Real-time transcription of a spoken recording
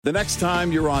The next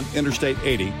time you're on Interstate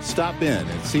 80, stop in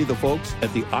and see the folks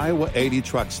at the Iowa 80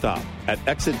 truck stop at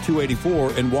exit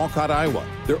 284 in Walcott, Iowa.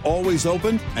 They're always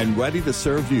open and ready to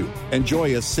serve you.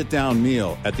 Enjoy a sit-down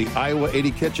meal at the Iowa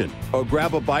 80 kitchen or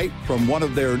grab a bite from one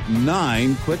of their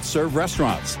 9 quick-serve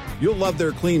restaurants. You'll love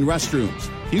their clean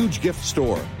restrooms, huge gift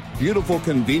store, beautiful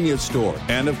convenience store,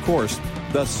 and of course,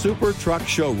 the Super Truck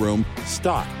Showroom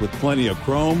stocked with plenty of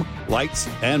chrome, lights,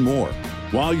 and more.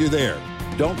 While you're there,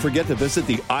 don't forget to visit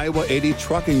the Iowa 80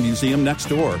 Trucking Museum next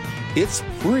door. It's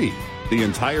free. The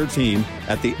entire team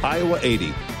at the Iowa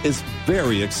 80 is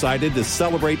very excited to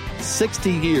celebrate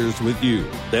 60 years with you.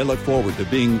 They look forward to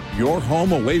being your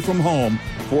home away from home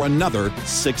for another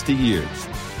 60 years.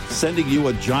 Sending you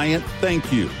a giant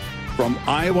thank you from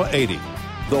Iowa 80,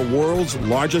 the world's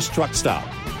largest truck stop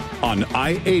on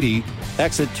I-80,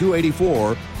 exit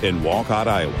 284 in Walcott,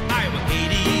 Iowa. Iowa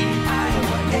 80.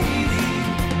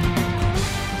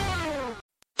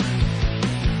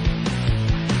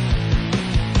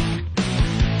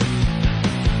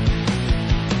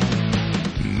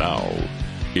 Now,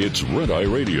 it's Red Eye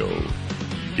Radio.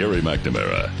 Gary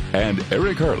McNamara and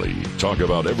Eric Harley talk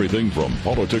about everything from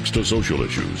politics to social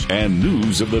issues and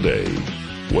news of the day.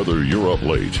 Whether you're up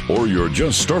late or you're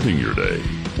just starting your day,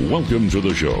 welcome to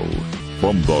the show.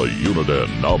 From the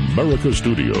Uniden America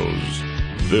Studios,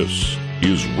 this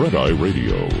is Red Eye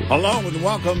Radio. Hello and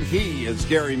welcome. He is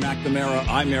Gary McNamara.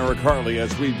 I'm Eric Harley.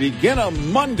 As we begin a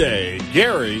Monday,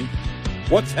 Gary,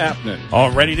 what's happening?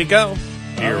 All ready to go.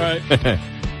 All right.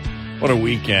 What a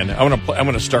weekend. I'm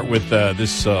going to start with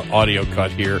this audio cut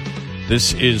here.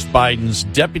 This is Biden's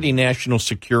Deputy National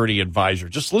Security Advisor.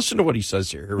 Just listen to what he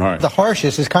says here. Right. The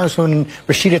harshest is Congresswoman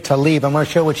Rashida Tlaib. I'm going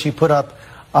to show what she put up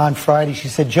on Friday. She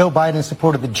said Joe Biden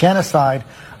supported the genocide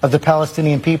of the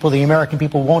Palestinian people. The American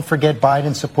people won't forget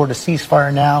Biden. Support a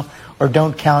ceasefire now or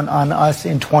don't count on us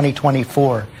in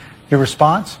 2024. Your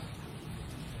response?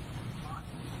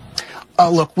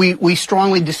 Look, we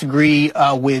strongly disagree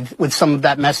with some of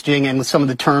that messaging and with some of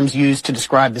the terms used to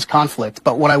describe this conflict.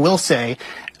 But what I will say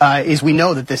is we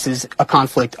know that this is a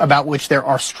conflict about which there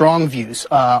are strong views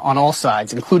on all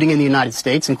sides, including in the United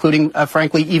States, including,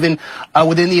 frankly, even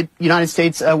within the United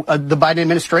States, the Biden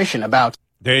administration about.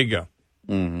 There you go.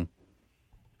 Mm-hmm.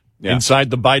 Yeah.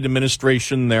 Inside the Biden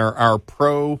administration, there are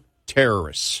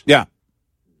pro-terrorists. Yeah.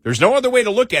 There's no other way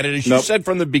to look at it, as you Nope. said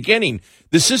from the beginning.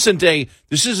 This isn't a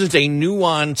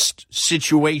nuanced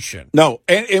situation. No,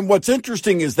 and what's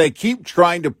interesting is they keep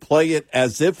trying to play it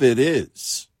as if it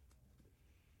is.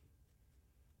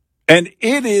 And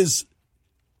it is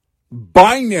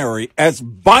binary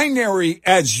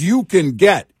as you can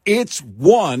get. It's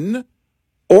one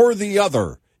or the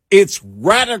other. It's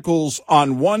radicals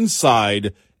on one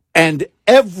side and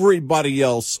everybody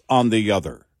else on the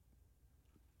other.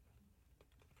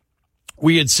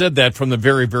 We had said that from the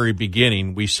very, very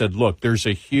beginning. We said, look, there's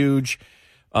a huge,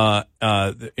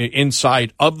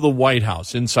 inside of the White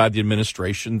House, inside the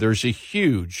administration, there's a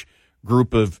huge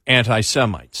group of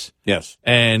anti-Semites. Yes.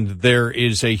 And there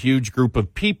is a huge group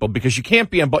of people, because you can't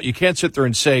you can't sit there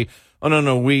and say, oh,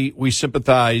 no, we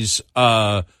sympathize,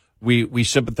 we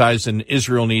sympathize and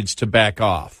Israel needs to back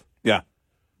off. Yeah.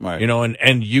 Right. You know,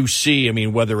 and you see, I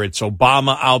mean, whether it's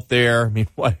Obama out there, I mean,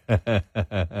 what?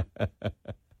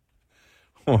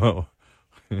 Whoa.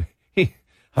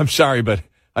 I'm sorry, but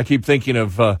I keep thinking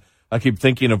of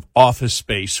Office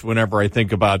Space whenever I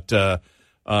think about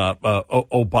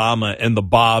Obama and the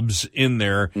Bobs in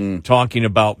there talking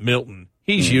about Milton.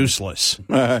 He's useless.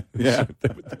 Yeah.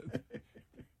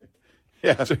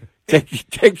 Yeah.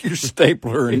 Take your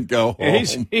stapler and go home.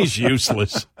 He's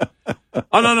useless.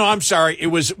 Oh no, I'm sorry. It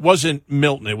wasn't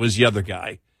Milton. It was the other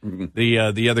guy.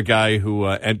 The other guy who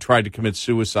had tried to commit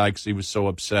suicide because he was so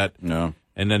upset. No.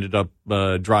 And ended up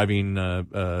driving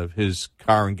his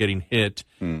car and getting hit,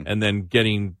 and then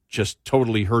getting just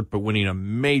totally hurt, but winning a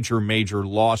major, major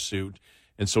lawsuit.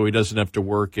 And so he doesn't have to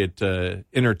work at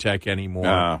Intertech anymore.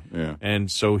 Yeah. And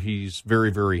so he's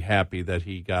very, very happy that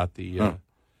he got the.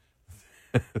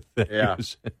 Yeah.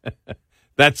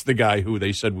 That's the guy who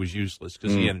they said was useless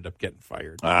because he ended up getting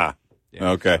fired. Yeah,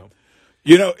 okay. So.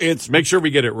 You know, it's Make sure we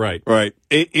get it right. right.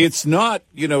 It's not,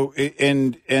 you know,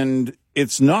 and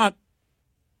it's not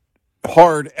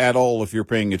hard at all if you're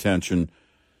paying attention.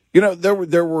 You know,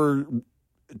 there were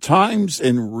times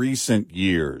in recent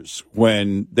years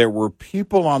when there were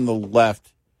people on the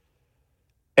left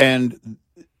and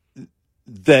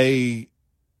they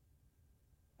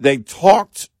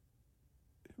talked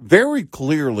very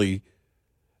clearly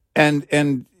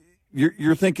and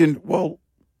you're thinking, well,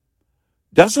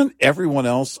 doesn't everyone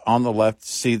else on the left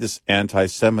see this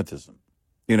anti-Semitism?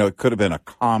 You know, it could have been a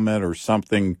comment or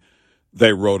something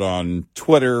They wrote on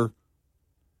Twitter.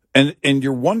 And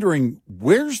you're wondering,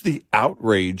 where's the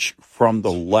outrage from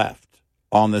the left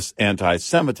on this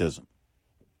anti-Semitism?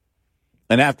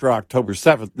 And after October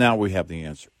 7th, now we have the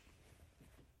answer.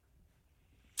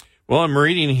 Well, I'm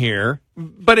reading here,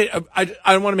 but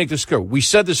I want to make this clear. We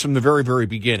said this from the very, very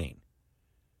beginning.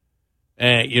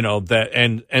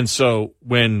 So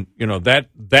when,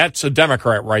 that's a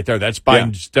Democrat right there. That's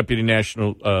Biden's deputy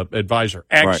national advisor.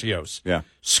 Axios. Right. Yeah.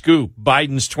 Scoop.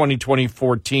 Biden's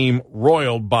 2024 team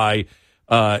roiled by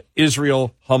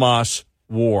Israel-Hamas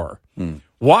war.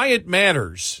 Why it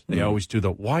matters. They always do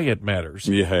the why it matters.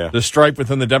 Yeah. The strife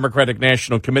within the Democratic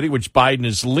National Committee, which Biden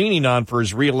is leaning on for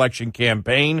his reelection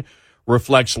campaign,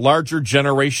 reflects larger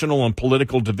generational and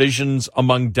political divisions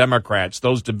among Democrats.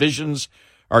 Those divisions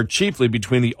are chiefly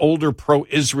between the older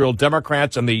pro-Israel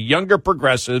Democrats and the younger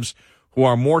progressives who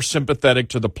are more sympathetic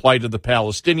to the plight of the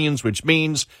Palestinians, which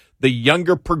means the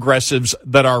younger progressives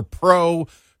that are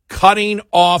pro-cutting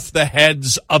off the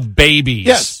heads of babies.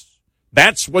 Yes.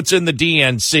 That's what's in the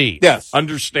DNC. Yes.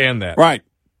 Understand that. Right.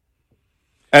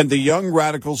 And the young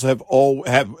radicals have,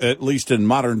 at least in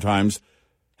modern times,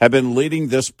 have been leading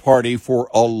this party for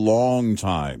a long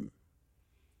time.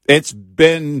 It's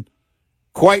been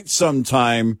quite some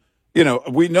time. We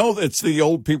know that it's the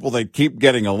old people that keep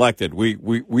getting elected.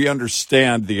 We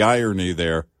understand the irony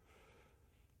there.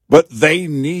 But they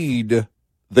need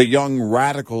the young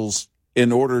radicals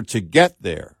in order to get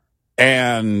there.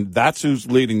 And that's who's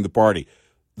leading the party.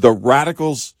 The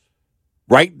radicals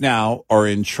right now are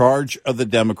in charge of the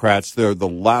Democrats. They're the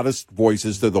loudest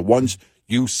voices. They're the ones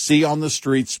you see on the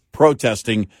streets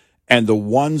protesting, and the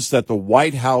ones that the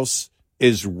White House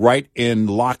is right in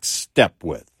lockstep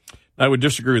with. I would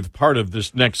disagree with part of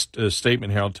this next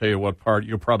statement here. I'll tell you what part.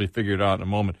 You'll probably figure it out in a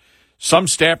moment. Some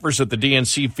staffers at the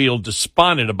DNC feel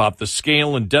despondent about the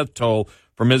scale and death toll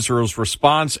from Israel's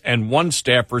response, and one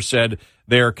staffer said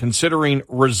they are considering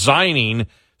resigning,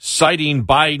 citing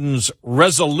Biden's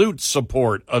resolute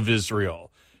support of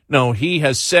Israel. No, he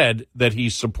has said that he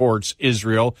supports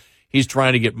Israel. He's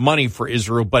trying to get money for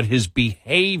Israel, but his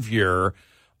behavior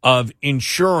of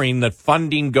ensuring that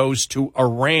funding goes to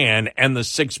Iran and the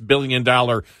 $6 billion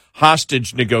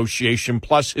hostage negotiation,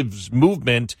 plus his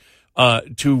movement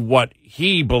to what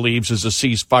he believes is a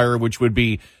ceasefire, which would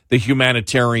be the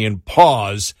humanitarian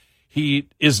pause. He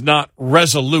is not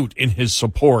resolute in his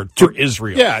support for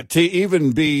Israel. Yeah, to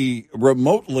even be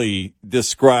remotely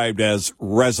described as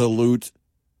resolute,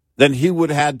 then he would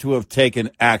have had to have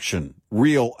taken action,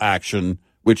 real action,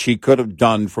 which he could have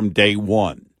done from day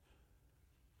one.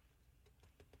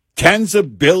 Tens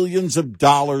of billions of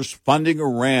dollars funding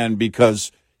Iran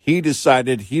because he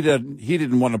decided he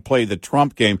didn't want to play the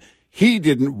Trump game. He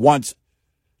didn't want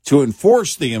to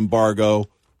enforce the embargo,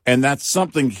 and that's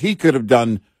something he could have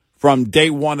done from day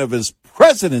one of his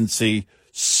presidency,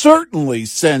 certainly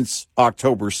since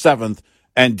October 7th,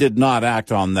 and did not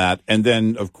act on that. And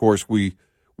then, of course, we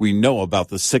know about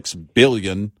the $6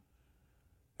 billion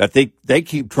that they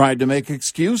keep trying to make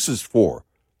excuses for.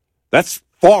 That's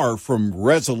far from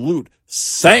resolute.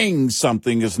 Saying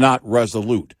something is not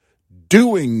resolute.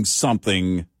 Doing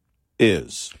something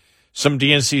is. Some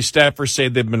DNC staffers say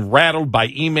they've been rattled by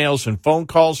emails and phone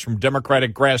calls from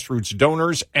Democratic grassroots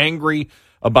donors angry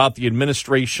about the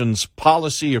administration's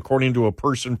policy, according to a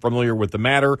person familiar with the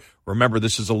matter. Remember,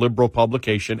 this is a liberal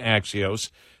publication, Axios.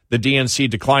 The DNC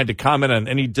declined to comment on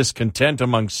any discontent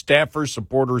among staffers,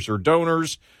 supporters, or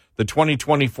donors. The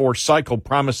 2024 cycle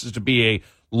promises to be a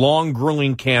long,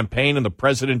 grueling campaign, and the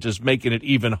president is making it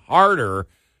even harder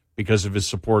because of his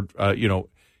support,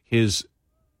 his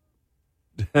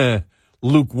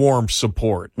lukewarm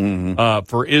support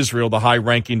for Israel, the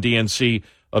high-ranking DNC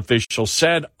official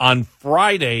said. On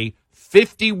Friday,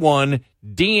 51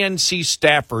 DNC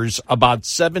staffers, about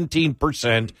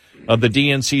 17% of the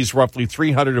DNC's roughly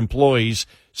 300 employees,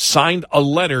 signed a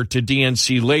letter to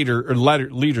DNC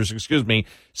leaders,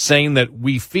 saying that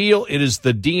we feel it is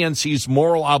the DNC's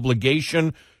moral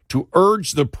obligation to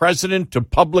urge the president to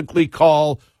publicly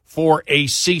call for a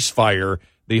ceasefire.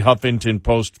 The Huffington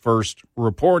Post first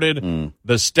reported.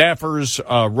 The staffers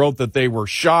wrote that they were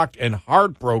shocked and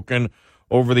heartbroken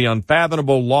over the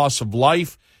unfathomable loss of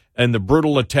life and the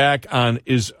brutal attack on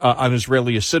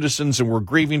Israeli citizens, and were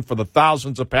grieving for the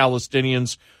thousands of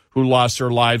Palestinians who lost their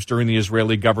lives during the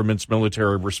Israeli government's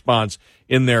military response.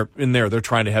 In there, they're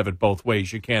trying to have it both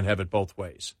ways. You can't have it both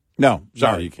ways. No,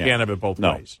 sorry, you can't. Can't have it both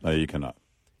ways. No, you cannot.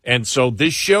 And so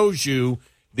this shows you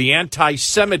the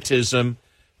anti-Semitism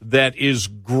that is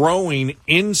growing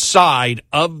inside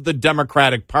of the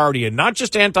Democratic Party, and not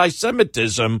just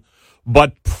anti-Semitism,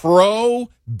 but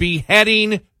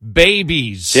pro-beheading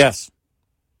babies. Yes.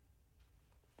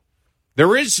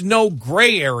 There is no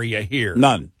gray area here.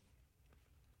 None.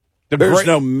 There's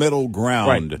no middle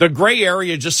ground. Right. The gray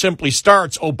area just simply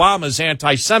starts Obama's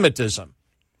anti-Semitism.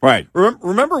 Right.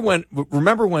 Remember when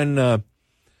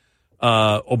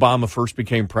Obama first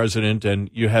became president, and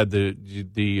you had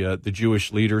the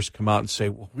Jewish leaders come out and say,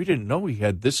 "Well, we didn't know he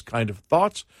had this kind of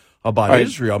thoughts about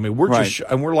Israel." I mean, we're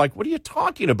like, "What are you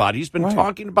talking about?" He's been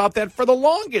talking about that for the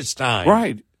longest time.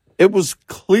 Right. It was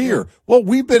clear. Well,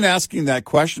 we've been asking that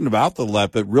question about the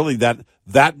left, but really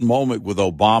that moment with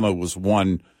Obama was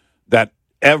one that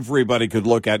everybody could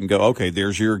look at and go, okay,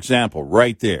 there's your example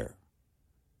right there.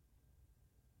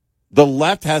 The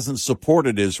left hasn't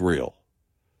supported Israel.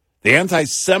 The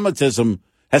anti-Semitism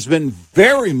has been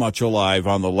very much alive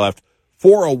on the left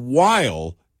for a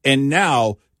while, and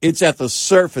now it's at the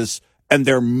surface, and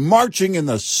they're marching in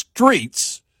the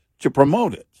streets to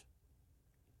promote it.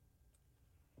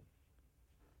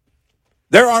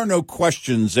 There are no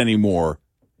questions anymore,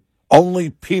 only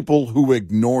people who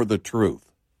ignore the truth.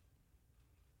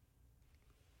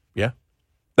 Yeah.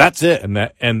 That's it.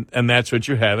 And that's what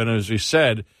you have. And as we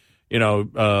said,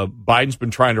 Biden's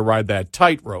been trying to ride that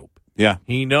tightrope. Yeah.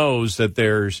 He knows that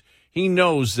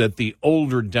the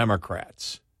older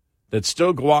Democrats that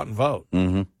still go out and vote,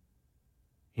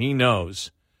 he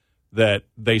knows that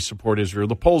they support Israel.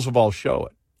 The polls have all show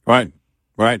it. Right.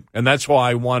 Right. And that's why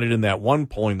I wanted in that one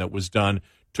polling that was done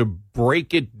to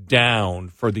break it down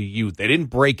for the youth. They didn't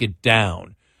break it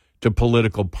down to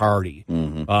political party.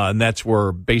 And that's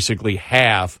where basically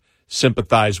half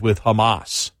sympathize with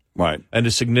Hamas. Right. And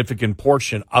a significant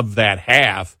portion of that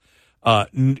half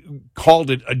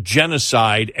called it a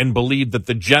genocide and believed that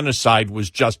the genocide was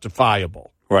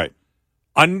justifiable. Right.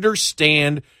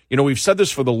 Understand, we've said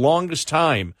this for the longest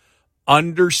time,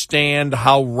 understand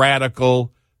how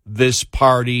radical this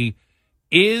party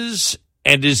is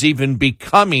and is even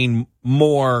becoming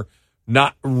more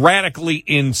not radically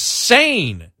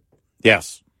insane.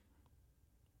 Yes.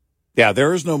 Yeah,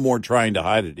 there is no more trying to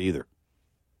hide it either.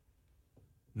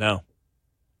 No.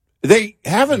 They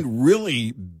haven't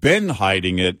really been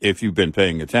hiding it if you've been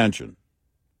paying attention.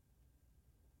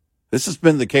 This has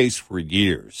been the case for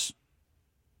years.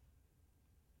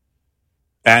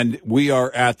 And we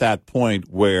are at that point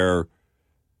where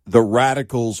the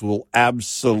radicals will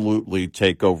absolutely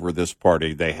take over this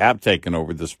party. They have taken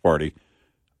over this party.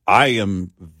 I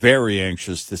am very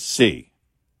anxious to see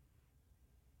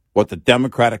what the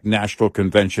Democratic National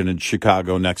Convention in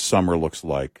Chicago next summer looks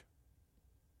like.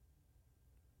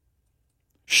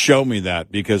 Show me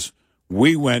that, because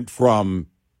we went from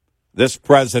this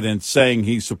president saying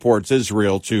he supports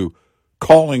Israel to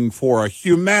calling for a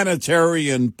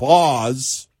humanitarian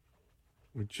pause.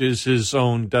 Which is his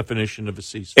own definition of a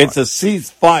ceasefire. It's a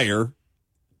ceasefire.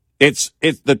 It's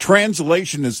the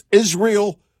translation is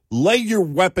Israel, lay your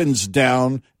weapons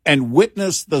down and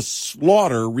witness the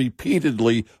slaughter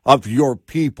repeatedly of your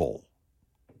people.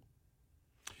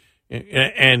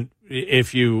 And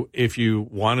if you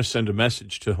want to send a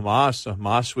message to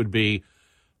Hamas would be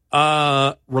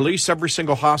release every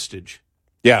single hostage.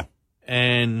 Yeah.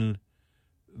 And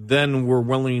then we're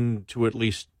willing to at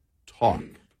least talk.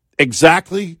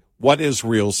 Exactly what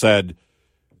Israel said.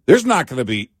 There's not going to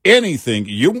be anything.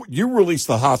 You release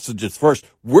the hostages first.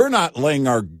 We're not laying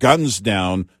our guns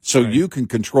down so you can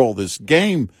control this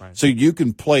game, so you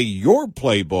can play your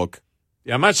playbook.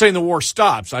 Yeah, I'm not saying the war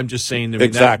stops. I'm just saying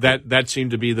that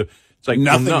seemed to be the. It's like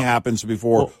nothing happens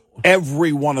before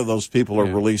every one of those people are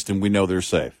released, and we know they're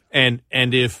safe. And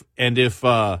if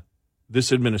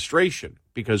this administration,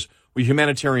 because with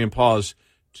humanitarian pause,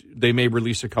 they may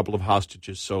release a couple of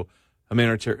hostages. So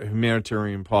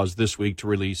humanitarian pause this week to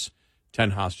release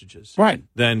 10 hostages. Right.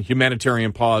 Then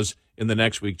humanitarian pause in the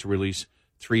next week to release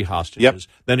 3 hostages. Yep.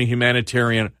 Then a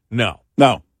humanitarian, no,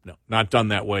 not done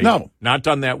that way. No. Not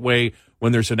done that way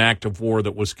when there's an act of war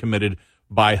that was committed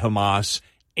by Hamas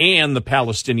and the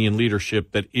Palestinian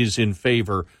leadership that is in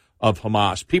favor of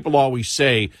Hamas. People always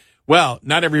say, well,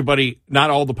 not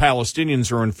all the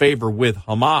Palestinians are in favor with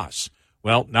Hamas.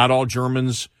 Well, not all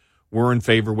Germans were in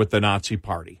favor with the Nazi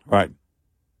Party. Right.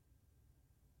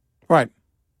 Right.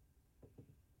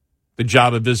 The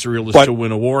job of Israel is to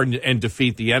win a war and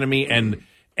defeat the enemy.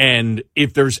 And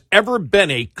if there's ever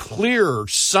been a clearer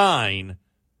sign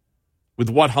with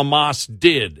what Hamas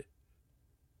did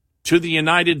to the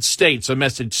United States, a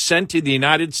message sent to the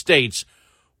United States,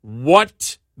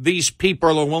 what these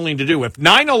people are willing to do. If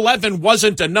 9/11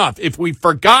 wasn't enough, if we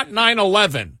forgot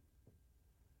 9/11,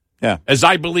 as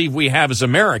I believe we have as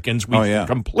Americans, we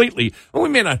completely, we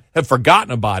may not have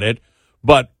forgotten about it,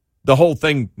 but the whole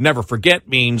thing, never forget,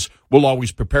 means we'll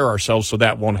always prepare ourselves so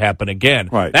that won't happen again.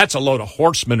 Right. That's a load of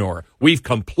horse manure. We've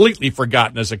completely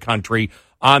forgotten as a country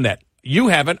on that. You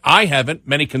haven't, I haven't,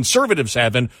 many conservatives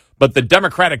haven't, but the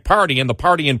Democratic Party and the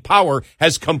party in power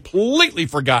has completely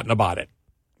forgotten about it.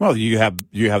 Well, you have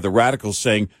the radicals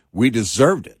saying we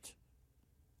deserved it.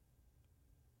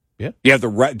 Yeah. You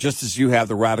have just as you have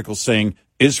the radicals saying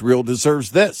Israel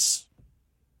deserves this.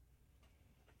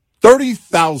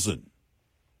 30,000.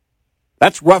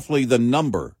 That's roughly the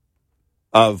number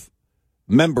of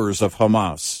members of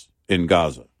Hamas in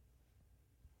Gaza.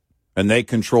 And they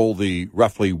control the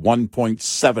roughly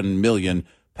 1.7 million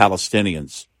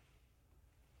Palestinians.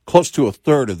 Close to a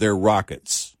third of their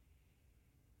rockets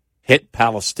hit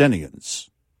Palestinians.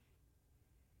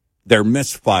 They're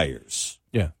misfires.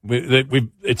 Yeah,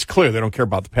 it's clear they don't care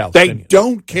about the Palestinians. They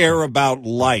don't care about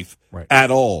life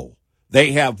at all.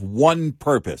 They have one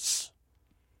purpose.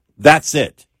 That's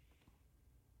it.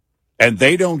 And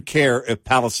they don't care if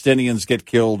Palestinians get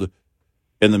killed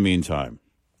in the meantime.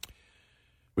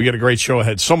 We got a great show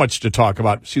ahead. So much to talk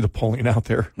about. See the polling out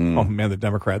there? Oh, man, the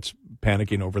Democrats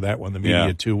panicking over that one. The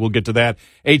media, too. We'll get to that.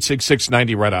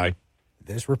 866-90-RED-EYE.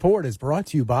 This report is brought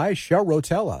to you by Shell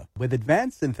Rotella. With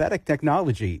advanced synthetic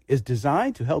technology, is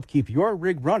designed to help keep your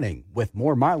rig running with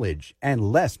more mileage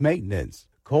and less maintenance.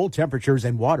 Cold temperatures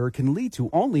and water can lead to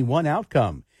only one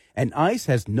outcome, and ice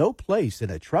has no place in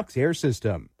a truck's air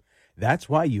system. That's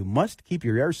why you must keep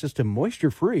your air system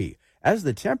moisture-free as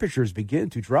the temperatures begin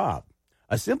to drop.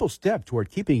 A simple step toward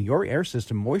keeping your air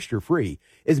system moisture-free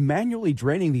is manually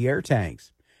draining the air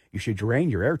tanks. You should drain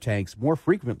your air tanks more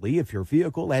frequently if your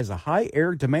vehicle has a high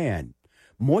air demand.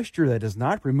 Moisture that is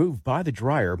not removed by the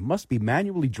dryer must be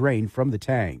manually drained from the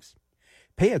tanks.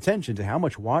 Pay attention to how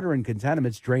much water and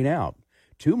contaminants drain out.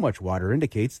 Too much water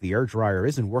indicates the air dryer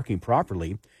isn't working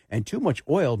properly, and too much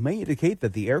oil may indicate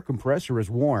that the air compressor is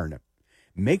worn.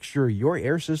 Make sure your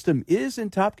air system is in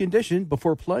top condition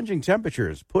before plunging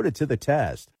temperatures put it to the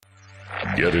test.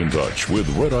 Get in touch with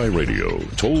Red Eye Radio,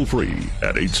 toll free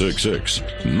at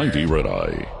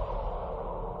 866-90-RED-EYE.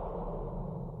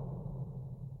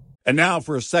 And now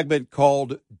for a segment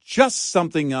called Just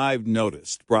Something I've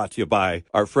Noticed, brought to you by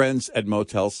our friends at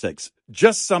Motel 6.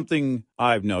 Just something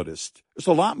I've noticed. There's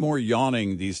a lot more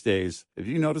yawning these days. Have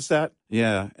you noticed that?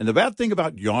 Yeah. And the bad thing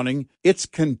about yawning, it's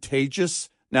contagious.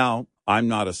 Now, I'm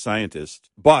not a scientist,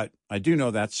 but I do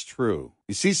know that's true.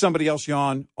 You see somebody else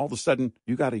yawn, all of a sudden,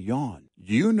 you got to yawn.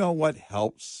 You know what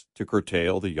helps to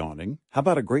curtail the yawning? How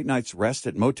about a great night's rest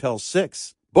at Motel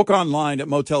 6? Book online at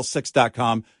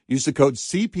motel6.com. Use the code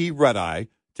CPREDEYE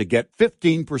to get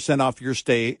 15% off your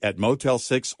stay at Motel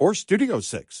 6 or Studio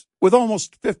 6. With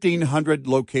almost 1,500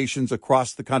 locations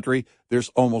across the country, there's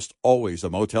almost always a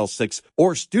Motel 6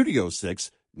 or Studio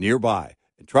 6 nearby.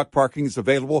 And truck parking is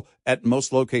available at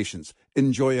most locations.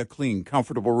 Enjoy a clean,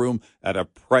 comfortable room at a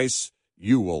price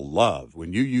you will love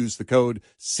when you use the code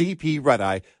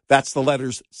CPREDEYE. That's the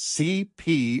letters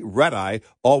CPREDEYE,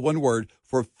 all one word,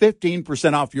 for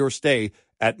 15% off your stay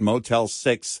at Motel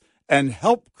 6. And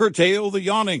help curtail the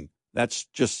yawning. That's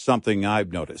just something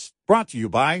I've noticed. Brought to you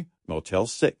by Motel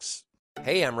 6.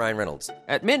 Hey, I'm Ryan Reynolds.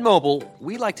 At Mint Mobile,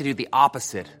 we like to do the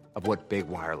opposite of what Big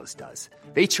Wireless does.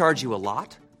 They charge you a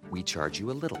lot. We charge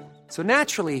you a little. So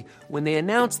naturally, when they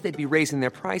announced they'd be raising their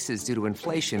prices due to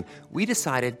inflation, we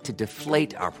decided to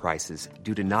deflate our prices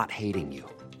due to not hating you.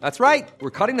 That's right. We're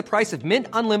cutting the price of Mint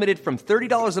Unlimited from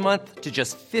 $30 a month to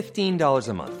just $15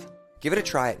 a month. Give it a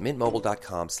try at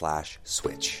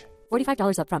mintmobile.com/switch.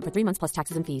 $45 up front for 3 months plus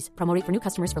taxes and fees. Promo rate for new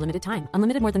customers for limited time.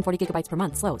 Unlimited more than 40 gigabytes per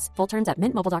month. Slows full terms at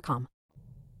mintmobile.com.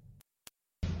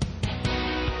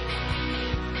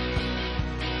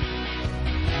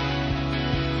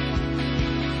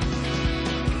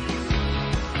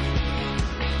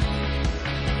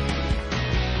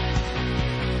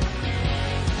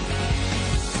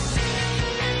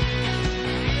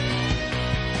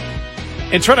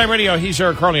 It's Red Eye Radio. He's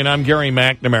Eric Carly, and I'm Gary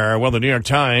McNamara. Well, the New York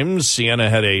Times, Siena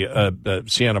had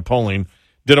Siena Polling,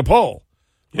 did a poll.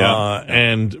 Yeah.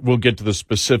 And we'll get to the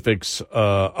specifics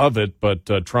of it, but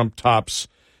Trump tops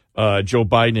Joe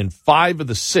Biden in 5 of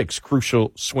the 6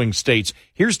 crucial swing states.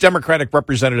 Here's Democratic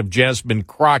Representative Jasmine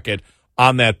Crockett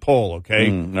on that poll,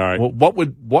 okay? All right. Well,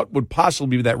 what would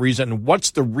possibly be that reason, and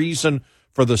what's the reason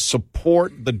for the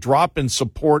support, the drop in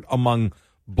support among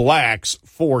blacks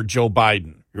for Joe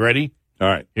Biden? You ready? All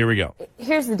right, here we go.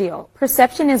 Here's the deal.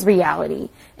 Perception is reality.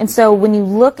 And so when you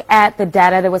look at the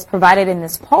data that was provided in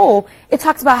this poll, it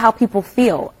talks about how people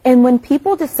feel. And when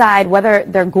people decide whether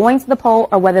they're going to the poll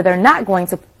or whether they're not going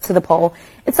to the poll,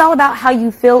 it's all about how you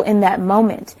feel in that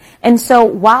moment. And so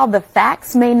while the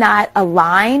facts may not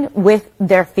align with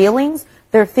their feelings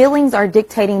are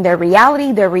dictating their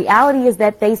reality. Their reality is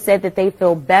that they said that they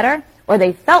feel better or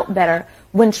they felt better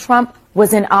when Trump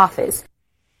was in office.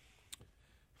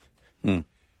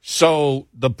 So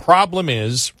the problem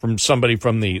is, from somebody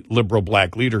from the liberal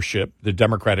black leadership, the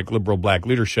Democratic liberal black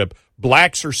leadership,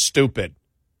 blacks are stupid.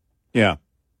 Yeah,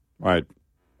 right.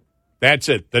 That's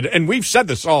it. And we've said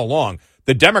this all along.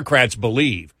 The Democrats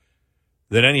believe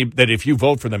that if you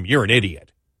vote for them, you're an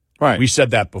idiot. Right. We said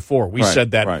that before. We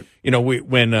said that, right.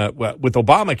 With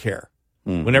Obamacare,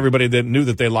 when everybody knew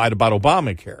that they lied about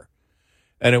Obamacare.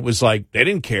 And it was like, they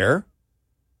didn't care.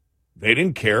 They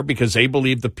didn't care because they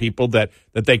believed the people that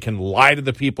they can lie to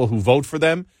the people who vote for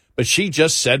them. But she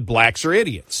just said blacks are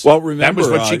idiots. Well, remember, that was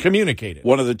what she communicated.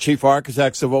 One of the chief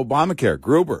architects of Obamacare,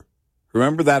 Gruber.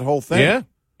 Remember that whole thing? Yeah.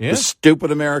 The stupid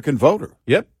American voter.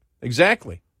 Yep,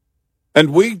 exactly.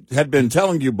 And we had been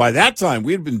telling you, by that time,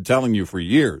 we had been telling you for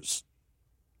years.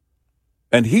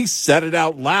 And he said it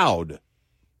out loud.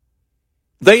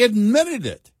 They admitted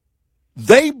it.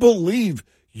 They believe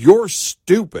you're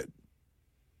stupid.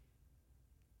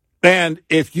 And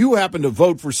if you happen to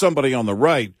vote for somebody on the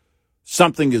right,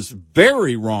 something is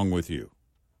very wrong with you.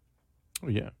 Oh,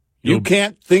 yeah. You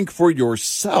can't think for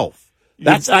yourself.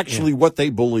 That's actually what they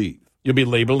believe. You'll be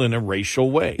labeled in a racial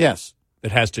way. Yes.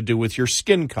 That has to do with your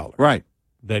skin color. Right.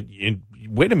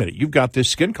 Wait a minute, you've got this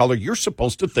skin color. You're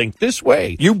supposed to think this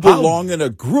way. You belong in a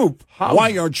group.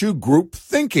 Why aren't you group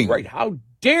thinking? Right. How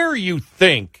dare you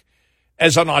think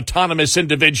as an autonomous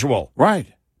individual?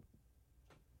 Right.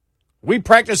 We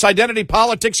practice identity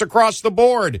politics across the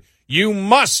board. You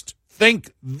must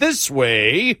think this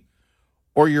way,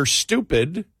 or you're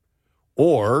stupid,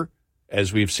 or,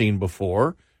 as we've seen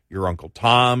before, your Uncle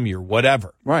Tom, your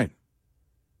whatever. Right.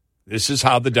 This is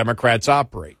how the Democrats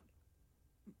operate.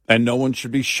 And no one should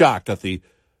be shocked at the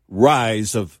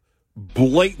rise of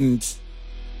blatant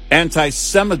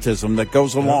anti-Semitism that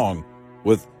goes along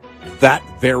with that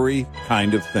very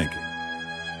kind of thinking.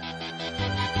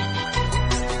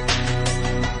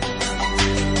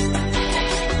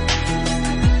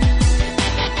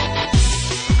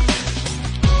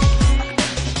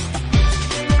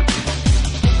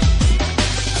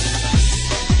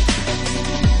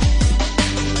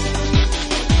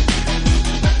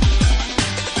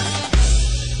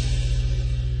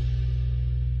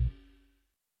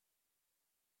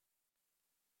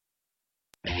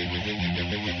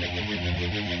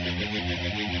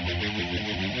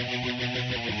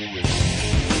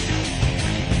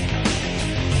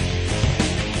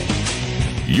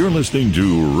 You're listening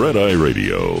to Red Eye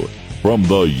Radio from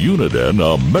the Uniden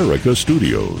America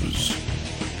Studios.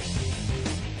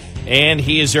 And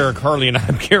he is Eric Harley, and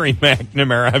I'm Gary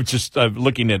McNamara. I'm just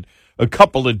looking at a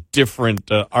couple of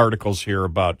different articles here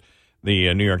about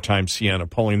the New York Times Siena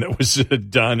polling that was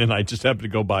done, and I just happened to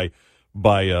go by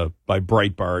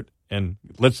Breitbart. And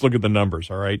let's look at the numbers,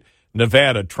 all right?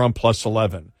 Nevada, Trump plus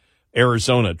 11.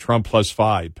 Arizona, Trump plus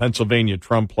 5. Pennsylvania,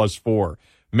 Trump plus 4.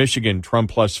 Michigan,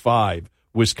 Trump plus 5.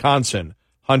 Wisconsin,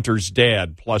 Hunter's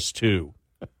dad plus 2.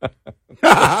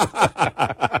 That's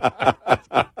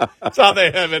how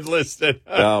they have it listed.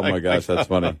 Oh, my gosh, that's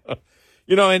funny.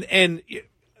 You know, and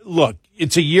look,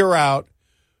 it's a year out.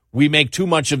 We make too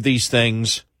much of these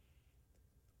things.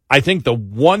 I think the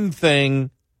one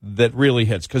thing that really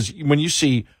hits, because when you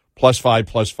see plus 5,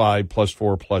 plus 5, plus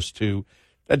 4, plus 2,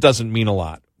 that doesn't mean a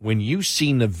lot. When you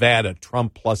see Nevada,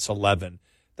 Trump plus 11,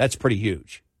 that's pretty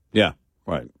huge. Yeah,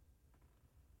 right.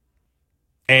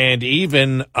 And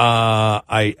even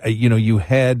you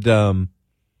had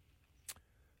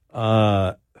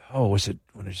was it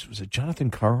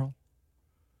Jonathan Karl?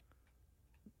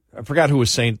 I forgot who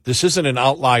was saying this isn't an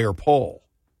outlier poll.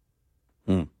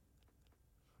 It's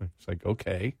like,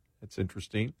 okay, that's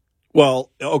interesting.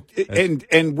 Well, okay,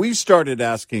 and we started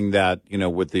asking that,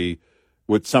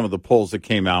 with some of the polls that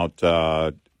came out.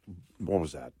 What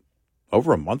was that?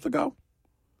 Over a month ago,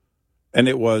 and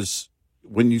it was.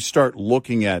 When you start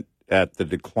looking at the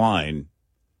decline,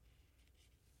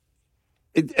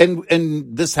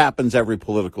 and this happens every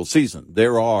political season,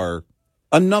 there are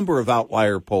a number of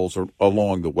outlier polls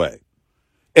along the way.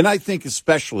 And I think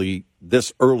especially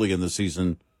this early in the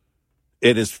season,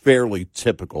 it is fairly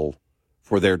typical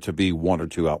for there to be one or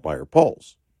two outlier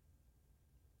polls.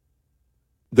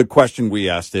 The question we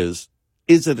asked is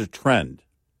it a trend?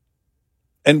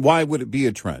 And why would it be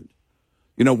a trend?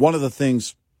 One of the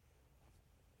things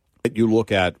that you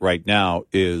look at right now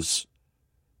is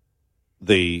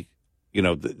the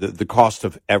cost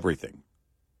of everything.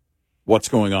 What's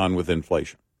going on with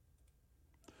inflation?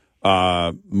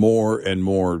 More and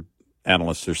more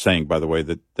analysts are saying, by the way,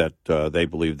 that they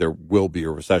believe there will be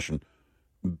a recession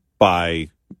by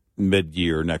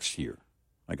mid-year next year.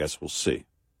 I guess we'll see.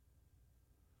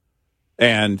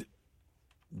 And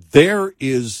there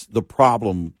is the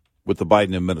problem with the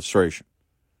Biden administration,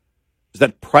 is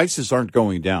that prices aren't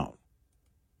going down.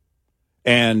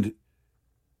 And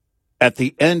at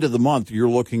the end of the month, you're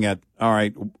looking at, all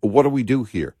right, what do we do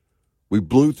here? We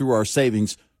blew through our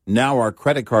savings. Now our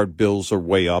credit card bills are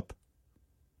way up.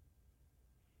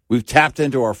 We've tapped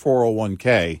into our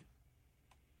 401k.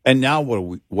 And now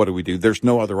what do we do? There's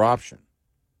no other option.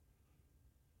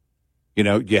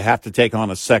 You have to take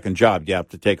on a second job. You have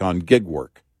to take on gig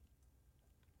work.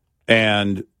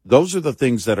 And those are the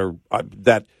things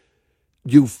that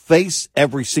you face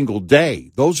every single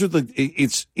day.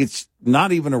 It's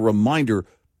not even a reminder.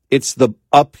 It's the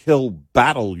uphill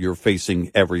battle you're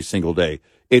facing every single day.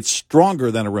 It's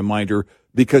stronger than a reminder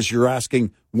because you're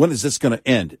asking, when is this going to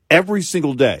end? Every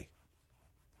single day.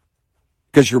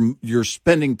 Because your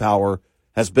spending power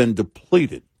has been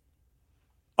depleted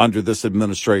under this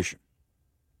administration.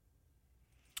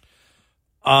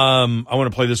 I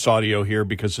want to play this audio here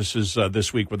because this is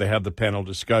this week where they have the panel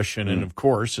discussion, and of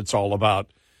course, it's all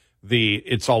about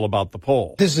the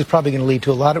poll. This is probably going to lead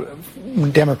to a lot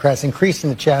of Democrats increasing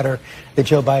the chatter that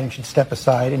Joe Biden should step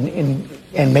aside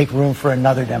and make room for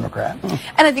another Democrat.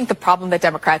 And I think the problem that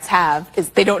Democrats have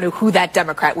is they don't know who that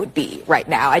Democrat would be right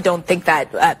now. I don't think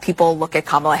that people look at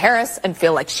Kamala Harris and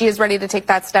feel like she is ready to take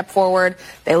that step forward.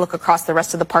 They look across the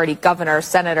rest of the party, governors,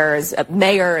 senators,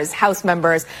 mayors, House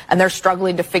members, and they're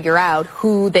struggling to figure out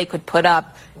who they could put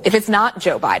up if it's not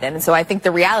Joe Biden. And so I think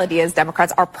the reality is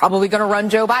Democrats are probably going to run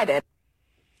Joe Biden.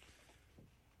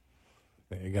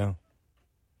 There you go.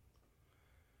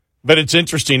 But it's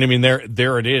interesting. I mean,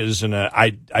 there it is. And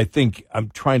I think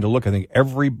I'm trying to look. I think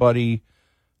everybody,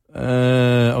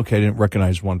 I didn't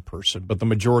recognize one person, but the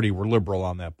majority were liberal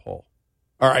on that poll.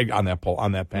 Or on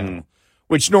that panel,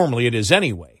 which normally it is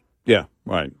anyway. Yeah,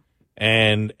 right.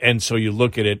 And so you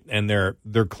look at it and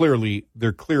they're clearly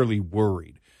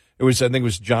worried. I think it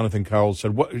was Jonathan Karl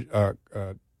said, what,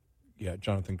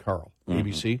 Jonathan Karl,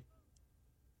 ABC.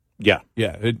 Yeah.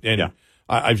 Yeah.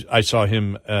 I saw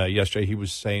him yesterday. He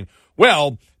was saying,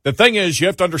 well, the thing is, you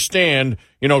have to understand,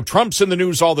 Trump's in the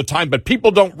news all the time, but people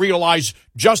don't realize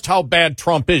just how bad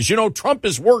Trump is. Trump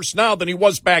is worse now than he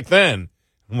was back then.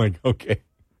 I'm like, okay.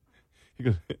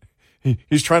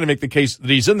 He's trying to make the case that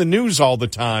he's in the news all the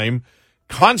time,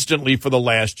 constantly for the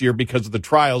last year because of the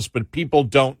trials, but people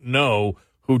don't know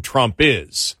who Trump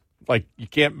is. Like, you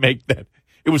can't make that.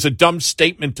 It was a dumb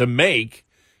statement to make.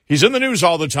 He's in the news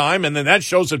all the time, and then that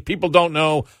shows that people don't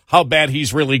know how bad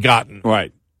he's really gotten.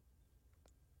 Right.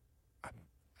 I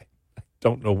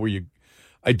don't know where you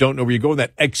go with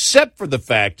that, except for the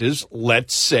fact is,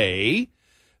 let's say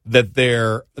that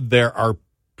there are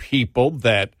people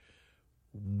that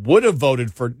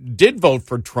did vote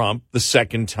for Trump the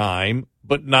second time,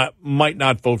 but might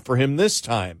not vote for him this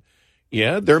time.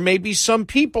 Yeah, there may be some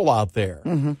people out there.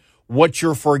 Mm-hmm. What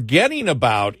you're forgetting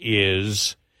about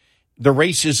is the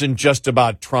race isn't just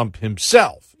about Trump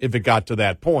himself. If it got to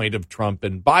that point of Trump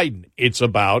and Biden, it's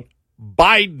about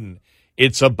Biden.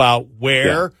 It's about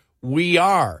where we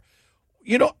are.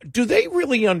 Do they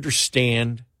really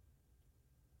understand?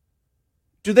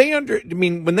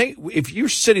 If you're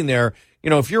sitting there,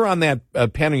 if you're on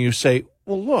that panel, you say,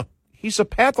 well, look, he's a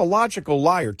pathological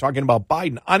liar talking about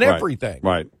Biden on everything.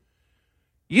 Right.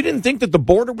 You didn't think that the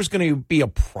border was going to be a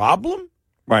problem?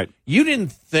 Right. You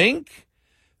didn't think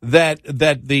that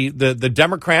the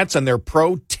Democrats and their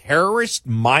pro-terrorist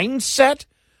mindset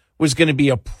was going to be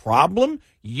a problem?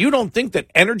 You don't think that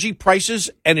energy prices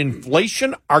and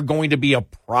inflation are going to be a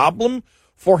problem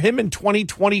for him in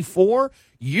 2024?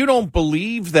 You don't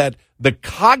believe that the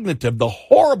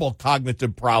horrible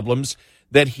cognitive problems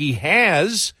that he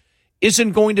has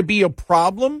isn't going to be a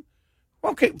problem?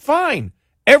 Okay, fine.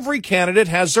 Every candidate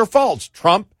has their faults.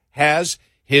 Trump has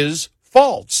his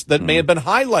faults that may have been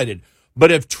highlighted.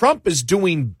 But if Trump is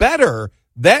doing better,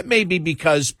 that may be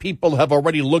because people have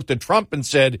already looked at Trump and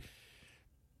said,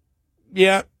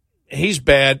 yeah, he's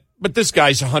bad, but this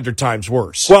guy's 100 times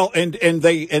worse. Well,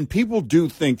 and people do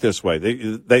think this way.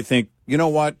 They think, you know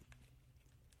what?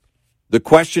 The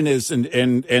question is,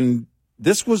 and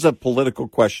this was a political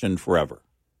question forever.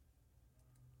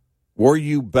 Were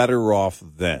you better off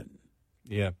then?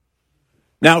 Yeah.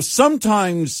 Now,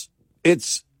 sometimes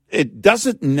it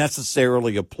doesn't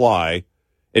necessarily apply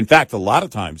In fact, a lot of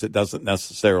times it doesn't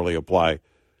necessarily apply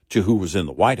to who was in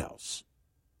the White House.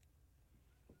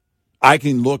 I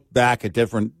can look back at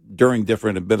during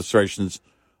different administrations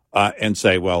and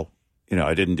say, well,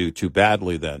 I didn't do too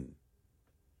badly then.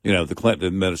 The Clinton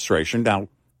administration. Now,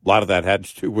 a lot of that had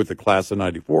to do with the class of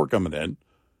 94 coming in.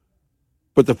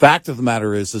 But the fact of the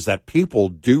matter is that people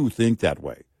do think that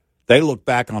way. They look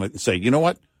back on it and say, you know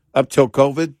what? Up till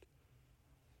COVID,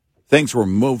 things were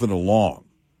moving along.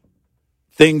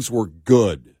 Things were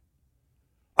good.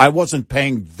 I wasn't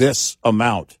paying this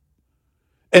amount.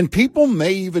 And people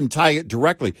may even tie it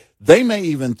directly. They may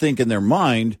even think in their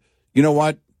mind, you know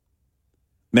what?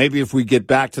 Maybe if we get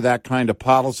back to that kind of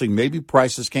policy, maybe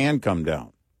prices can come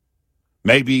down.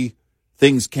 Maybe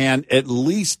things can at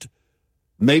least,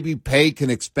 maybe pay can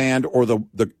expand, or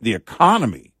the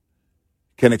economy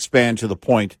can expand to the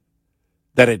point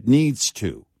that it needs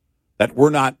to, that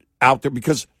we're not out there.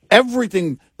 Because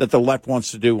everything that the left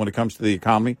wants to do when it comes to the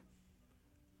economy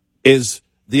is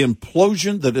the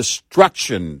implosion, the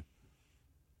destruction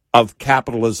of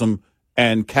capitalism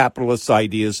and capitalist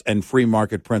ideas and free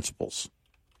market principles.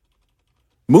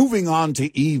 Moving on to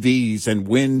EVs and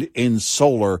wind and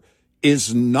solar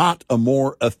is not a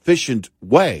more efficient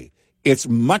way. It's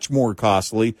much more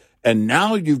costly. And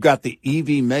now you've got the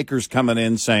EV makers coming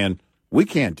in saying, we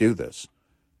can't do this.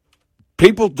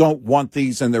 People don't want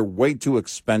these and they're way too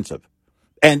expensive.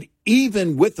 And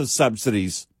even with the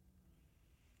subsidies,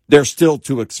 they're still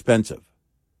too expensive.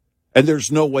 And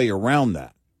there's no way around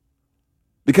that.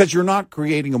 Because you're not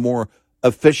creating a more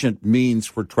efficient means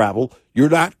for travel. You're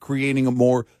not creating a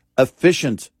more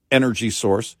efficient energy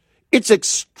source. It's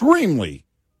extremely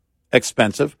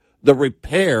expensive. The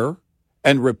repair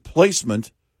and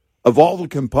replacement of all the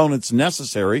components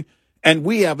necessary, and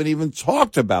we haven't even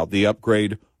talked about the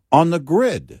upgrade on the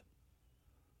grid.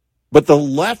 But the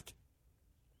left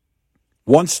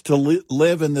wants to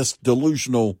live in this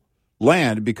delusional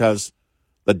land because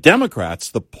the Democrats,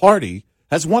 the party,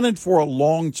 has wanted for a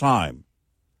long time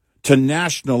to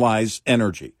nationalize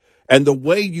energy. And the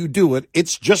way you do it,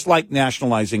 it's just like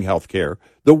nationalizing health care.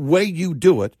 The way you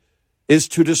do it is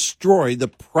to destroy the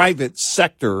private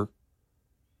sector.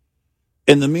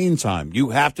 In the meantime, you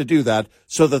have to do that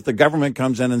so that the government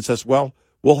comes in and says, well,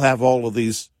 we'll have all of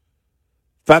these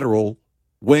federal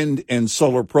wind and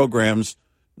solar programs,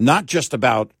 not just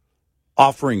about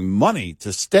offering money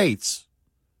to states,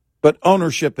 but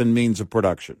ownership and means of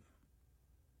production.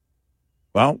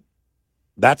 Well,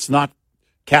 that's not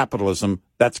capitalism,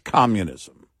 that's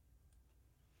communism.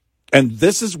 And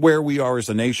this is where we are as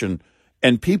a nation.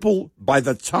 And people, by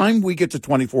the time we get to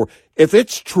 24, if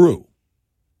it's true,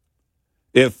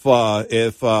 if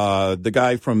the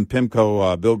guy from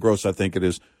PIMCO, Bill Gross, I think it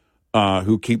is,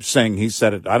 who keeps saying, he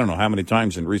said it, I don't know how many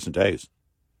times in recent days.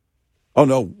 Oh,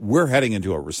 no, we're heading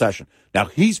into a recession. Now,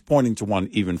 he's pointing to one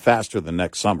even faster than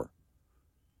next summer.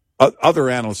 Other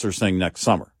analysts are saying next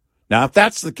summer. Now, if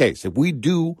that's the case, if we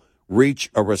do reach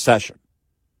a recession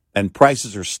and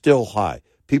prices are still high,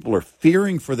 people are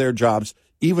fearing for their jobs,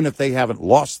 even if they haven't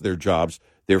lost their jobs,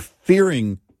 they're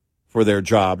fearing for their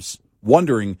jobs,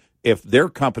 wondering if their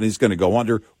company's going to go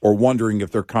under or wondering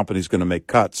if their company's going to make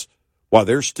cuts while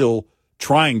they're still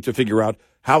trying to figure out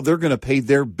how they're going to pay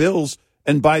their bills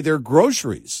and buy their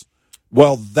groceries.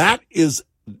 Well, that is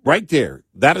right there.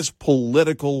 That is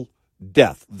political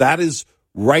death. That is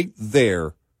right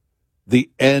there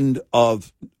the end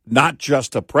of not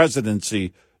just a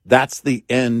presidency, that's the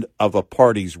end of a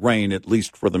party's reign, at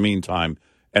least for the meantime.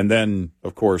 And then,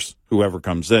 of course, whoever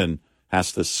comes in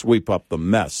has to sweep up the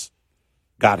mess.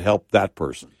 God help that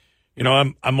person. You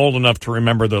know, I'm old enough to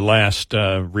remember the last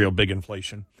real big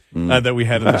inflation that we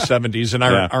had in the 70s. And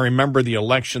I remember the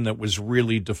election that was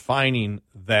really defining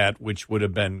that, which would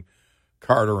have been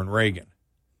Carter and Reagan.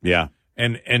 Yeah.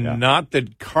 And not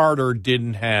that Carter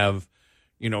didn't have,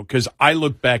 because I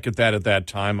look back at that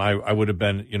time. I would have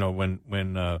been,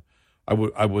 when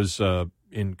I was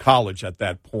in college at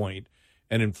that point,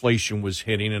 and inflation was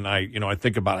hitting, and I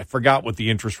think about, I forgot what the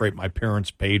interest rate my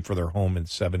parents paid for their home in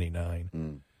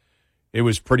 '79. It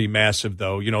was pretty massive,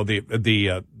 though.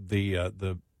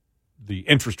 The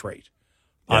interest rate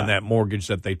on that mortgage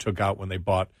that they took out when they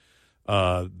bought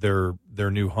their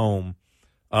new home.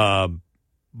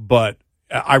 But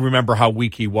I remember how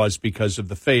weak he was because of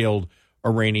the failed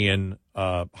Iranian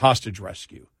hostage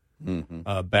rescue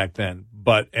back then.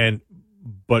 But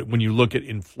when you look at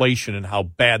inflation and how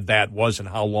bad that was and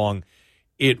how long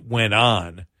it went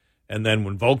on, and then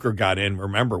when Volcker got in,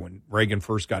 remember when Reagan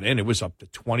first got in, it was up to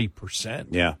 20%.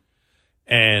 Yeah.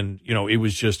 And, it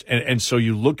was just, and so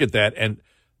you look at that, and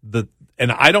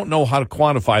And I don't know how to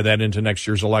quantify that into next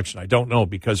year's election. I don't know,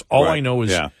 because all I know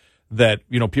is that,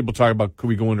 people talk about, could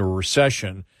we go into a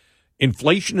recession?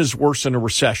 Inflation is worse than a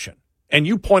recession. And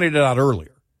you pointed it out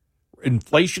earlier.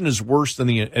 Inflation is worse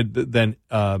than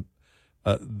a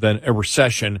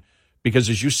recession because,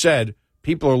 as you said,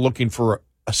 people are looking for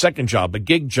a second job, a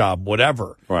gig job,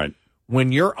 whatever. Right.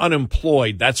 When you're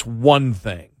unemployed, that's one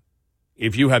thing.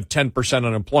 If you have 10%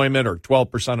 unemployment or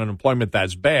 12% unemployment,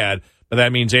 that's bad, but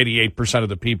that means 88% of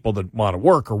the people that want to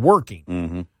work are working.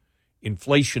 Mm-hmm.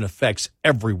 Inflation affects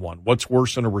everyone. What's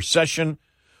worse than a recession?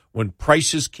 When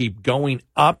prices keep going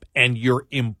up and you're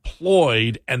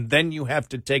employed and then you have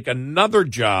to take another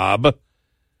job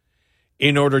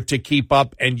in order to keep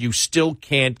up and you still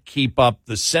can't keep up.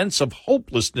 The sense of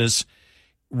hopelessness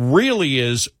really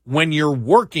is when you're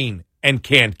working and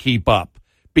can't keep up,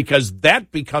 because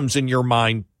that becomes in your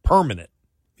mind permanent.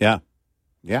 Yeah.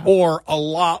 Yeah. Or a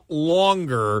lot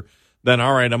longer than,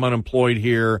 all right, I'm unemployed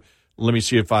here. Let me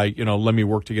see if let me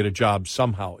work to get a job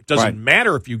somehow. It doesn't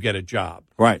matter if you get a job.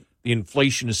 Right. The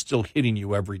inflation is still hitting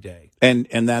you every day. And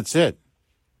that's it.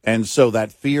 And so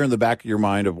that fear in the back of your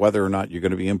mind of whether or not you're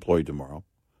going to be employed tomorrow,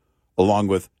 along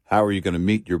with how are you going to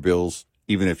meet your bills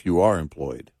even if you are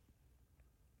employed,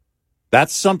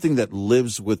 that's something that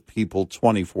lives with people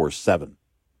 24/7.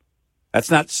 That's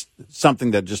not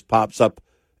something that just pops up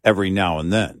every now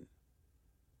and then.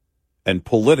 And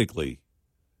politically,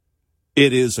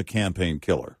 it is a campaign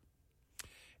killer.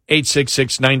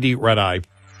 866-90-RED-EYE.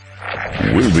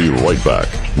 We'll be right back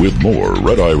with more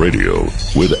Red Eye Radio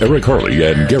with Eric Harley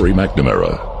and Gary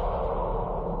McNamara.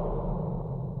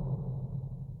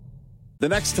 The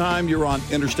next time you're on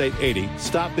Interstate 80,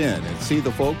 stop in and see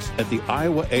the folks at the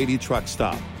Iowa 80 truck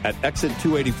stop at exit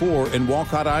 284 in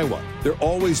Walcott, Iowa. They're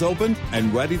always open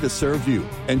and ready to serve you.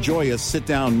 Enjoy a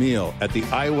sit-down meal at the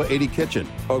Iowa 80 kitchen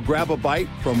or grab a bite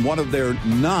from one of their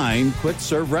 9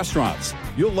 quick-serve restaurants.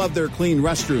 You'll love their clean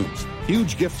restrooms,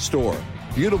 huge gift store,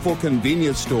 beautiful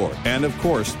convenience store, and of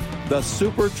course, the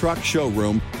Super Truck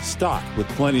Showroom stocked with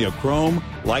plenty of chrome,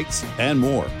 lights, and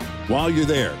more. While you're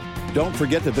there, don't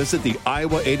forget to visit the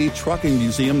Iowa 80 Trucking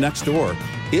Museum next door.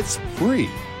 It's free.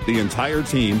 The entire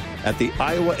team at the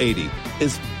Iowa 80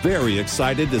 is very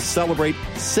excited to celebrate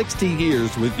 60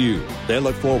 years with you. They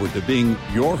look forward to being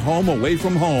your home away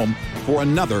from home for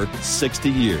another 60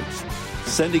 years.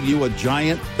 Sending you a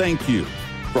giant thank you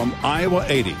from Iowa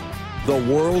 80, the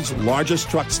world's largest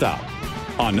truck stop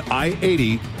on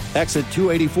I-80, exit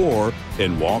 284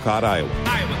 in Walcott, Iowa.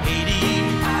 Iowa 80.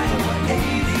 Iowa 80.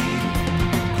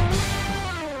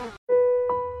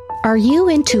 Are you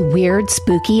into weird,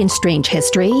 spooky, and strange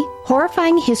history?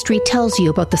 Horrifying History tells you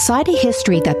about the side of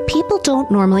history that people don't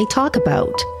normally talk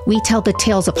about. We tell the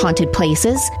tales of haunted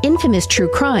places, infamous true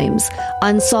crimes,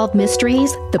 unsolved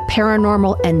mysteries, the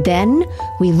paranormal, and then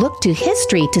we look to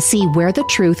history to see where the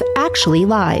truth actually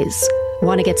lies.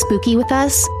 Want to get spooky with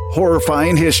us?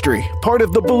 Horrifying History, part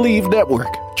of the Believe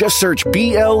Network. Just search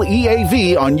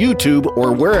BLEAV on YouTube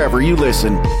or wherever you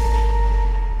listen.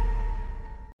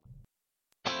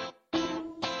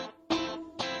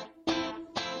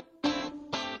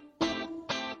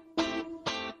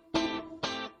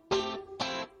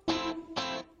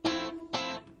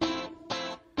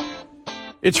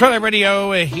 It's Red Eye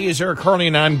Radio. He is Eric Harley,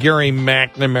 and I'm Gary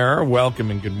McNamara.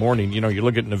 Welcome and good morning. You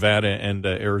look at Nevada and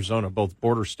Arizona, both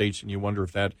border states, and you wonder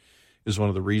if that is one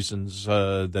of the reasons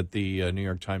that the New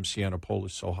York Times Siena poll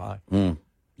is so high. Mm.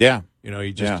 Yeah.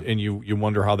 And you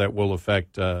wonder how that will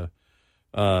affect,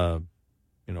 border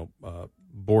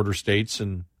states.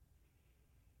 And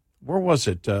where was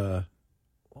it? What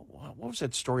was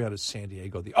that story out of San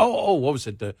Diego? What was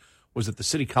it? Was it the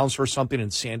city council or something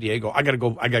in San Diego? I gotta go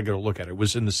look at it. It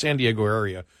was in the San Diego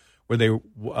area where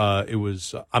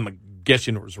I'm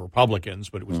guessing it was Republicans,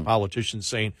 but it was politicians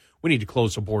saying we need to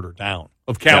close the border down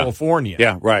of California.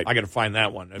 Yeah, right. I got to find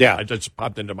that one. Yeah. It just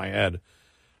popped into my head.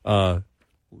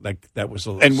 That was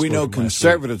a and we know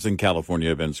conservatives in California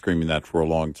have been screaming that for a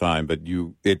long time, but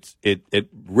it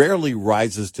rarely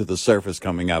rises to the surface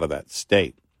coming out of that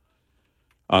state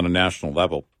on a national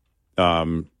level.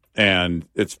 And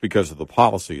it's because of the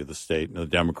policy of the state and the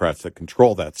Democrats that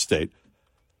control that state.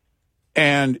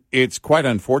 And it's quite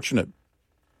unfortunate.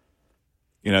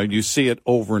 You see it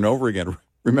over and over again.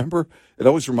 Remember, it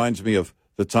always reminds me of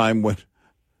the time when,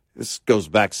 this goes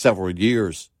back several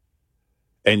years,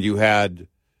 and you had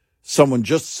someone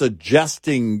just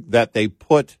suggesting that they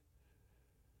put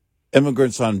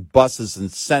immigrants on buses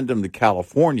and send them to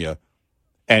California.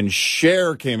 And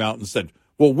Cher came out and said,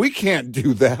 well, we can't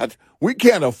do that. We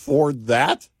can't afford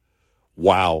that.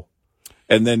 Wow.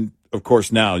 And then of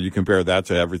course, now you compare that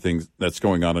to everything that's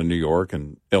going on in New York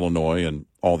and Illinois and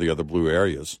all the other blue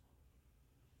areas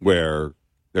where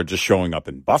they're just showing up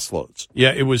in busloads.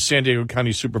 Yeah, it was San Diego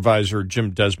County Supervisor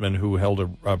Jim Desmond who held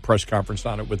a press conference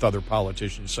on it with other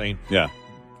politicians saying, yeah,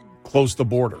 close the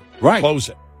border. Right. Close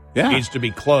it. Yeah. It needs to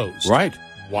be closed. Right.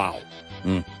 Wow.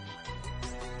 Mm.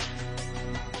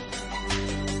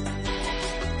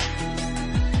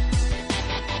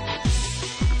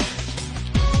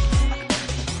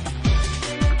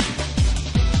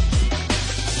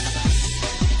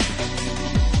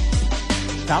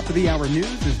 Top of the Hour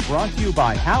News is brought to you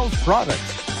by House Products.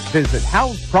 Visit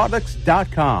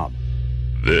houseproducts.com.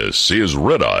 This is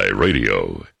Red Eye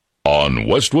Radio on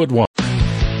Westwood One.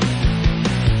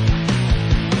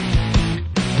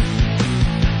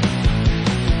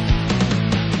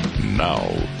 Now,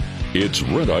 it's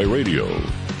Red Eye Radio.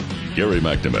 Gary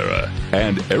McNamara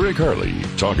and Eric Harley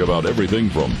talk about everything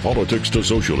from politics to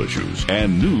social issues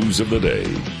and news of the day.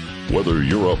 Whether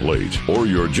you're up late or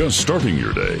you're just starting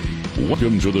your day,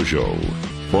 welcome to the show.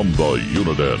 From the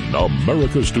Uniden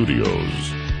America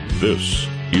Studios, this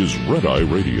is Red Eye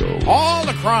Radio. All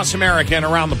across America and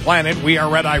around the planet, we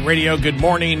are Red Eye Radio. Good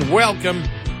morning. Welcome.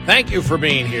 Thank you for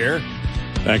being here.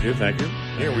 Thank you. Thank you.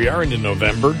 Here we are into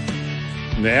November.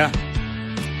 Yeah.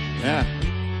 Yeah.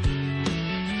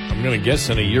 I'm going to guess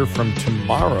in a year from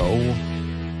tomorrow,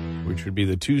 which would be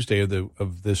the Tuesday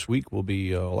of this week, will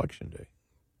be Election Day.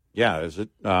 Yeah, is it?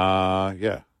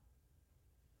 Yeah.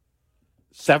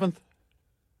 7th?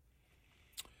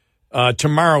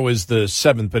 Tomorrow is the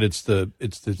 7th, but it's the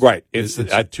right. It's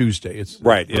a Tuesday. It's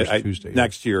right. The first Tuesday.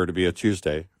 Next year to be a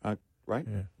Tuesday, right?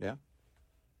 Yeah.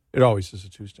 It always is a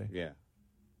Tuesday. Yeah.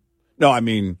 No, I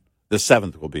mean the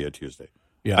 7th will be a Tuesday.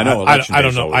 Yeah, I know. I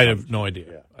don't know. I have no idea.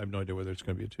 Yeah. I have no idea whether it's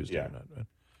going to be a Tuesday or not.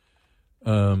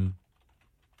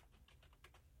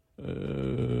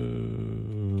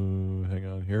 Hang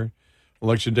on here.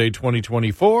 Election Day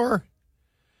 2024.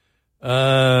 The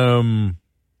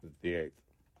 8th.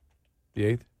 The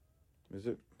 8th? Is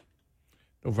it?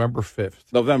 November 5th.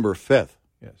 November 5th.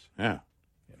 Yes. Yeah.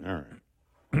 All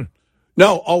right.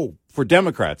 No, for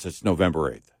Democrats, it's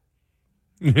November 8th.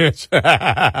 Yes.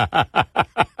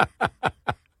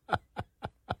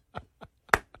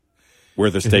 We're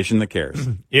the station that cares.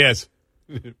 Yes.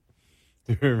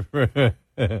 For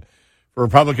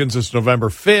Republicans, it's November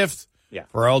 5th. Yeah.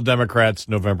 For all Democrats,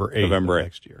 November 8th. November 8th.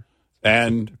 Next year.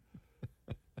 And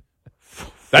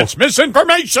that's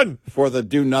misinformation. For the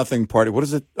Do Nothing Party. What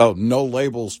is it? Oh, No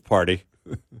Labels Party.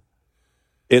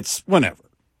 It's whenever.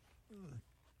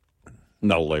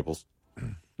 No labels.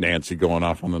 Nancy going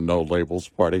off on the No Labels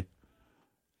Party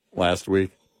last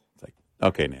week. It's like,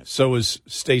 okay, Nancy. So was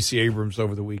Stacey Abrams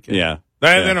over the weekend. Yeah.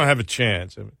 They don't have a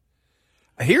chance. I mean,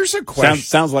 here's a question.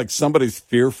 Sounds like somebody's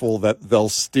fearful that they'll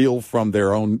steal from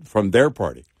their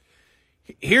party.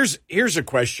 Here's a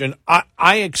question.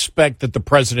 I expect that the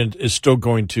president is still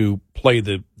going to play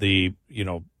the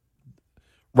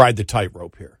ride the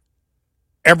tightrope here.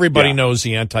 Everybody knows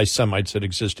the anti-Semites that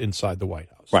exist inside the White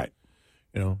House. Right.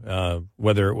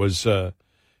 Whether it was the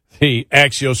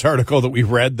Axios article that we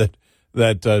read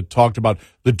that talked about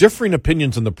the differing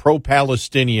opinions in the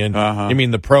pro-Palestinian, I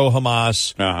mean the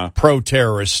pro-Hamas,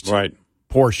 pro-terrorist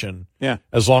portion,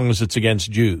 as long as it's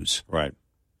against Jews. Right.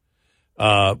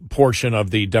 Portion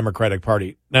of the Democratic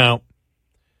Party. Now,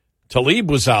 Tlaib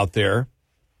was out there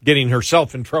getting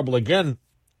herself in trouble again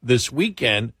this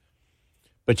weekend,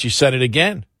 but she said it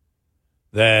again,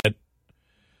 that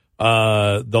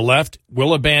the left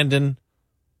will abandon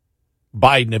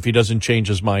Biden if he doesn't change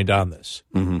his mind on this.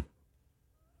 Mm-hmm.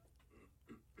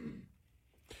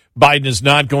 Biden is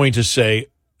not going to say,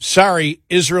 sorry,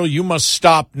 Israel, you must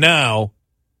stop now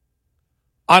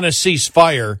on a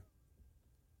ceasefire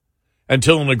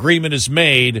until an agreement is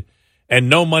made and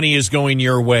no money is going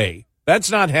your way. That's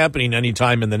not happening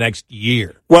anytime in the next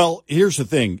year. Well, here's the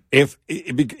thing. If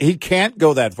he can't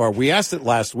go that far, we asked it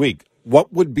last week,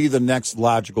 what would be the next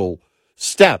logical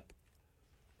step?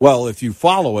 Well, if you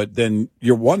follow it, then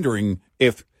you're wondering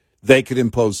if they could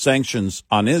impose sanctions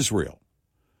on Israel.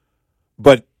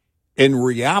 But in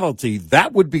reality,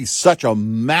 that would be such a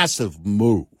massive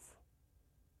move.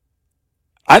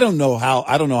 I don't know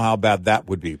how bad that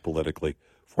would be politically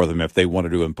for them if they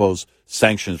wanted to impose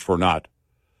sanctions for not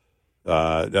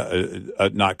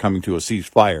coming to a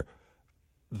ceasefire.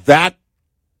 That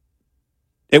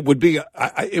it would be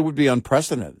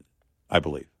unprecedented, I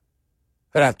believe.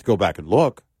 I'd have to go back and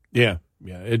look. Yeah.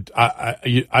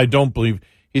 I don't believe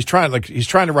he's trying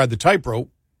to ride the tightrope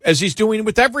as he's doing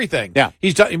with everything. Yeah,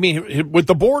 with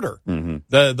the border, mm-hmm.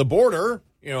 the border.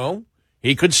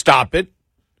 He could stop it.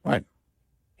 Right.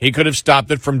 He could have stopped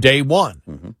it from day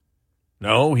one.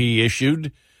 No, he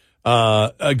issued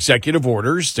executive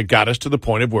orders that got us to the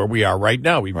point of where we are right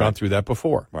now. We've gone through that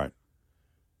before. Right.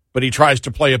 But he tries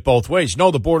to play it both ways.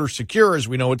 No, the border's secure, as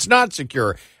we know it's not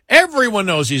secure. Everyone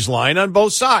knows he's lying on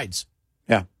both sides.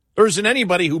 Yeah. There isn't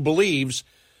anybody who believes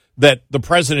that the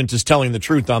president is telling the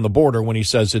truth on the border when he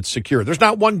says it's secure. There's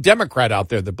not one Democrat out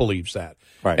there that believes that.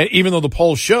 Right. And even though the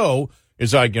polls show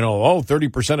is like,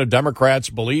 30% of Democrats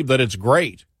believe that it's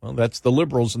great. Well, that's the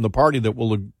liberals in the party that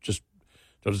will just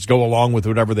go along with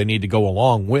whatever they need to go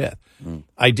along with.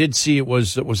 I did see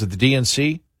was it the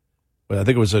DNC? I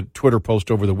think it was a Twitter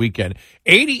post over the weekend.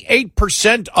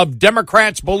 88% of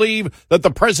Democrats believe that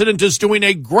the president is doing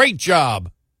a great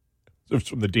job. It was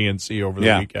from the DNC over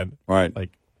the weekend. Right.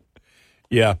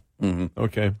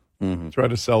 Okay. Try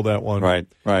to sell that one. Right.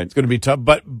 It's going to be tough.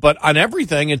 But on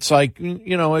everything, it's like,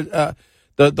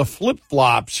 the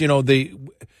flip-flops,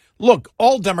 look,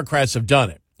 all Democrats have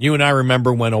done it. You and I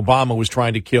remember when Obama was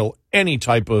trying to kill any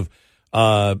type of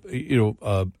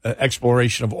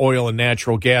exploration of oil and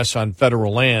natural gas on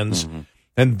federal lands.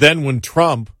 And then when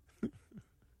Trump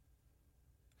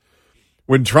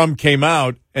came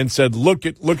out and said, look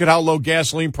at how low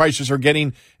gasoline prices are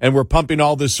getting and we're pumping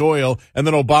all this oil. And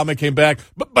then Obama came back.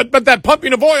 But that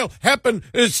pumping of oil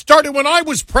it started when I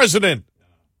was president.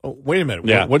 Oh, wait a minute.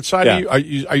 Yeah. What side are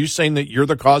you saying that you're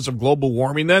the cause of global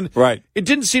warming then? Right. It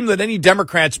didn't seem that any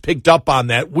Democrats picked up on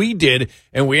that. We did,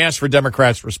 and we asked for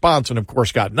Democrats' response and, of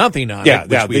course, got nothing on it,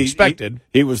 which we expected.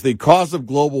 He was the cause of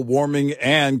global warming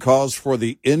and cause for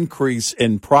the increase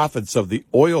in profits of the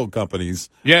oil companies.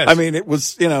 Yes. I mean, it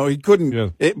was, he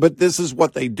couldn't, but this is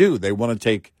what they do. They want to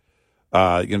take,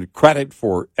 credit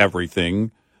for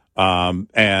everything.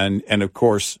 And of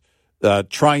course,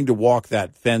 trying to walk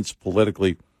that fence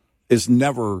politically is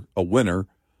never a winner.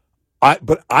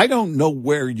 But I don't know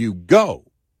where you go.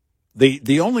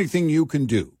 The only thing you can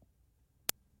do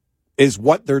is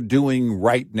what they're doing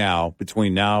right now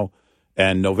between now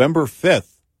and November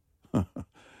 5th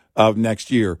of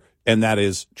next year, and that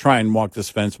is try and walk this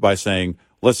fence by saying,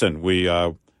 listen,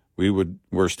 we're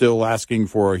still asking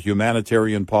for a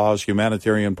humanitarian pause.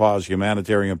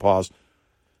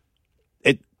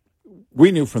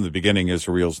 We knew from the beginning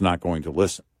Israel's not going to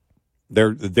listen.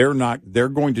 They're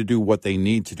going to do what they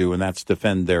need to do, and that's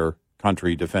defend their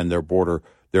country, defend their border.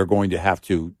 They're going to have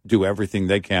to do everything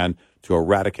they can to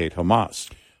eradicate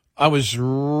Hamas. I was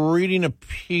reading a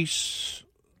piece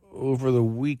over the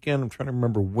weekend, I'm trying to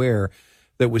remember where,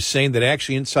 that was saying that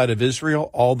actually inside of Israel,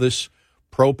 all this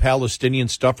pro-Palestinian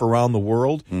stuff around the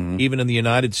world, even in the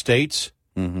United States,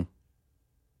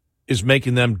 is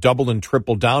making them double and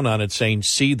triple down on it, saying,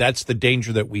 "See, that's the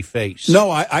danger that we face."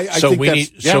 No, I think we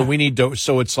need. So we need to.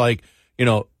 So it's like, in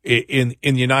the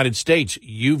United States,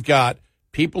 you've got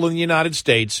people in the United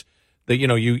States that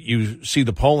you see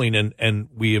the polling, and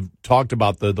we have talked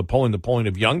about the polling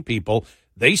of young people.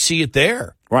 They see it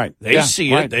there, right? They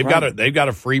see it. They've got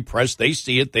a free press. They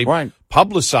see it. They've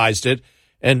publicized it,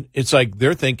 and it's like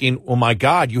they're thinking, "Oh my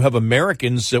God, you have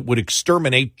Americans that would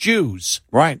exterminate Jews."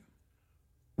 Right.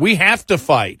 We have to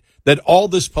fight that all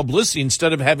this publicity,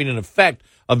 instead of having an effect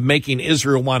of making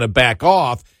Israel want to back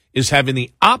off, is having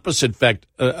the opposite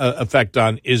effect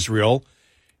on Israel.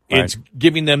 Right. It's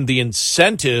giving them the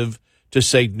incentive to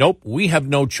say, nope, we have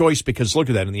no choice, because look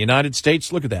at that. In the United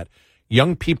States, look at that.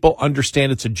 Young people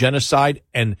understand it's a genocide,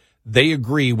 and they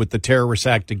agree with the terrorist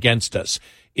act against us.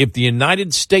 If the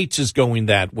United States is going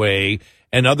that way,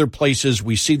 and other places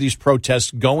we see these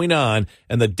protests going on,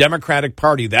 and the Democratic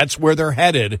Party, that's where they're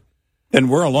headed, then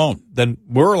we're alone.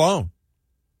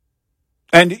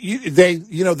 And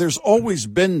there's always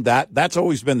been that. That's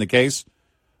always been the case,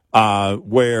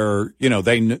 where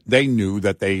they knew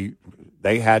that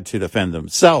they had to defend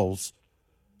themselves,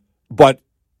 but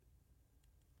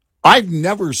I've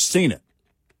never seen it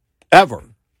ever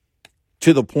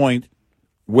to the point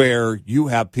where you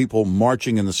have people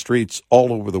marching in the streets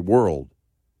all over the world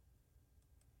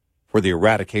for the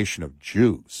eradication of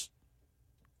Jews.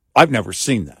 I've never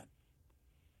seen that.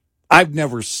 I've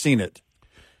never seen it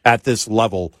at this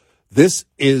level. This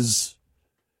is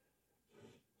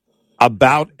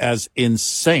about as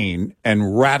insane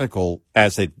and radical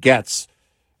as it gets.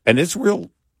 And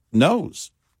Israel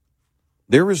knows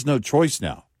there is no choice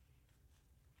now,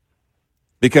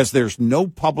 because there's no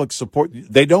public support.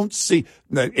 They don't see,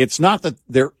 it's not that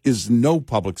there is no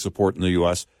public support in the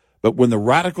U.S., but when the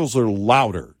radicals are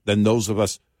louder than those of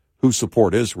us who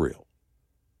support Israel,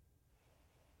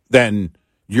 then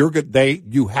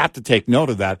you have to take note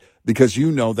of that, because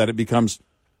you know that it becomes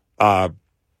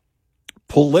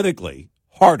politically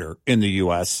harder in the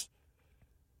U.S.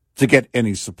 to get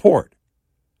any support.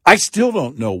 I still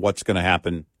don't know what's going to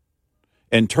happen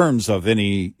in terms of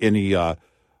any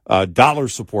dollar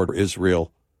support for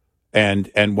Israel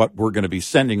and what we're going to be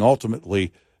sending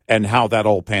ultimately and how that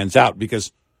all pans out.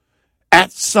 Because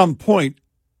at some point,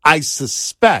 I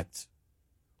suspect,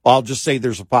 I'll just say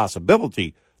there's a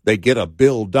possibility they get a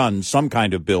bill done, some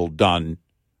kind of bill done,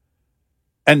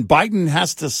 and Biden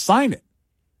has to sign it.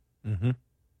 Mm-hmm.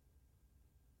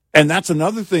 And that's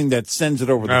another thing that sends it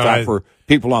over the top for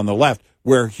people on the left,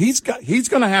 where he's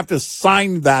going to have to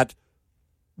sign that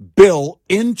bill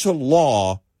into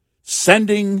law,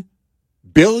 sending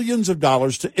billions of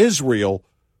dollars to Israel.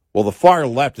 Well, the far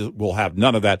left will have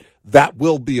none of that. That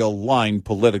will be a line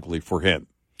politically for him.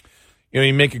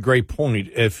 You make a great point.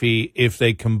 If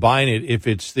they combine it, if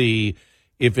it's the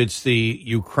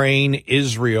Ukraine,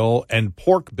 Israel, and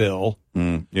pork bill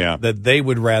that they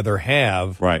would rather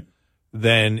have, right,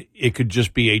 then it could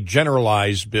just be a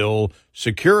generalized bill: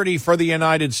 security for the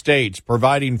United States,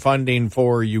 providing funding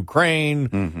for Ukraine,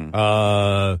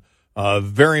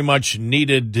 very much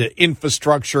needed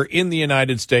infrastructure in the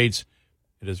United States.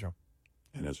 In Israel.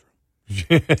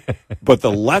 But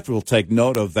the left will take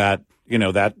note of that,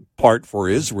 that part for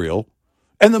Israel,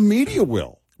 and the media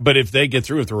will. But if they get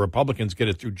through, if the Republicans get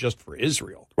it through just for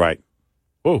Israel. Right.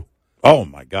 Oh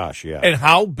my gosh, yeah. And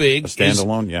how big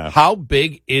How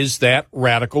big is that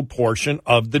radical portion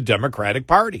of the Democratic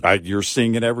Party? You're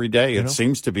seeing it every day. It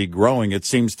seems to be growing. It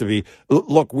seems to be,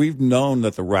 look, we've known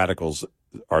that the radicals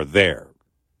are there.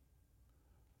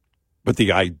 But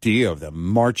the idea of them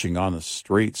marching on the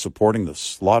street, supporting the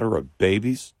slaughter of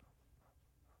babies.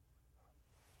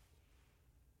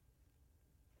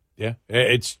 Yeah,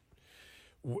 it's,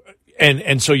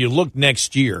 and so you look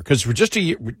next year, because we're just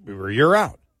we're a year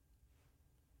out.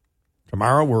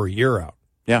 Tomorrow we're a year out.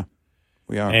 Yeah,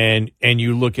 we are. And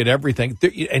you look at everything,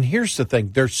 and here's the thing: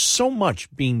 there's so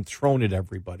much being thrown at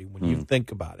everybody when you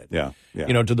think about it. Yeah.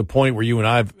 To the point where you and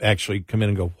I've actually come in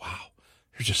and go, wow,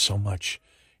 there's just so much.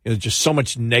 Just so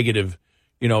much negative,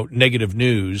 negative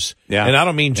news. Yeah. And I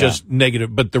don't mean just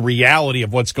negative, but the reality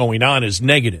of what's going on is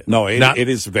negative. No, it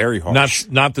is very harsh.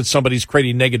 Not that somebody's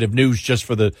creating negative news just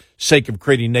for the sake of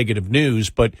creating negative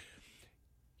news, but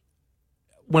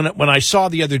when I saw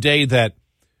the other day that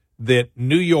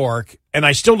New York, and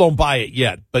I still don't buy it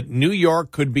yet, but New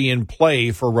York could be in play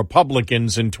for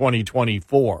Republicans in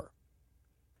 2024.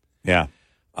 Yeah.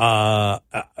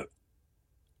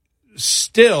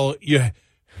 Still,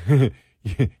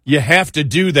 you have to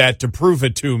do that to prove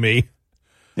it to me.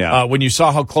 Yeah. When you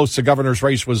saw how close the governor's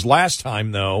race was last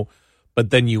time, though, but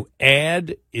then you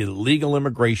add illegal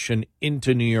immigration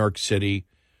into New York City,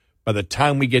 by the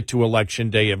time we get to Election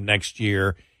Day of next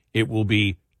year, it will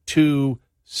be 2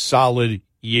 solid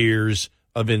years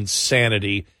of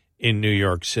insanity in New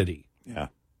York City. Yeah.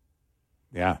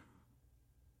 Yeah.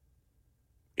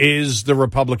 Is the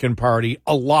Republican Party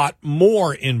a lot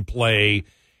more in play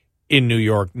in New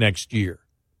York next year?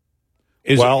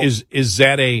 Is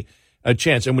that a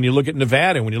chance? And when you look at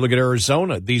Nevada, when you look at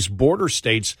Arizona, these border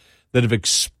states that have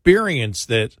experienced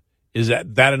that, is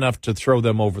that enough to throw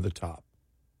them over the top?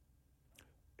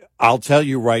 I'll tell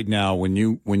you right now, when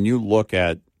you look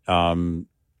at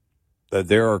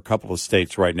there are a couple of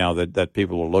states right now that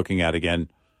people are looking at, again,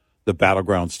 the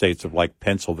battleground states of like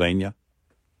Pennsylvania.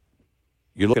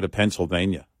 You look at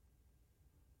Pennsylvania,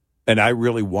 and I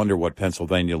really wonder what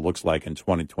Pennsylvania looks like in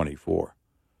 2024.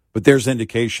 But there's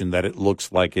indication that it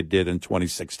looks like it did in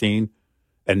 2016,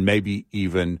 and maybe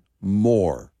even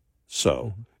more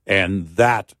so. Mm-hmm. And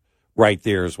that right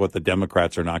there is what the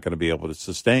Democrats are not going to be able to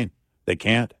sustain. They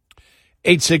can't.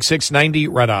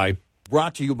 866-90-RED-EYE.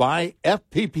 Brought to you by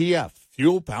FPPF,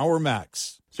 Fuel Power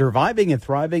Max. Surviving and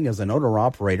thriving as an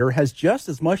owner-operator has just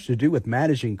as much to do with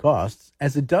managing costs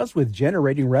as it does with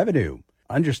generating revenue.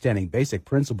 Understanding basic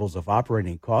principles of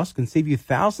operating costs can save you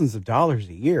thousands of dollars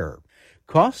a year.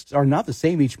 Costs are not the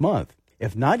same each month.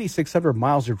 If 9,600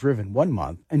 miles are driven one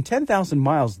month and 10,000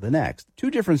 miles the next, 2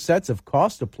 different sets of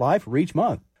costs apply for each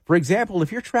month. For example,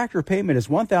 if your tractor payment is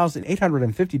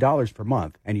 $1,850 per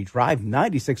month and you drive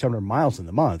 9,600 miles in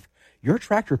the month, your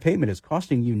tractor payment is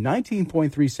costing you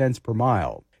 19.3 cents per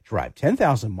mile. Drive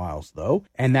 10,000 miles, though,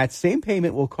 and that same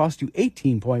payment will cost you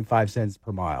 18.5 cents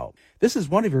per mile. This is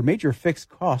one of your major fixed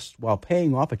costs while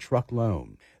paying off a truck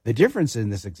loan. The difference in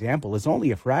this example is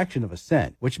only a fraction of a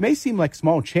cent, which may seem like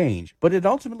small change, but it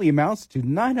ultimately amounts to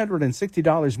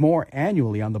 $960 more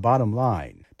annually on the bottom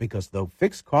line. Because though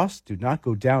fixed costs do not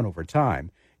go down over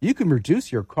time, you can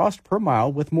reduce your cost per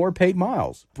mile with more paid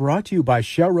miles. Brought to you by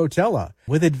Shell Rotella.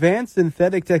 With advanced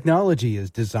synthetic technology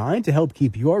is designed to help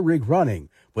keep your rig running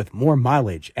with more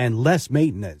mileage and less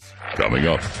maintenance. Coming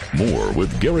up, more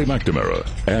with Gary McNamara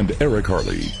and Eric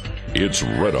Harley. It's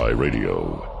Red Eye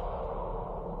Radio.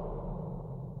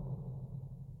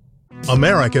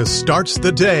 America starts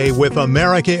the day with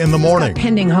America in the Morning.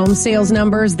 Pending home sales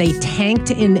numbers, they tanked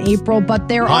in April, but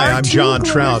there Hi, are I'm John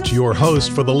Trout, your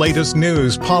host for the latest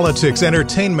news, politics,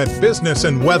 entertainment, business,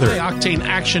 and weather. High-octane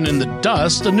action in the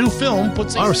dust, a new film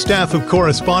puts... Our staff of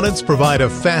correspondents provide a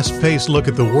fast-paced look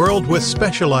at the world with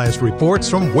specialized reports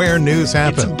from where news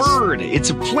happens. It's a bird, it's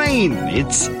a plane,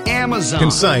 it's Amazon.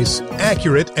 Concise,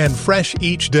 accurate, and fresh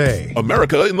each day.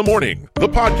 America in the Morning, the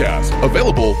podcast,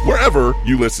 available wherever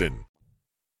you listen.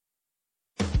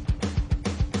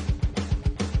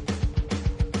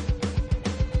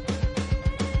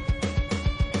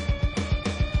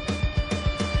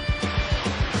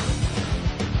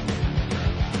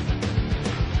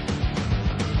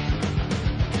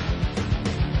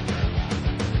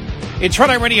 It's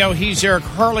Red Eye Radio. He's Eric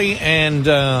Harley, and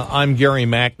I'm Gary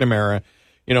McNamara.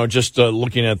 You know, just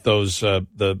looking at those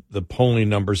the polling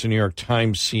numbers, the New York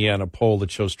Times Siena poll that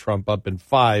shows Trump up in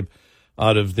 5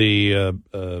 out of the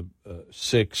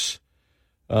 6.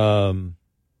 What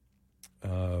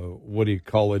do you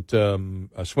call it?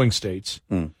 Swing states,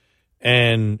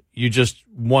 and you just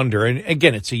wonder. And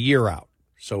again, it's a year out,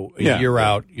 so a year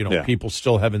out. You know, people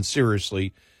still haven't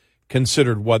seriously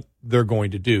considered what they're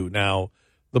going to do now.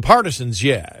 The partisans,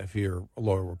 if you're a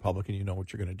loyal Republican, you know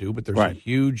what you're going to do. But there's a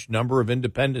huge number of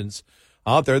independents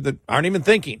out there that aren't even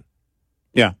thinking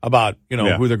about,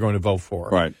 who they're going to vote for.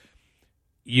 Right.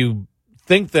 You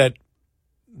think that,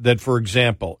 for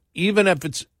example, even if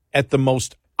it's at the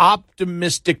most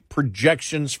optimistic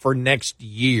projections for next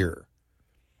year,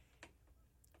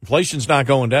 inflation's not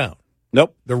going down.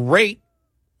 Nope. The rate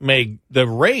may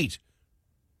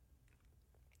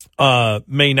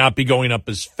not be going up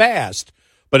as fast,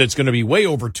 but it's going to be way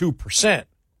over 2%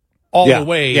 all the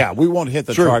way. Yeah, we won't hit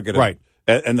the target. Right.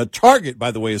 And the target,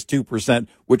 by the way, is 2%,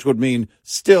 which would mean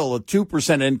still a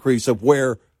 2% increase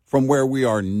from where we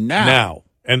are now.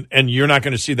 And you're not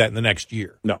going to see that in the next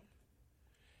year. No.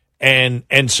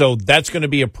 And so that's going to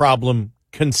be a problem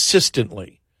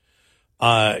consistently.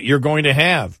 You're going to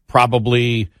have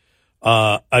probably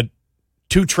a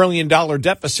 $2 trillion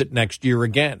deficit next year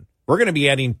again. We're going to be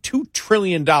adding $2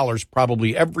 trillion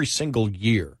probably every single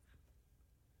year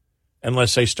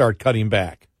unless they start cutting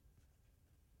back.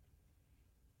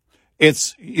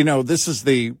 It's, this is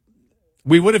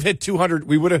we would have hit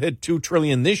 $2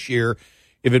 trillion this year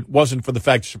if it wasn't for the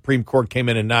fact the Supreme Court came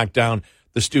in and knocked down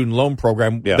the student loan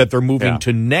program that they're moving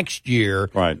to next year,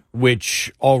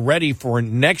 which already for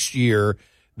next year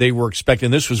they were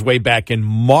expecting, this was way back in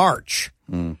March,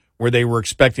 where they were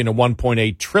expecting a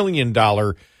 $1.8 trillion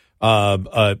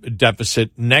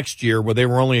deficit next year, where they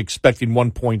were only expecting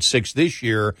 1.6 this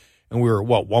year, and we were at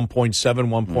 1.7,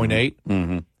 1.8.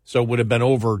 Mm-hmm. So it would have been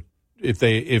over if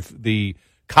the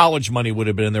college money would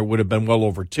have been in there, would have been well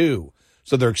over 2.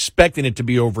 So they're expecting it to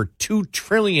be over $2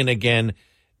 trillion again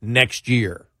next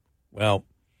year. Well,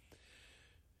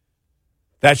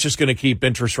 that's just going to keep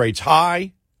interest rates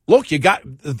high. Look,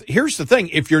 here's the thing: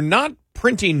 if you're not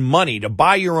printing money to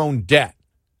buy your own debt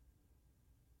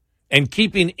and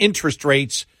keeping interest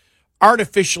rates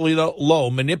artificially low,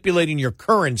 manipulating your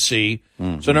currency.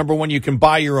 Mm-hmm. So number one, you can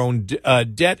buy your own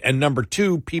debt, and number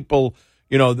two, people,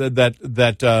 it's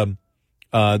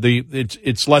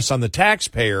less on the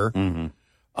taxpayer.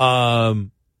 Mm-hmm.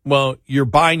 Well, you're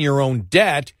buying your own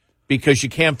debt because you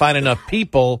can't find enough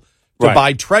people to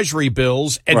buy Treasury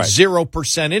bills at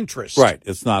 0% interest. Right,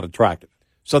 it's not attractive.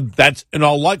 So that's, in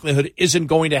all likelihood, isn't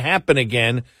going to happen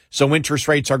again. So interest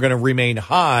rates are going to remain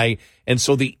high. And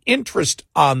so the interest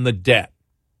on the debt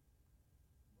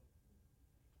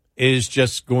is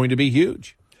just going to be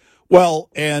huge. Well,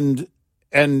 and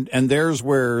there's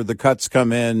where the cuts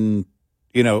come in,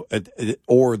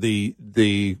 or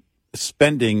the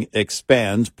spending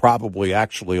expands, probably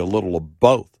actually a little of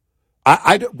both.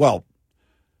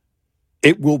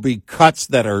 It will be cuts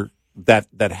that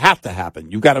have to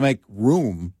happen. You've got to make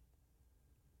room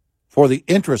for the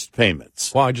interest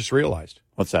payments. Well, I just realized.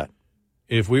 What's that?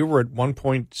 If we were at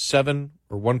 1.7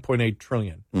 or 1.8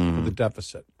 trillion for the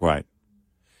deficit, right,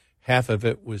 half of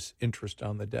it was interest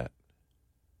on the debt.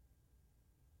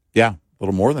 Yeah, a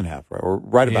little more than half, right? Or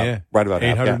right about half.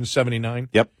 879.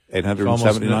 Yep,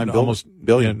 879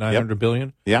 billion. 900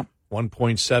 billion. Yeah,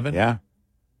 1.7. Yeah,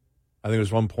 I think it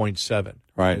was 1.7.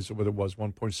 Right, is what it was,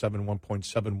 1.7,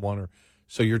 1.71, or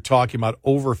so. You're talking about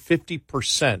over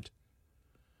 50%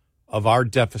 of our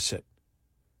deficit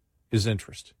is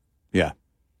interest. Yeah.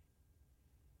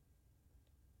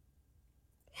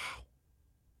 Wow.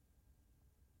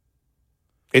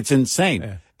 It's insane.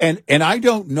 Yeah. And I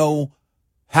don't know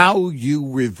how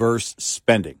you reverse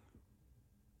spending.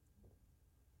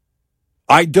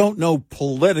 I don't know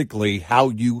politically how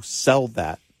you sell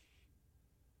that.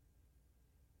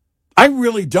 I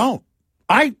really don't.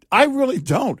 I really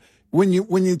don't. When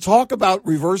you talk about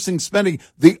reversing spending,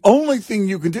 the only thing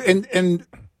you can do, and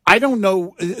I don't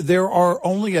know, there are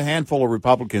only a handful of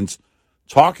Republicans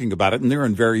talking about it, and they're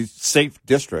in very safe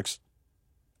districts.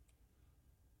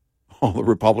 All the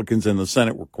Republicans in the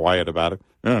Senate were quiet about it.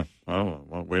 Yeah,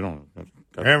 well, we don't.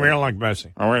 Yeah, we don't like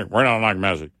Messi. All right, we don't like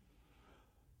Messi.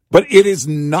 But it is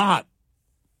not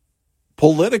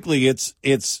politically.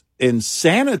 It's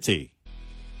insanity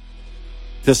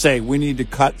to say we need to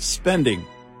cut spending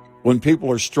when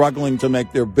people are struggling to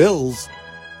make their bills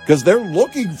because they're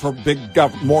looking for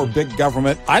more big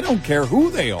government. I don't care who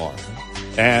they are.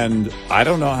 And I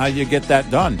don't know how you get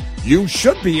that done. You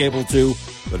should be able to,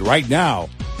 but right now,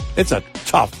 it's a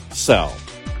tough sell.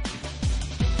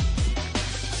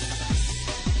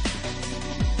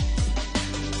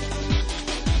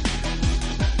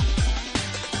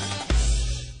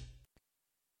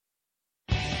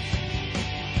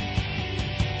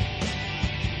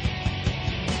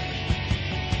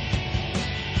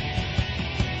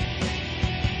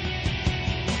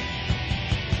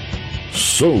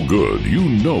 So good, you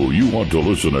know you want to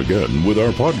listen again with our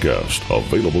podcast,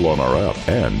 available on our app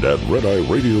and at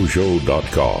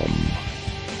RedEyeRadioShow.com.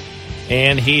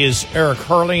 And he is Eric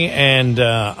Hurley, and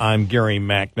I'm Gary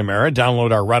McNamara.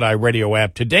 Download our Red Eye Radio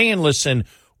app today and listen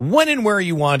when and where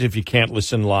you want if you can't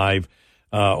listen live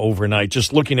overnight.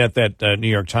 Just looking at that New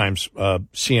York Times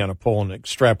Siena poll and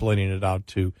extrapolating it out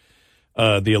to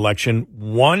the election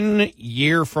 1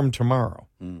 year from tomorrow.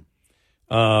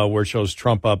 Where it shows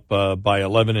Trump up by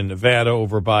 11 in Nevada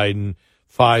over Biden,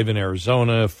 5 in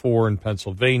Arizona, 4 in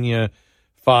Pennsylvania,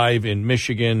 5 in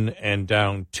Michigan, and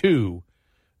down 2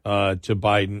 to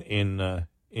Biden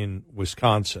in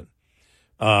Wisconsin.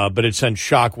 But it sent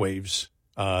shockwaves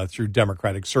through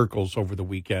Democratic circles over the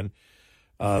weekend.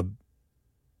 I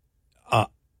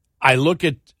look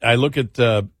at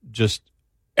just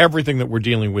everything that we're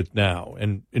dealing with now,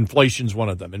 and inflation's one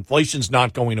of them. Inflation's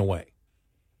not going away.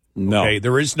 No. Okay,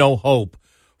 there is no hope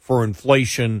for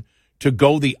inflation to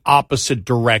go the opposite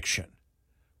direction.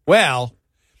 Well,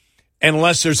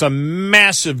 unless there's a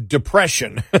massive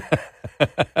depression.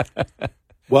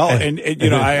 Well, and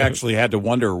I actually had to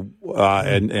wonder,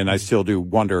 and I still do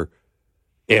wonder,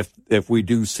 if we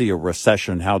do see a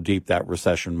recession, how deep that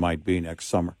recession might be next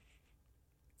summer.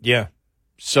 Yeah.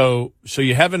 So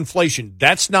you have inflation.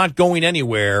 That's not going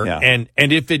anywhere. Yeah. And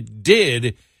if it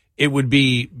did, it would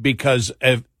be because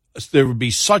there would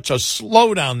be such a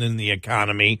slowdown in the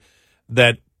economy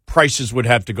that prices would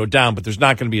have to go down. But there's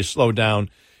not going to be a slowdown,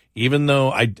 even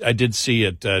though I did see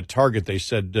at Target, they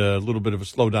said a little bit of a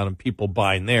slowdown in people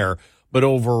buying there. But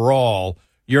overall,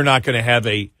 you're not going to have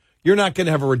a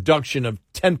reduction of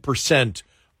 10%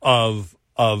 of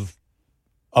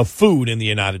food in the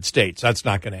United States. That's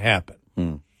not going to happen.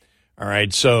 All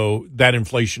right. So that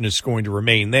inflation is going to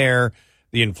remain there.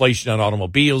 The inflation on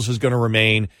automobiles is going to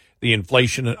remain. The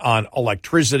inflation on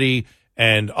electricity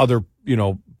and other,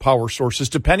 power sources,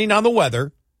 depending on the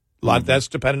weather. A lot of that's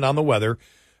dependent on the weather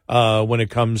when it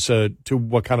comes to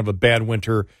what kind of a bad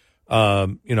winter,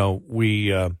 we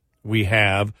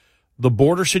have. The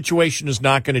border situation is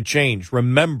not going to change.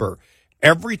 Remember,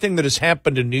 everything that has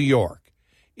happened in New York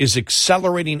is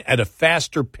accelerating at a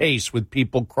faster pace with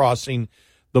people crossing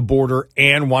the border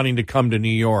and wanting to come to New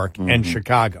York and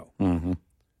Chicago. Mm-hmm.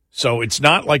 So it's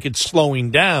not like it's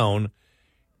slowing down.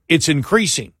 It's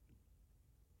increasing.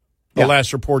 The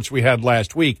last reports we had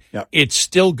last week, it's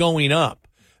still going up.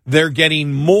 They're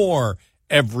getting more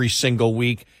every single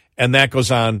week, and that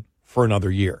goes on for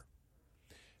another year.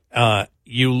 So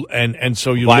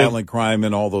violent crime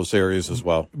in all those areas as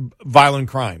well. Violent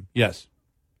crime, yes.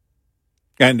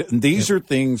 And these are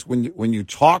things when you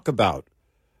talk about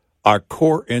our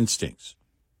core instincts,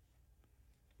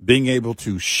 being able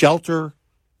to shelter,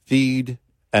 feed,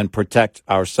 and protect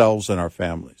ourselves and our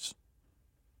families.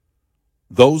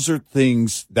 Those are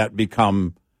things that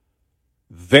become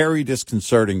very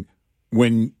disconcerting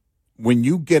when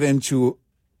you get into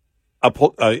a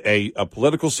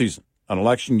political season, an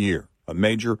election year, a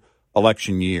major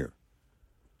election year.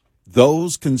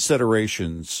 Those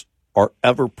considerations are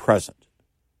ever present.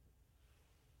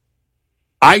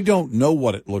 I don't know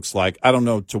what it looks like. I don't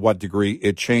know to what degree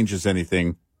it changes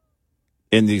anything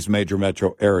in these major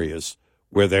metro areas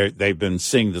where they've been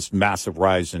seeing this massive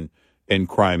rise in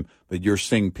crime, but you're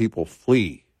seeing people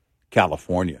flee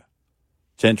California.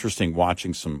 It's interesting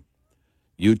watching some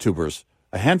YouTubers,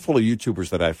 a handful of YouTubers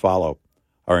that I follow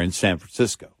are in San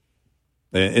Francisco,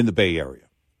 in the Bay Area.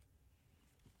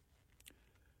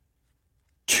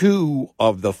 2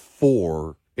 of the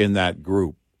 4 in that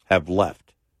group have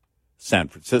left San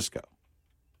Francisco.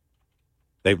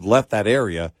 They've left that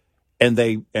area, and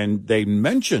they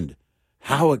mentioned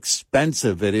how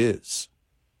expensive it is.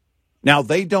 Now,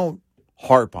 they don't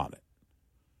harp on it.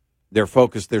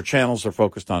 Their channels are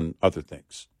focused on other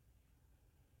things.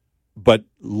 But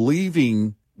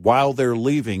while they're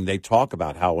leaving, they talk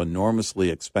about how enormously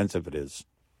expensive it is.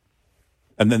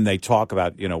 And then they talk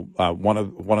about, one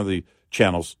of the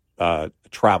channels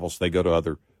travels, they go to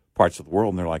other parts of the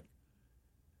world, and they're like,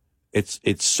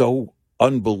 it's so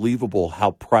unbelievable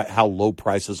how low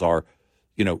prices are,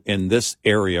 in this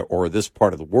area or this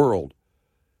part of the world.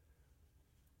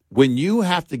 When you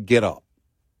have to get up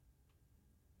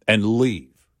and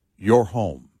leave your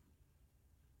home,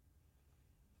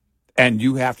 and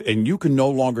you can no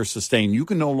longer sustain, you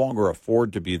can no longer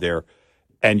afford to be there,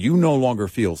 and you no longer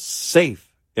feel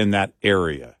safe in that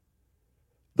area,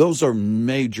 those are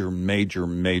major, major,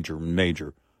 major,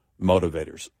 major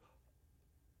motivators.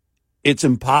 It's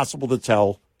impossible to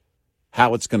tell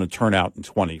how it's going to turn out in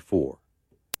 24.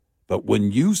 But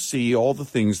when you see all the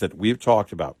things that we've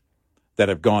talked about that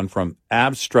have gone from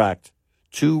abstract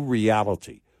to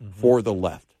reality for the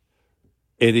left,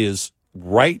 it is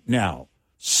right now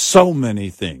so many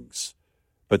things.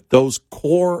 But those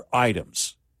core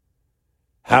items,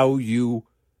 how you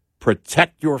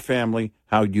protect your family,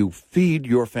 how you feed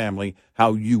your family,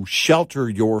 how you shelter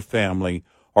your family,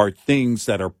 are things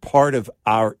that are part of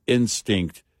our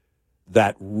instinct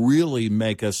that really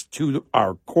make us, to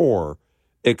our core,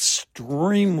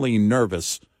 extremely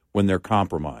nervous when they're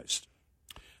compromised.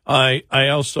 I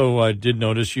also did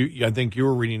notice, I think you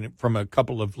were reading it from a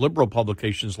couple of liberal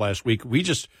publications last week. We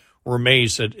just were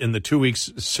amazed that in the 2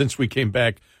 weeks since we came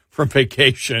back from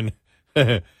vacation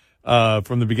from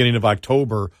the beginning of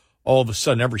October, all of a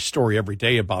sudden every story every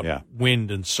day about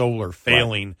wind and solar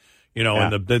failing,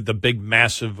 and the big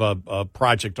massive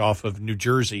project off of New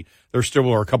Jersey. There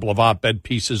still are a couple of op-ed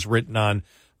pieces written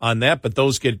on that, but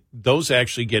those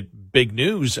actually get big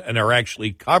news and are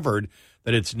actually covered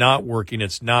that it's not working.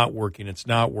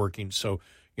 So,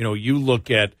 you look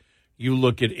at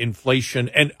inflation,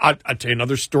 and I'll tell you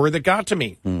another story that got to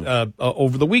me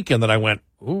over the weekend that I went,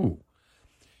 ooh.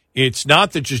 It's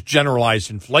not that just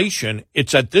generalized inflation.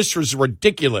 It's that this is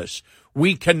ridiculous.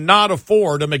 We cannot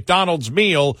afford a McDonald's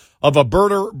meal of a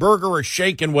burger, a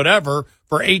shake, and whatever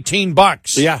for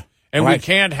 $18. Yeah, and we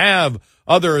can't have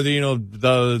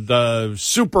the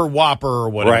Super Whopper or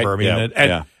whatever.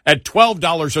 Right. At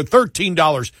 $12 or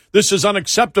 $13, this is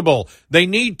unacceptable. They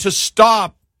need to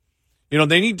stop.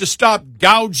 They need to stop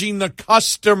gouging the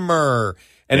customer.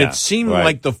 And it seemed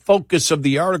like the focus of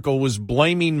the article was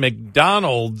blaming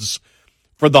McDonald's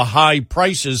for the high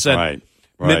prices that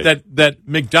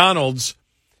McDonald's,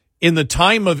 in the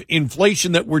time of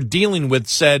inflation that we're dealing with,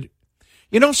 said,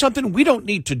 something, we don't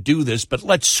need to do this, but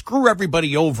let's screw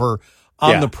everybody over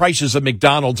on the prices of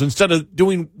McDonald's instead of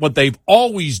doing what they've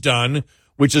always done,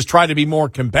 which is try to be more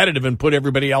competitive and put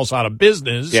everybody else out of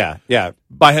business.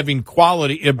 By having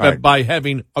quality, by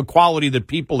having a quality that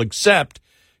people accept.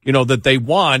 That they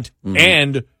want,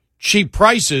 and cheap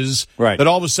prices, that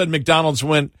all of a sudden McDonald's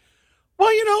went,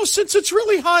 well, since it's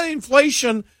really high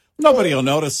inflation, nobody will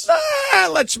notice.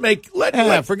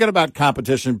 Forget about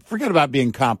competition. Forget about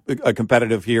being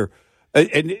competitive here.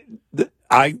 There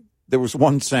was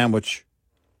one sandwich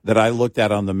that I looked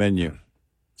at on the menu.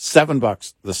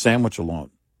 $7, the sandwich alone.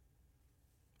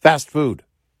 Fast food.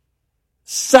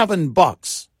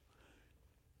 $7.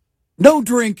 No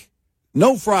drink,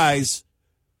 no fries.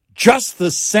 Just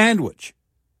the sandwich.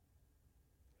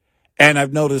 And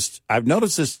I've noticed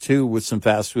this too with some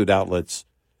fast food outlets.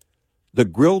 The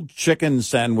grilled chicken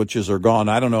sandwiches are gone.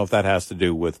 I don't know if that has to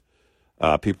do with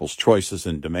people's choices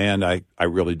and demand. I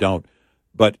really don't.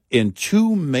 But in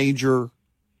 2 major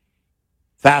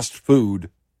fast food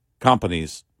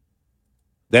companies,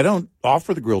 they don't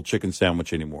offer the grilled chicken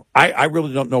sandwich anymore. I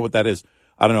really don't know what that is.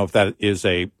 I don't know if that is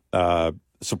a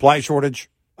supply shortage.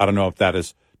 I don't know if that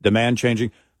is demand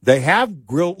changing. They have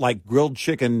grilled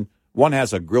chicken. One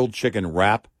has a grilled chicken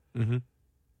wrap. Mm-hmm.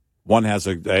 One has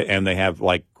and they have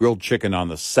grilled chicken on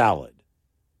the salad.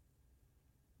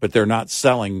 But they're not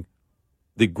selling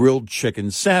the grilled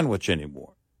chicken sandwich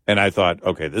anymore. And I thought,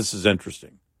 okay, this is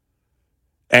interesting.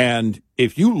 And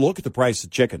if you look at the price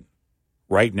of chicken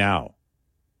right now,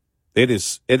 it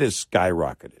is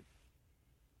skyrocketed.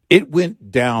 It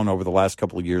went down over the last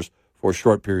couple of years for a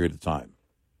short period of time.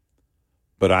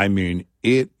 But I mean,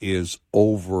 it is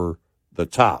over the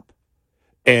top.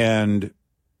 And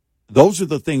those are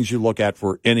the things you look at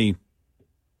for any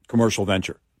commercial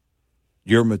venture.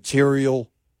 Your material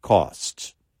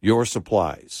costs, your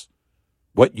supplies,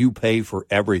 what you pay for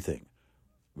everything.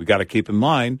 We got to keep in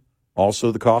mind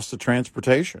also the cost of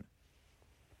transportation.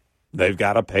 They've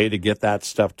got to pay to get that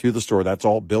stuff to the store. That's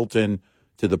all built in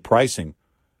to the pricing.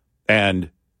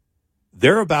 And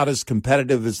they're about as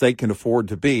competitive as they can afford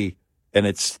to be, and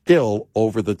it's still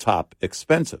over the top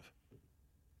expensive.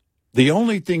 The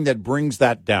only thing that brings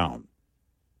that down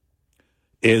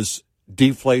is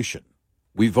deflation.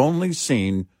 We've only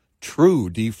seen true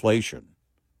deflation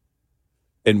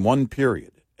in one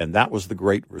period, and that was the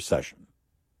Great Recession.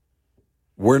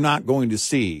 We're not going to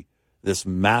see this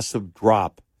massive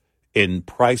drop in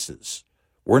prices.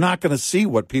 We're not going to see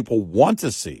what people want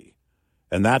to see,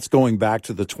 and that's going back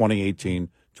to the 2018,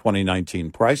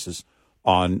 2019 prices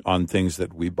on things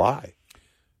that we buy.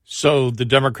 So the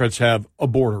Democrats have a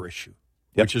border issue,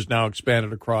 which is now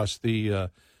expanded across the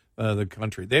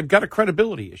country. They've got a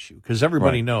credibility issue because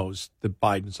everybody knows that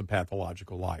Biden's a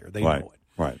pathological liar. They know it.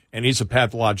 Right. And he's a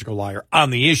pathological liar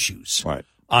on the issues,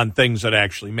 on things that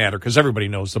actually matter, because everybody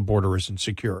knows the border isn't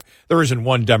secure. There isn't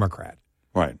one Democrat.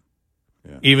 Right.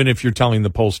 Yeah. Even if you're telling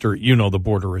the pollster, you know the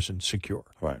border isn't secure.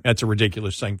 Right. That's a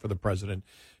ridiculous thing for the president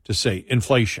to say.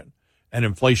 Inflation, and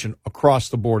inflation across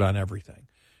the board on everything.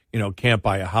 You know, can't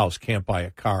buy a house, can't buy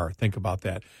a car. Think about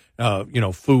that.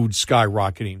 Food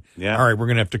skyrocketing. Yeah. All right, we're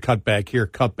going to have to cut back here,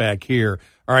 cut back here.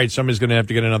 All right, somebody's going to have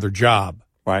to get another job.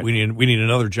 Right. We need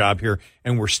another job here,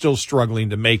 and we're still struggling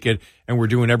to make it, and we're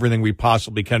doing everything we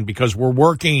possibly can because we're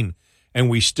working, and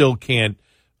we still can't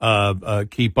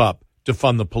keep up to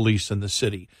fund the police in the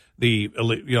city. Like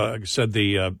I said,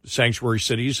 the sanctuary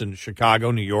cities in Chicago,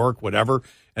 New York, whatever,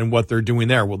 and what they're doing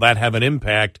there. Will that have an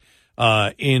impact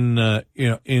in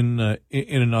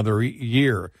another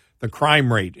year? The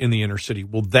crime rate in the inner city,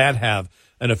 will that have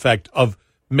an effect of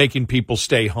making people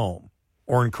stay home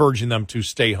or encouraging them to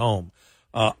stay home?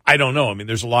 I don't know. I mean,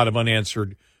 there's a lot of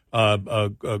unanswered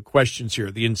questions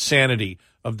here. The insanity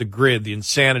of the grid, the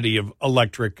insanity of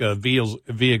electric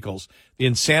vehicles, the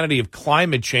insanity of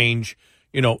climate change,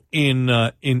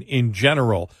 in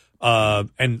general.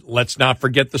 And let's not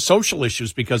forget the social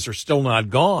issues because they're still not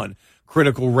gone.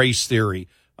 Critical race theory,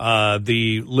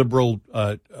 the liberal,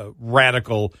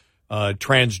 radical,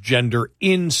 transgender,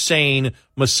 insane,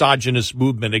 misogynist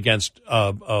movement against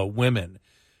women.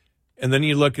 And then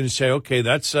you look and say, okay,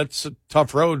 that's a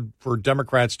tough road for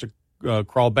Democrats to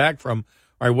crawl back from.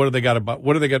 All right, what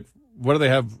do they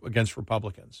have against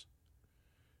Republicans?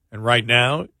 And right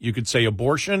now, you could say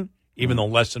abortion, even though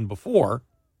less than before.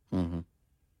 Mm-hmm.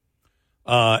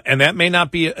 And that may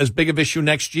not be as big of an issue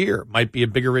next year. Might be a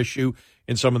bigger issue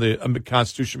in some of the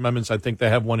Constitution amendments. I think they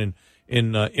have one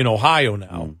in Ohio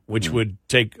now, which would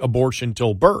take abortion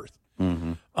till birth.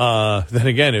 Mm-hmm. Then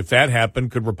again, if that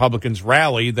happened, could Republicans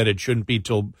rally that it shouldn't be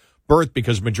till birth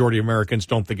because majority of Americans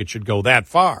don't think it should go that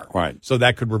far? Right. So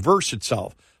that could reverse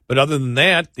itself. But other than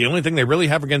that, the only thing they really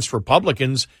have against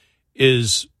Republicans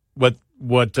is what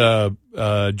George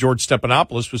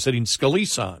Stephanopoulos was hitting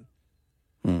Scalise on.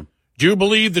 Do you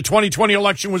believe the 2020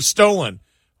 election was stolen?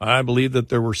 I believe that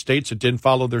there were states that didn't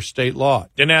follow their state law.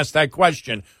 Didn't ask that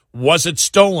question. Was it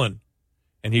stolen?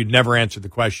 And he'd never answer the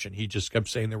question. He just kept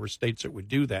saying there were states that would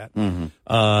do that.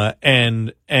 Mm-hmm.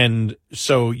 And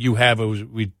so you have,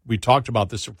 we talked about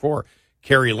this before,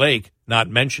 Carrie Lake not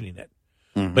mentioning it.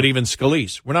 Mm-hmm. But even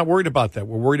Scalise, we're not worried about that.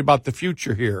 We're worried about the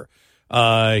future here.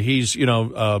 Biden's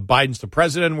the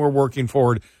president, and we're working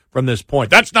forward from this point.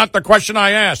 That's not the question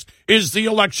I asked. Is the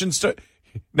election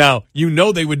Now,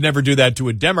 they would never do that to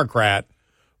a Democrat,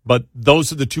 but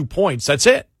those are the 2 points. That's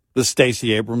it. Does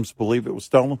Stacey Abrams believe it was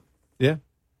stolen? Yeah.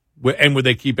 And would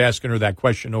they keep asking her that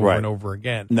question over and over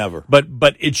again? Never.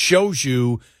 But it shows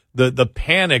you the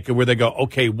panic where they go,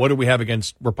 okay, what do we have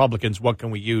against Republicans? What can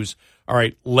we use? All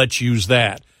right, let's use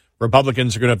that.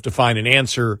 Republicans are going to have to find an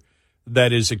answer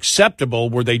that is acceptable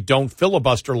where they don't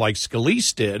filibuster like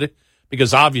Scalise did,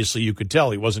 because obviously you could tell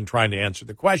he wasn't trying to answer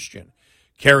the question.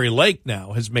 Carrie Lake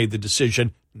now has made the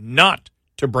decision not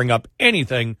to bring up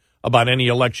anything about any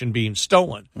election being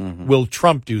stolen. Mm-hmm. Will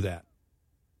Trump do that?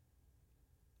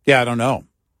 Yeah, I don't know.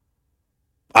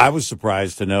 I was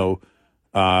surprised to know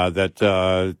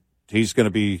that he's going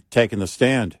to be taking the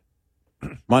stand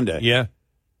Monday. Yeah.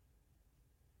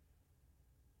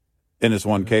 In his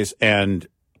one case. And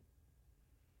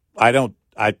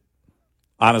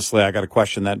honestly, I got to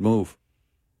question that move.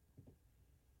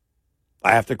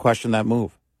 I have to question that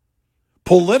move.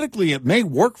 Politically, it may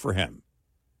work for him.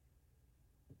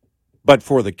 But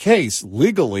for the case,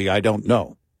 legally, I don't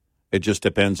know. It just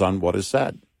depends on what is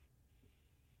said.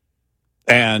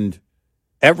 And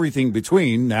everything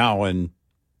between now and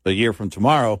a year from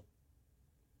tomorrow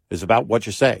is about what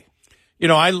you say. You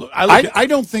know, I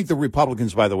don't think the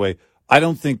Republicans, by the way, I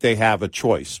don't think they have a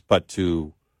choice but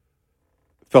to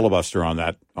filibuster on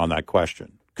that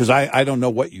question, because I don't know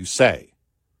what you say.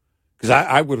 Because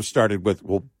I would have started with,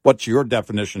 well, what's your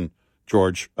definition,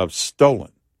 George, of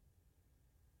stolen?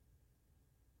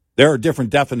 There are different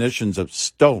definitions of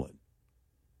stolen.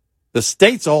 The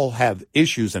states all have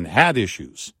issues and had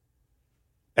issues,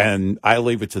 and I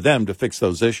leave it to them to fix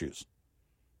those issues.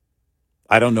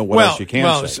 I don't know what else you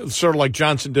can say. Sort of like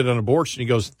Johnson did on abortion. He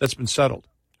goes, that's been settled.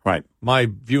 Right. My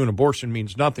view on abortion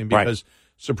means nothing because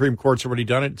Supreme Court's already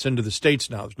done it. It's into the states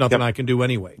now. There's nothing I can do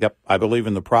anyway. Yep. I believe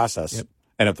in the process.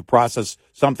 And if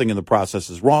something in the process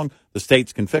is wrong, the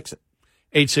states can fix it.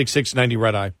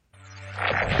 866-90-RED-EYE.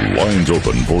 Lines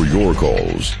open for your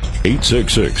calls.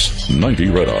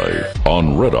 866-90-RED-EYE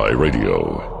on Red Eye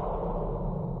Radio.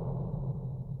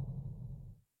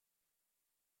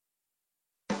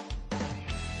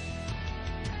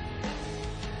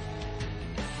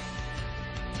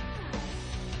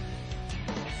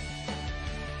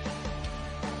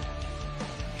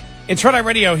 It's Red Eye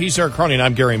Radio. He's Eric Carney, and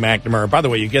I'm Gary McNamara. By the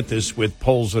way, you get this with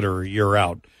polls that are a year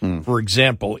out. For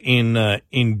example,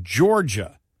 in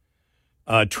Georgia,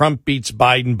 Trump beats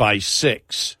Biden by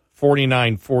 6,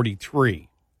 49-43.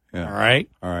 Yeah. All right?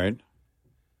 All right.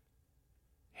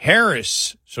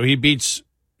 Harris, so he beats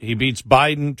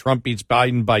Biden. Trump beats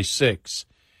Biden by 6.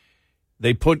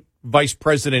 They put Vice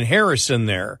President Harris in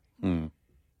there.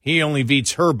 He only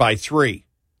beats her by 3.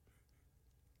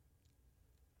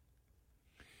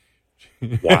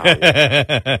 Wow.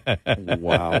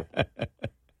 Wow.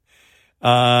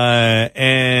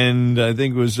 And I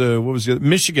think it was, what was it?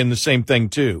 Michigan, the same thing,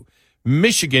 too.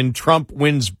 Michigan, Trump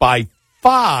wins by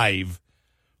 5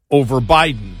 over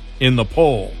Biden in the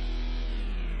poll.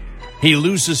 He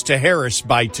loses to Harris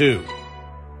by 2.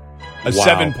 A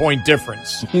 7-point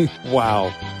difference.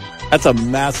 Wow. That's a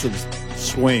massive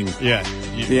swing. Yeah.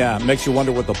 Yeah, it makes you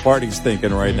wonder what the party's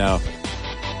thinking right now.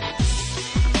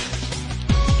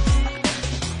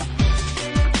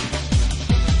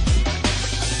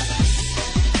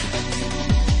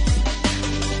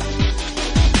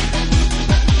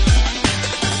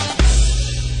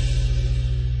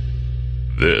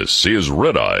 This is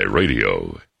Red Eye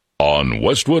Radio on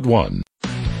Westwood One.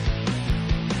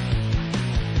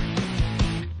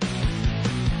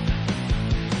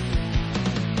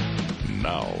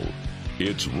 Now,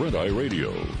 it's Red Eye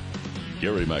Radio.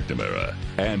 Gary McNamara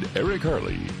and Eric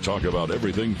Harley talk about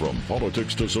everything from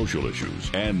politics to social issues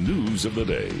and news of the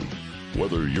day.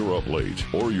 Whether you're up late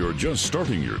or you're just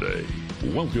starting your day,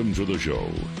 welcome to the show.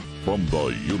 From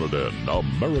the Uniden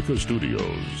America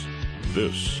Studios,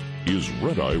 this is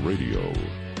Red Eye Radio.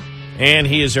 And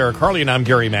he is Eric Harley, and I'm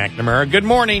Gary McNamara. Good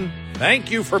morning.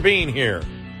 Thank you for being here.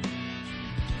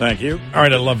 Thank you. All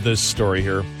right, I love this story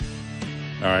here. All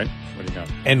right, what do you got?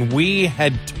 And we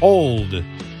had told,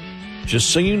 just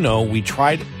so you know, we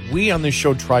on this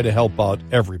show try to help out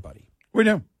everybody. We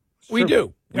do. We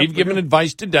do. Yep, We've given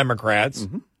advice to Democrats.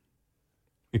 Mm-hmm.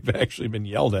 We've actually been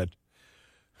yelled at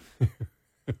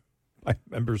by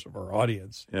members of our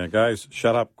audience. Yeah, guys,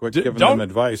 shut up. Quit giving them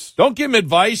advice. Don't give them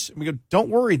advice. And we go, don't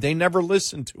worry, they never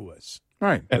listen to us.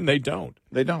 Right. And they don't.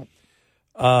 They don't.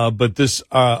 But this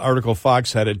article,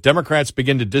 Fox had it, Democrats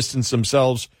begin to distance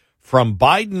themselves from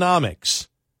Bidenomics.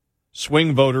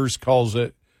 Swing voters call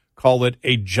it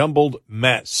a jumbled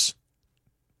mess.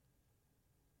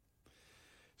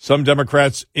 Some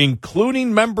Democrats,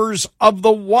 including members of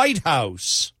the White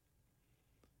House,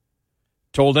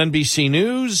 told NBC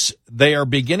News they are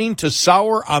beginning to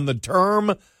sour on the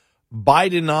term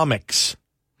Bidenomics.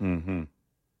 Mm-hmm.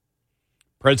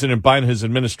 President Biden and his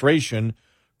administration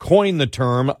coined the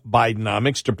term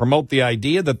Bidenomics to promote the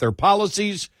idea that their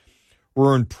policies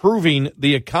were improving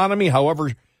the economy.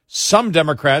 However, some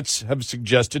Democrats have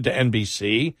suggested to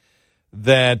NBC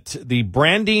that the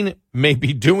branding may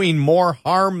be doing more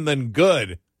harm than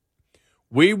good.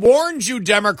 We warned you,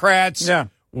 Democrats. Yeah.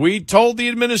 We told the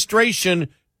administration,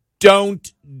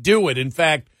 don't do it. In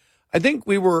fact, I think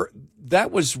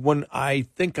that was when I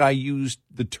think I used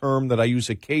the term that I use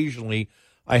occasionally.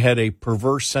 I had a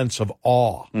perverse sense of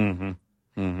awe. Mm-hmm.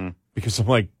 Mm-hmm. Because I'm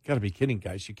like, gotta be kidding,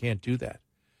 guys. You can't do that.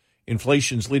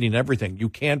 Inflation's leading everything. You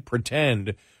can't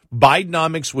pretend.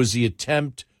 Bidenomics was the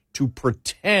attempt to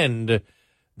pretend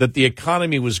that the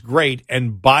economy was great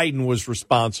and Biden was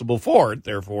responsible for it.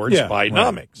 Therefore, it's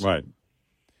Bidenomics. Right.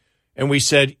 And we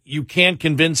said, you can't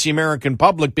convince the American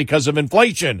public because of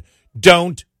inflation.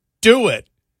 Don't do it.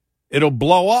 It'll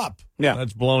blow up. Yeah.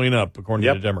 That's blowing up, according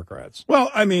to the Democrats. Well,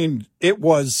 I mean, it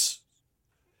was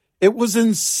It was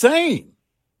insane.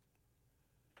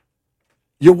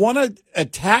 You want to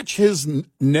attach his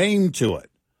name to it.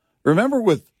 Remember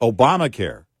with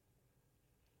Obamacare,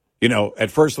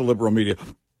 at first the liberal media,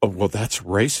 oh, well, that's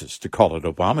racist to call it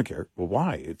Obamacare. Well,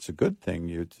 why? It's a good thing.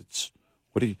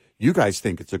 What do you guys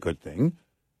think it's a good thing?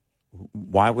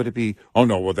 Why would it be? Oh,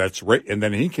 no, well, that's right. And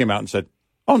then he came out and said,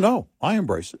 oh, no, I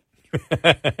embrace it.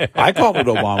 I call it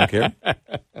Obamacare.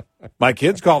 My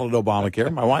kids call it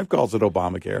Obamacare. My wife calls it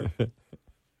Obamacare.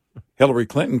 Hillary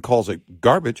Clinton calls it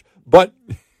garbage, but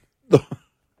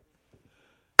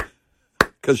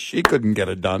because she couldn't get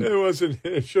it done.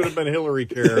 It should have been Hillary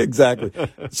Care. Exactly.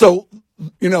 So,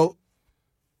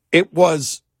 it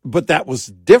was, but that was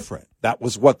different. That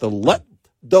was what the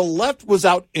left was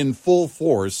out in full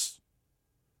force,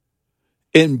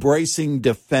 embracing,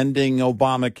 defending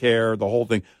Obamacare, the whole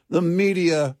thing. The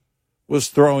media was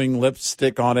throwing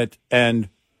lipstick on it, and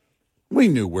we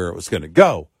knew where it was going to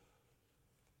go.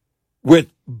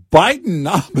 With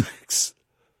Bidenomics,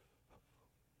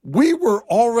 we were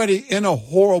already in a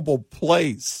horrible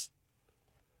place.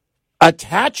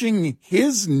 Attaching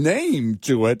his name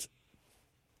to it,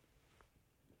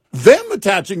 them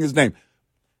attaching his name.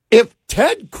 If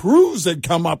Ted Cruz had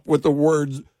come up with the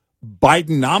words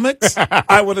Bidenomics,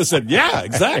 I would have said, yeah,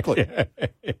 exactly.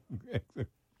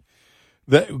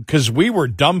 Because we were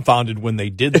dumbfounded when they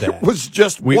did that. It was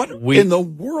just, what in the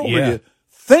world were you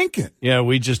thinking? Yeah,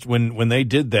 we just, when they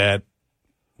did that,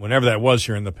 whenever that was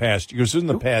here in the past, because in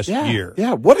the past year.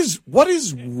 Yeah, what is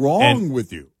wrong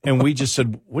with you? And we just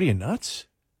said, what are you, nuts?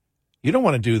 You don't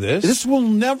want to do this. This will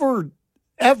never,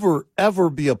 ever, ever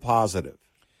be a positive.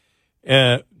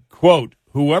 Quote,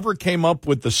 whoever came up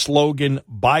with the slogan,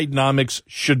 Bidenomics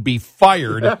should be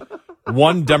fired,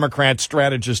 one Democrat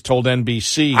strategist told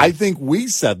NBC. I think we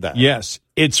said that. Yes.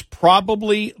 It's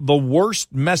probably the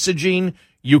worst messaging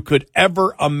you could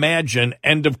ever imagine,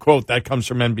 end of quote. That comes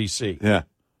from NBC. Yeah.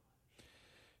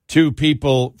 Two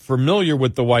people familiar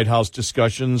with the White House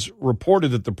discussions reported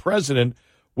that the president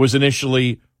was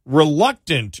initially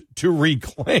reluctant to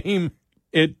reclaim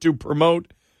it to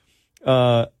promote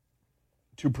a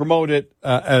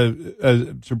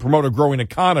growing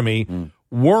economy,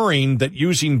 worrying that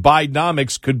using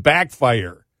Bidenomics could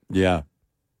backfire. Yeah.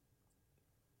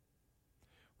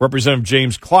 Representative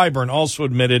James Clyburn also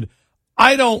admitted,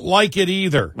 I don't like it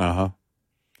either. Uh-huh.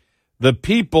 The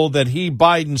people that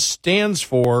Biden stands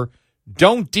for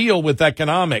don't deal with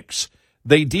economics.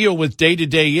 They deal with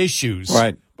day-to-day issues.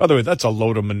 Right. By the way, that's a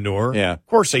load of manure. Yeah. Of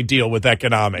course they deal with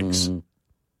economics. Mm-hmm.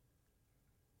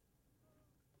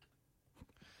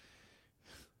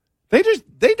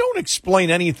 They don't explain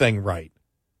anything right.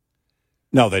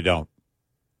 No, they don't.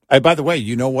 By the way,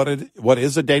 you know what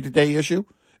is a day-to-day issue?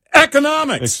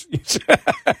 Economics.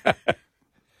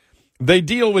 They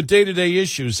deal with day-to-day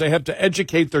issues. They have to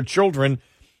educate their children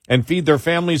and feed their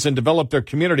families and develop their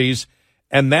communities,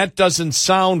 and that doesn't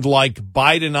sound like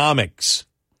Bidenomics.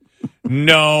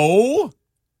 No.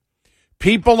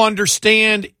 People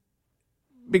understand,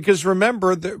 because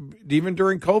remember, even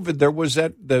during COVID, there was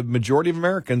the majority of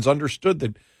Americans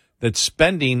understood that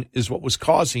spending is what was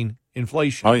causing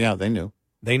inflation. Oh, yeah, they knew.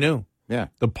 They knew. Yeah.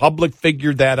 The public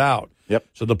figured that out. Yep.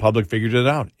 So the public figured it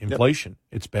out. Inflation,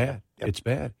 It's bad. Yep. It's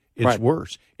bad. It's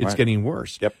worse. It's getting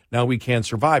worse. Yep. Now we can't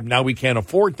survive. Now we can't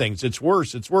afford things. It's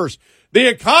worse. It's worse. The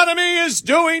economy is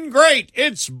doing great.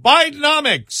 It's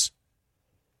Bidenomics.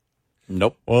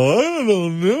 Nope. Well, I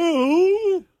don't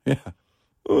know. Yeah.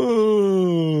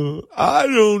 I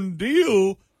don't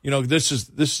deal. This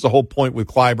is the whole point with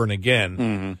Clyburn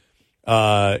again.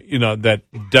 Mm-hmm. That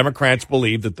Democrats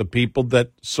believe that the people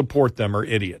that support them are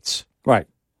idiots. Right.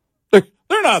 They're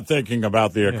not thinking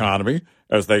about the economy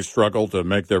as they struggle to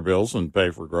make their bills and pay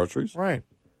for groceries. Right.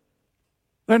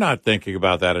 They're not thinking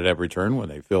about that at every turn when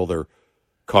they fill their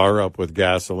car up with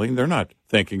gasoline. They're not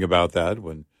thinking about that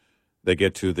when they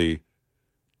get to the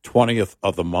 20th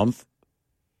of the month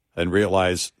and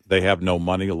realize they have no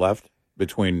money left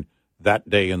between that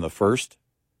day and the 1st.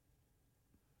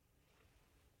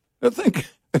 They're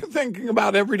thinking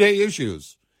about everyday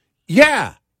issues.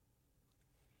 Yeah.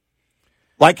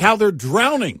 Like how they're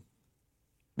drowning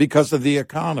because of the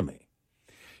economy.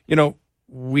 And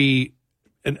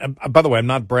by the way, I'm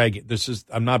not bragging.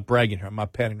 I'm not bragging here. I'm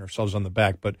not patting ourselves on the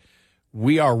back, but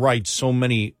we are right so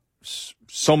many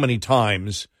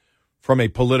times from a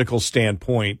political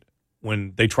standpoint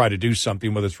when they try to do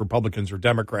something, whether it's Republicans or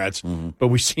Democrats, but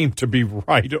we seem to be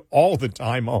right all the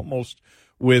time almost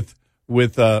with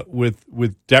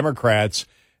Democrats.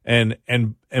 And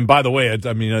by the way,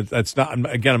 I mean, that's not,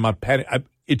 again, I'm not patting.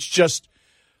 It's just,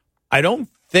 I don't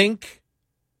think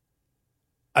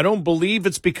I don't believe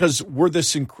it's because we're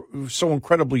this so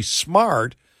incredibly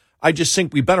smart. I just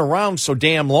think we've been around so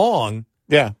damn long.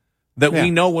 Yeah. That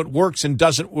we know what works and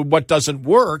what doesn't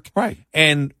work. Right.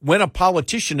 And when a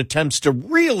politician attempts to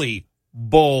really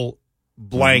bull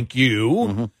blank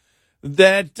you,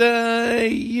 that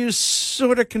you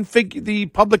sort of the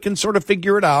public can sort of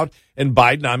figure it out. And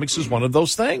Bidenomics is one of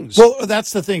those things. Well,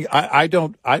 that's the thing. I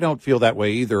don't feel that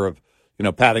way either of,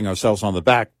 patting ourselves on the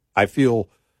back. I feel,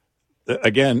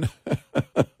 again,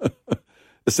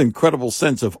 this incredible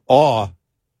sense of awe.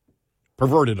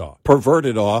 Perverted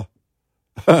awe.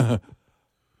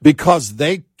 Because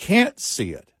they can't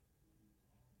see it.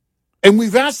 And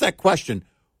we've asked that question.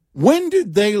 When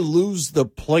did they lose the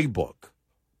playbook?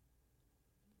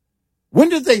 When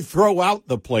did they throw out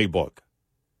the playbook?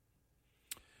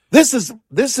 This is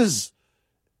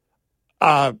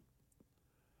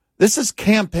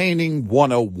campaigning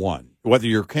 101. Whether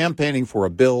you're campaigning for a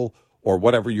bill or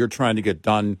whatever you're trying to get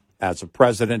done as a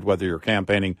president, whether you're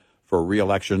campaigning for a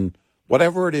re-election,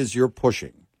 whatever it is you're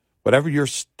pushing, whatever you're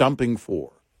stumping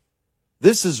for,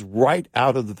 this is right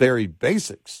out of the very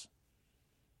basics.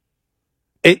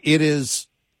 It is,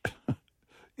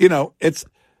 it's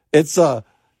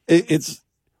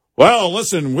well,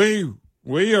 listen,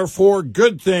 we are for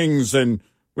good things and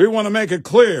we want to make it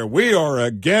clear we are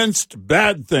against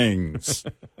bad things.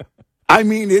 I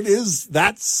mean, it is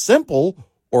that simple,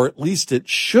 or at least it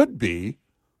should be.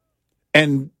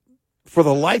 And for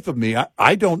the life of me,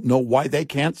 I don't know why they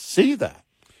can't see that.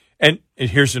 And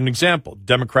here's an example.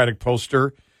 Democratic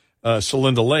pollster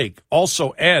Celinda Lake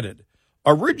also added,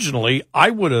 originally, I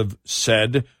would have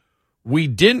said we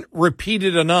didn't repeat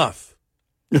it enough.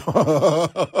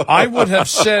 I would have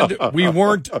said we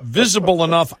weren't visible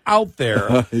enough out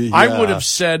there. Yeah. I would have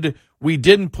said we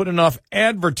didn't put enough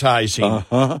advertising,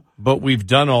 but we've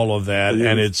done all of that,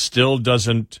 and it still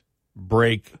doesn't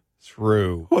break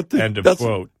through. End of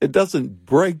quote. It doesn't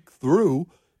break through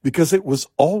because it was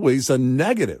always a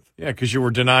negative. Yeah, because you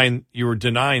were denying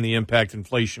the impact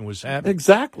inflation was having.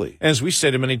 Exactly. As we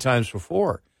said many times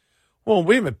before. Well,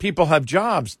 wait a minute. People have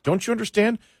jobs. Don't you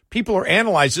understand? People are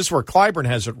analyzed. This is where Clyburn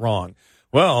has it wrong.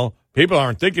 Well, people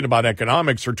aren't thinking about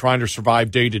economics or trying to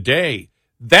survive day to day.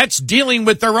 That's dealing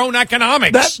with their own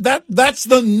economics. That's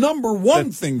the number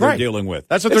one thing they're dealing with.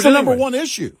 That's what it's they're the dealing number with. one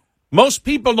issue. Most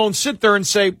people don't sit there and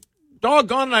say,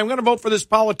 doggone it, I'm going to vote for this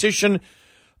politician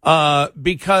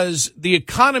because the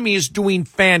economy is doing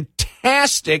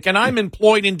fantastic and I'm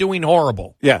employed in doing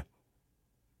horrible. Yeah.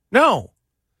 No.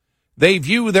 They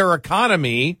view their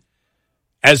economy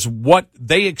as what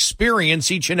they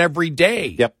experience each and every day.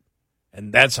 Yep.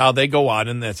 And that's how they go out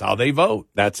and that's how they vote.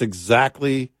 That's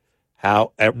exactly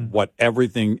how what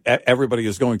everybody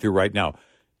is going through right now.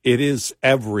 It is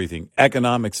everything.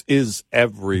 Economics is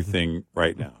everything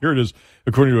right now. Here it is.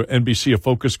 According to NBC, a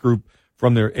focus group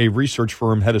from a research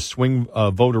firm had a swing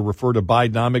voter refer to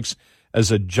Bidenomics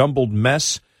as a jumbled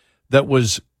mess that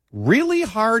was really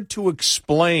hard to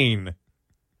explain.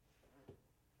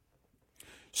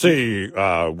 See,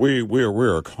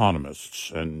 we're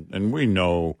economists, and we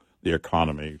know the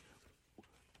economy.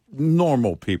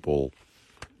 Normal people,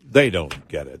 they don't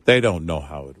get it. They don't know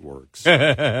how it works. They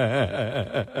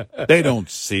don't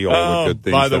see all the good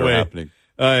things that are happening.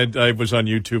 I was on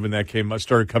YouTube, and that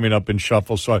started coming up in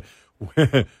shuffle. So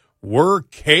we're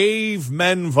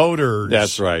cavemen voters.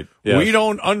 That's right. Yes. We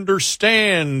don't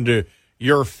understand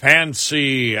your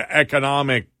fancy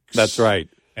economics. That's right.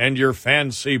 And your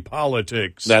fancy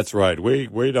politics. That's right.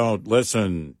 We don't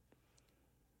listen.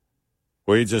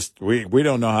 We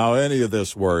don't know how any of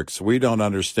this works. We don't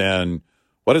understand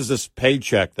what is this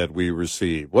paycheck that we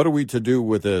receive? What are we to do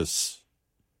with this?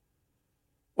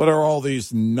 What are all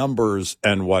these numbers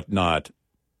and whatnot?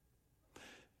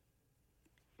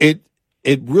 It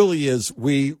really is.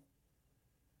 We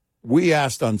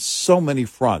asked on so many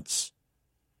fronts.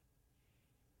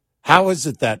 How is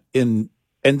it that and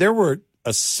there were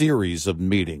a series of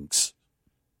meetings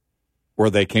where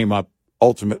they came up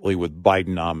ultimately with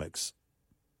Bidenomics.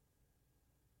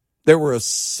 There were a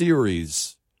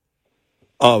series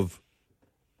of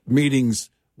meetings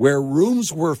where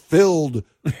rooms were filled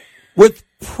with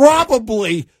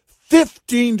probably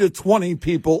 15 to 20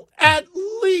 people at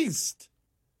least.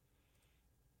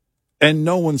 And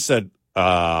no one said,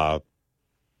 I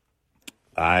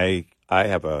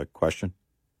have a question.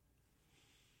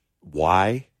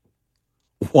 Why?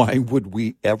 Why would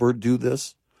we ever do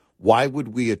this? Why would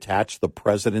we attach the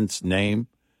president's name?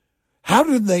 How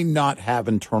did they not have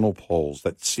internal polls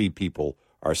that see people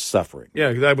are suffering?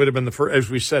 Yeah, that would have been the first. As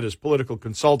we said, as political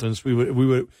consultants, we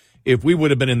would if we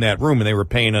would have been in that room and they were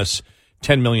paying us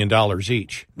 $10 million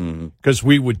each, because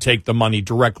we would take the money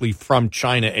directly from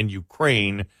China and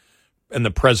Ukraine, and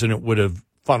the president would have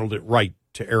funneled it right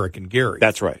to Eric and Gary.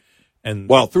 That's right. And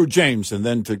through James and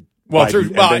then to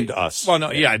then to us. Well,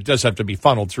 no, yeah, it does have to be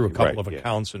funneled through a couple of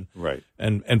accounts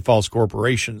and false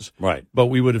corporations. Right. But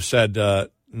we would have said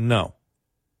no.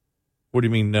 What do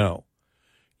you mean no?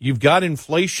 You've got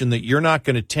inflation that you're not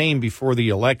going to tame before the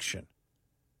election.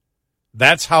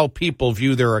 That's how people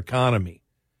view their economy,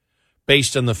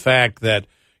 based on the fact that,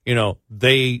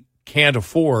 they can't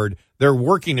afford, they're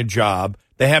working a job,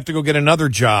 they have to go get another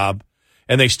job,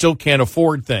 and they still can't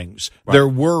afford things. Right. They're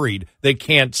worried. They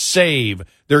can't save.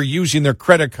 They're using their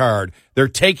credit card. They're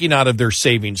taking out of their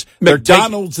savings.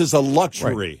 McDonald's is a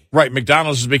luxury. Right.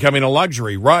 McDonald's is becoming a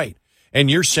luxury. Right.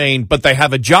 And you're saying, but they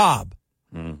have a job.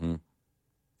 Mm-hmm.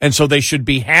 And so they should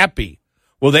be happy.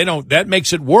 Well, they don't. That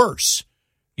makes it worse.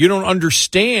 You don't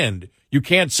understand. You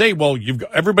can't say, well,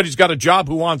 everybody's got a job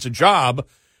who wants a job,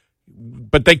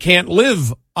 but they can't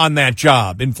live on that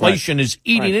job. Inflation is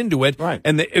eating into it,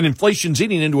 and inflation's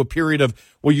eating into a period of,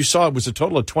 well, you saw it was a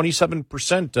total of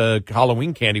 27%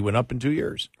 Halloween candy went up in 2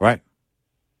 years. Right.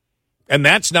 And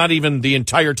that's not even the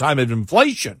entire time of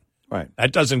inflation. Right.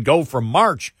 That doesn't go from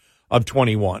March of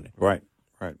 21. Right.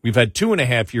 We've had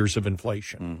 2.5 years of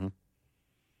inflation. Mm-hmm.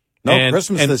 No,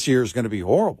 Christmas this year is going to be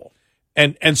horrible.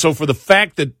 And so for the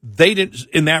fact that they didn't,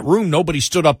 in that room, nobody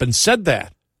stood up and said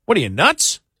that. What are you,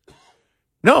 nuts?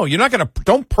 No, you're not going to,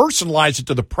 don't personalize it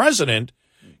to the president.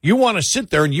 You want to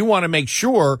sit there and you want to make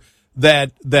sure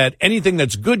that anything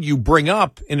that's good you bring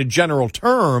up in a general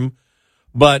term,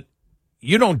 but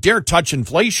you don't dare touch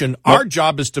inflation. Nope. Our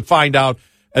job is to find out,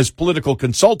 as political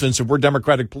consultants, if we're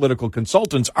Democratic political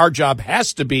consultants, our job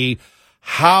has to be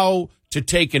how to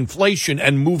take inflation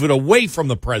and move it away from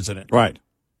the president. Right.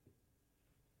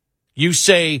 You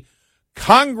say,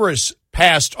 Congress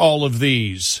passed all of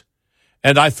these,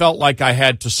 and I felt like I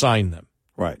had to sign them.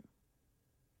 Right.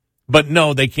 But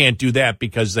no, they can't do that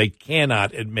because they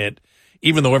cannot admit,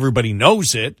 even though everybody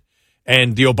knows it,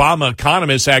 and the Obama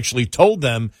economists actually told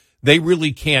them they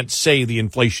really can't say the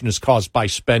inflation is caused by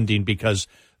spending because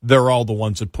they're all the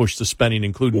ones that push the spending,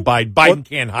 including Biden. Biden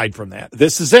can't hide from that.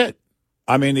 This is it.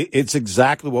 I mean, it's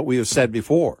exactly what we have said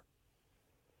before.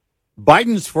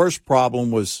 Biden's first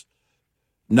problem was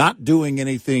not doing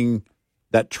anything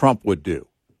that Trump would do,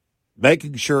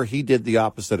 making sure he did the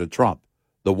opposite of Trump.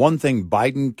 The one thing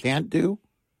Biden can't do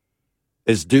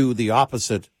is do the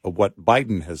opposite of what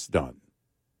Biden has done.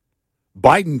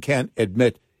 Biden can't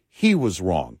admit he was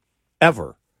wrong,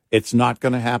 ever. It's not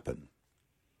going to happen.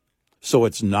 So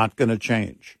it's not going to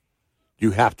change.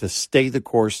 You have to stay the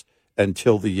course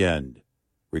until the end,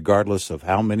 regardless of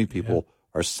how many people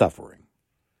are suffering.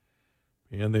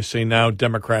 And they say now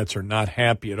Democrats are not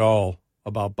happy at all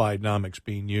about Bidenomics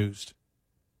being used.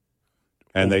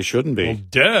 And they shouldn't be. Well,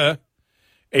 duh.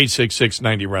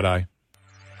 866-90-RED-EYE.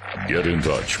 Get in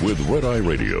touch with Red Eye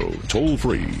Radio, toll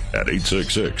free at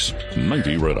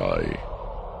 866-90-RED-EYE.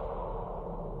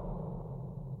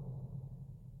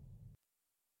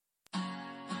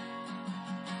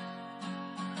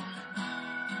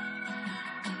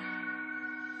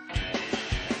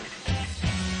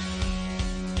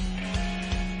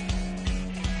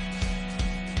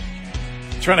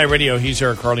 It's Red Eye Radio. He's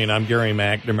Eric Harley, and I'm Gary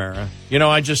McNamara. You know,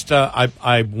 I just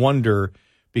I wonder,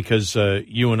 because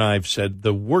you and I have said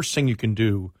the worst thing you can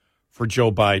do for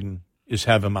Joe Biden is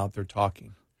have him out there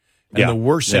talking. And the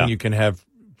worst thing you can have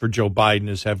for Joe Biden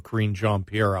is have Karine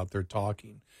Jean-Pierre out there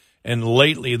talking. And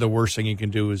lately, the worst thing you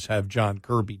can do is have John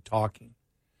Kirby talking.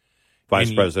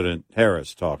 Vice President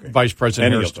Harris talking. Vice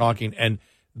President Harris talking. And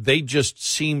they just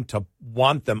seem to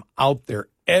want them out there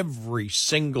every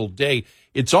single day.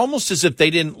 It's almost as if they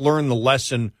didn't learn the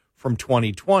lesson from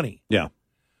 2020. Yeah.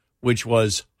 Which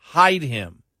was hide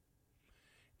him.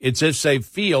 It's as if they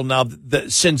feel now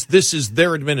that since this is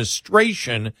their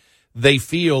administration, they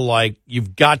feel like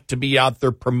you've got to be out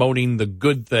there promoting the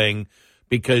good thing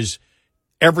because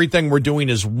everything we're doing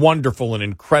is wonderful and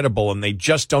incredible, and they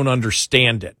just don't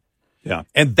understand it. Yeah.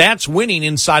 And that's winning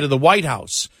inside of the White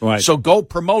House. Right. So go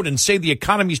promote and say the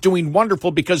economy's doing wonderful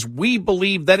because we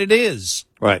believe that it is.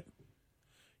 Right.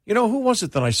 You know, who was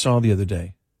it that I saw the other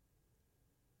day?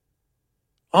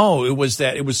 Oh, it was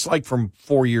like from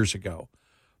 4 years ago.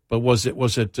 But was it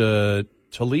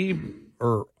Tlaib,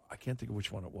 or I can't think of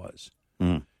which one it was.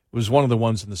 It was one of the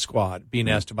ones in the squad being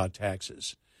asked about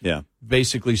taxes. Yeah.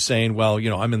 Basically saying, well, you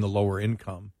know, I'm in the lower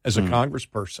income as a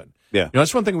congressperson. Yeah. You know,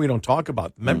 that's one thing we don't talk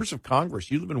about. Members of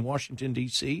Congress, you live in Washington,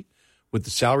 D.C., with the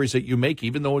salaries that you make,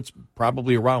 even though it's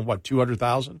probably around, what,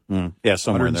 $200,000? Yeah,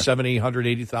 somewhere in there. 170,000,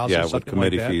 180,000, yeah, something with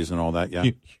committee like that. fees and all that, yeah.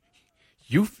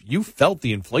 you felt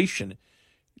the inflation.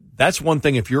 That's one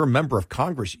thing. If you're a member of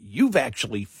Congress, you've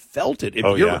actually felt it.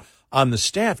 If you're on the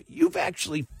staff, you've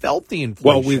actually felt the inflation.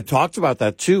 Well, we've talked about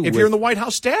that too. If you're in the White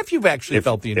House staff, you've actually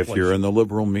felt the inflation. If you're in the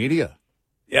liberal media,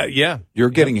 yeah, you're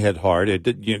getting hit hard.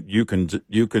 You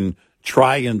can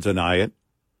try and deny it,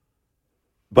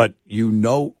 but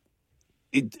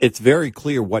it's very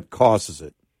clear what causes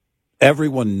it.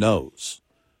 Everyone knows.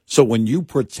 So when you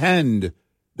pretend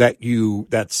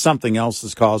that something else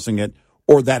is causing it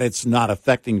or that it's not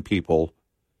affecting people,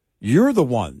 you're the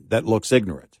one that looks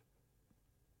ignorant.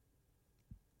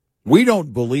 We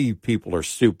don't believe people are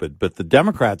stupid, but the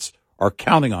Democrats are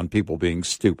counting on people being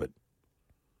stupid.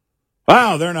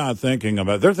 Wow, they're not thinking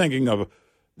about they're thinking of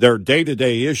their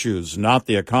day-to-day issues, not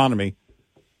the economy.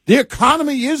 The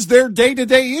economy is their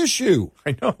day-to-day issue.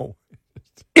 I know.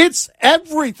 It's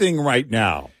everything right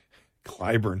now.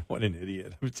 Clyburn, what an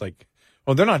idiot. It's like,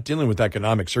 well, they're not dealing with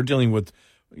economics. They're dealing with,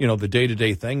 the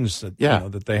day-to-day things that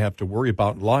that they have to worry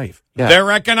about in life. Yeah.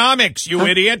 They're economics, you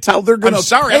idiot. How they're going to pay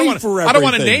for everything. I don't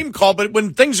want to name call, but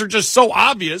when things are just so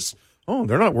obvious,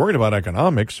 they're not worried about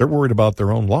economics. They're worried about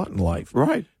their own lot in life.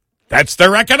 Right. That's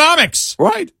their economics.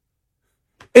 Right.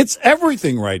 It's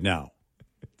everything right now.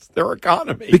 It's their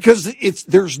economy. Because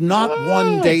there's not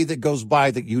one day that goes by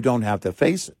that you don't have to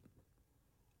face it.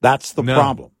 That's the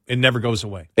problem. It never goes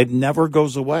away. It never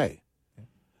goes away.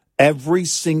 Every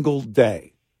single day.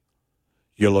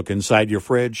 You look inside your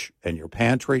fridge and your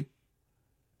pantry,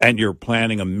 and you're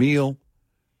planning a meal,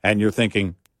 and you're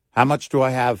thinking, how much do I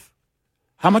have?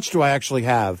 How much do I actually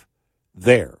have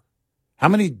there? How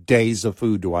many days of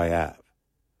food do I have?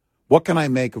 What can I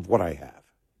make of what I have?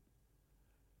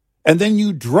 And then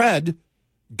you dread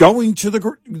going to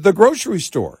the grocery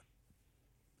store,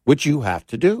 which you have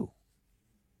to do.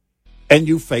 And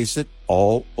you face it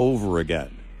all over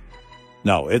again.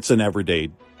 No, it's an every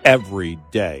day,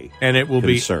 and it will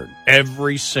concern. Be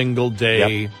every single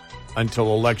day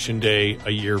until Election Day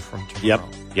a year from tomorrow.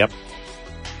 Yep.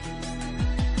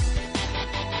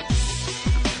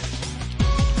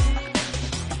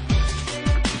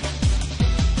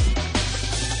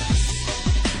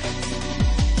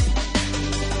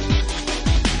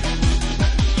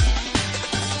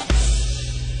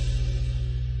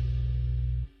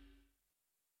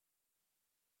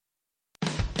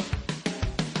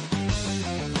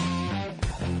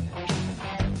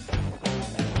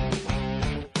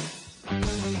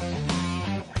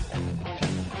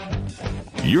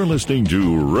 You're listening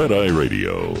to Red Eye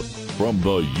Radio from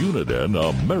the Uniden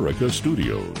America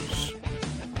Studios.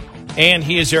 And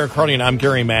he is Eric Harley, and I'm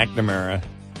Gary McNamara.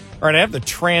 All right, I have the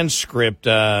transcript.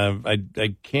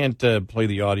 I can't play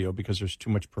the audio because there's too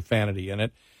much profanity in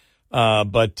it.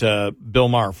 But Bill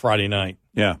Maher, Friday night.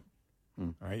 Yeah.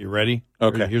 All right, you ready?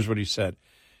 Okay. Here's what he said.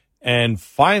 And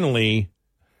finally...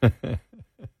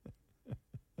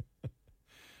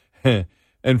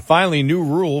 And finally, new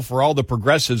rule for all the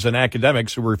progressives and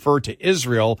academics who refer to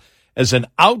Israel as an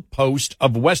outpost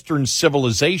of Western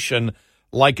civilization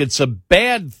like it's a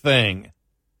bad thing.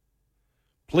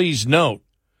 Please note,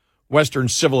 Western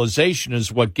civilization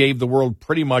is what gave the world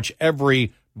pretty much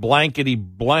every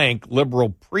blankety-blank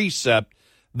liberal precept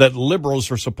that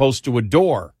liberals are supposed to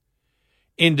adore.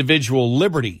 Individual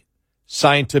liberty,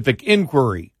 scientific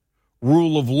inquiry,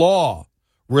 rule of law,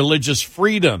 religious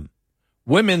freedom,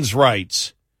 women's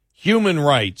rights, human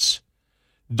rights,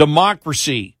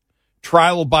 democracy,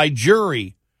 trial by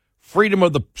jury, freedom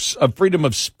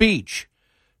of speech.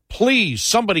 Please,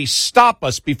 somebody stop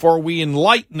us before we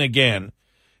enlighten again.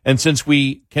 And since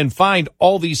we can find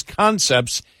all these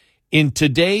concepts in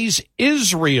today's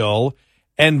Israel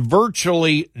and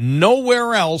virtually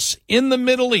nowhere else in the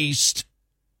Middle East,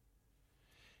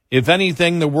 if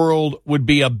anything, the world would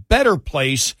be a better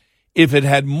place if it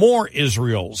had more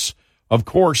Israels. Of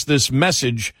course, this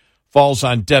message falls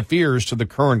on deaf ears to the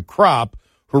current crop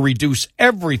who reduce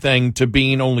everything to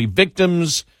being only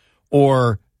victims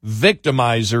or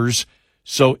victimizers.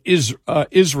 So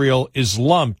Israel is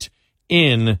lumped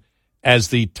in as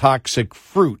the toxic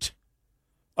fruit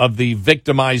of the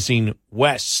victimizing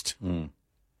West,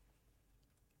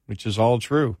 which is all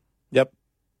true. Yep.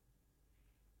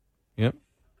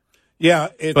 Yeah,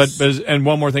 and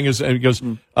one more thing is, it goes,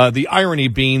 the irony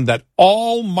being that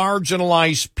all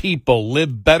marginalized people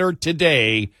live better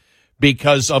today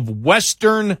because of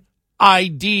Western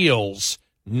ideals,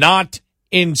 not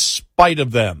in spite of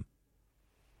them.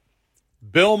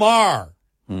 Bill Maher,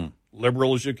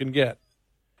 liberal as you can get,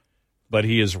 but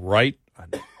he is right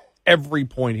on every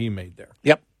point he made there.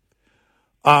 Yep.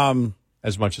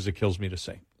 As much as it kills me to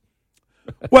say.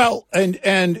 Well, and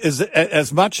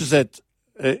as much as it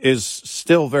is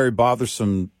still very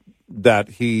bothersome that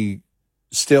he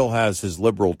still has his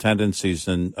liberal tendencies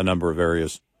in a number of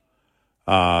areas.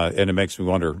 And it makes me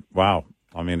wonder, wow,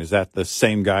 I mean, is that the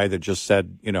same guy that just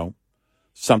said,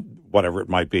 whatever it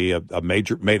might be,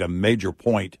 made a major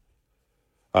point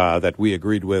that we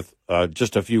agreed with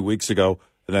just a few weeks ago,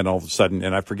 and then all of a sudden,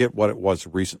 and I forget what it was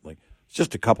recently, it's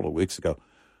just a couple of weeks ago.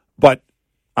 But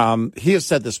he has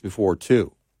said this before,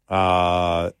 too.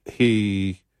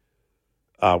 He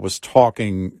was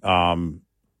talking,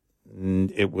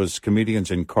 it was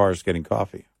comedians in cars getting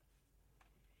coffee,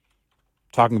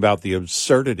 talking about the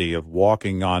absurdity of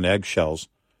walking on eggshells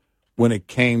when it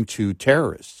came to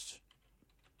terrorists.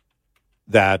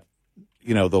 That,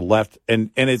 the left,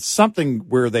 and it's something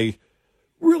where they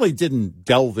really didn't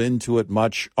delve into it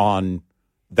much on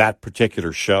that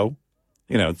particular show.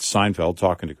 It's Seinfeld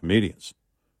talking to comedians.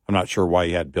 I'm not sure why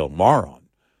he had Bill Maher on,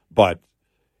 but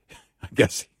I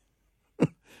guess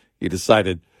he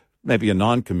decided maybe a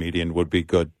non-comedian would be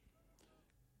good.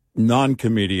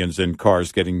 Non-comedians in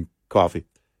cars getting coffee.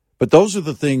 But those are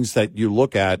the things that you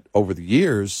look at over the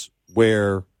years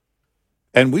where,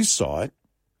 and we saw it,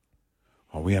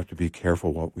 we have to be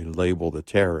careful what we label the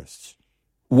terrorists.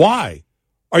 Why?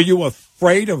 Are you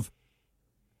afraid of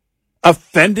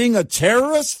offending a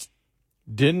terrorist?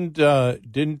 Didn't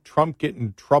Trump get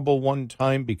in trouble one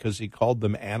time because he called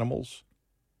them animals?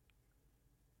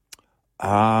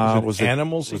 Was it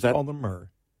animals he called them, or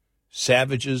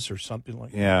savages or something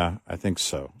like that? Yeah, I think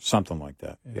so. Something like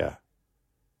that, yeah.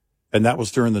 And that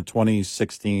was during the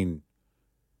 2016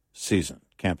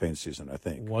 campaign season, I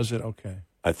think. Was it? Okay.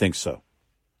 I think so.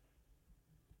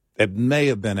 It may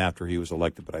have been after he was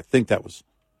elected, but I think that was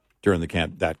during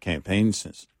that campaign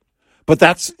season. But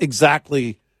that's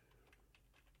exactly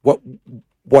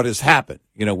what has happened.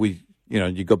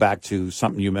 You go back to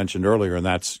something you mentioned earlier, and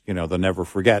that's, the never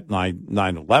forget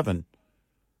 9/11.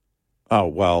 Oh,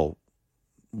 well,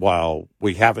 while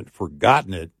we haven't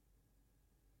forgotten it,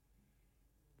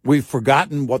 we've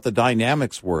forgotten what the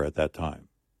dynamics were at that time.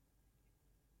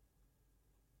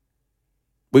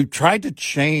 We've tried to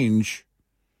change,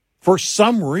 for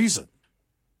some reason,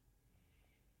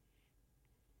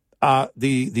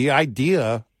 the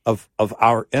idea of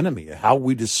our enemy, how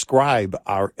we describe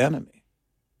our enemy.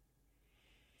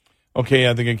 Okay,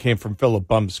 I think it came from Philip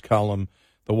Bump's column,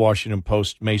 The Washington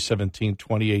Post, May 17,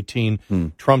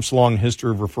 2018. Trump's long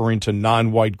history of referring to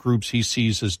non-white groups he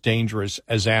sees as dangerous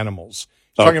as animals.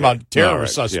 He's talking about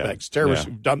terrorist suspects, terrorists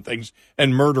who've done things,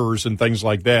 and murderers and things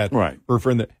like that. Right.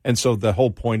 And so the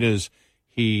whole point is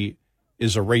he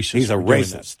is a racist. He's a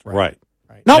racist. Right.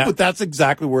 No, but that's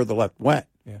exactly where the left went.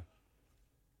 Yeah.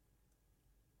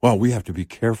 Well, we have to be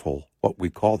careful what we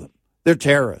call them. They're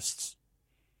terrorists.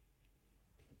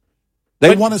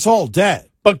 They want us all dead.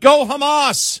 But go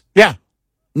Hamas. Yeah.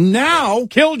 Now.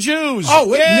 Kill Jews. Oh,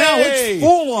 now it's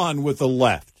full on with the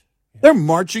left. They're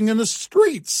marching in the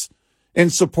streets in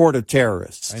support of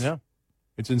terrorists. I know.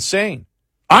 It's insane.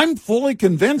 I'm fully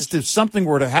convinced if something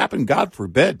were to happen, God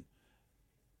forbid,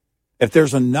 if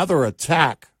there's another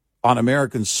attack on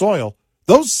American soil,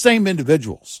 those same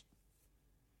individuals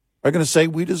are going to say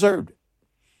we deserved it.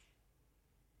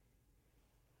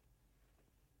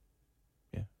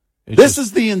 This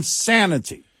is the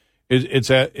insanity. It's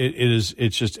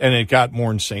just, and it got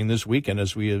more insane this weekend,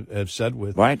 as we have said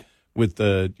with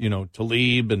the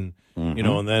Tlaib and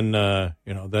and then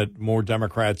that more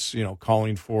Democrats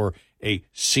calling for a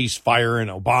ceasefire, and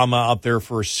Obama out there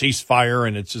for a ceasefire,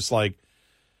 and it's just like,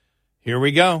 here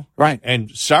we go. Right.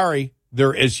 And sorry,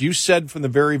 there, as you said from the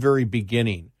very, very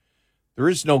beginning, there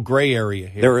is no gray area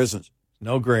here. There isn't.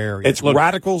 No gray area. It's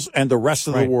radicals and the rest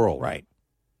of the world. Right.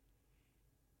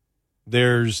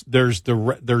 There's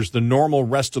the normal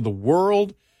rest of the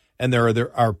world, and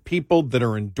there are people that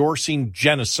are endorsing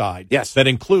genocide. Yes. That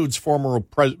includes former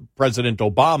President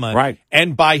Obama. Right.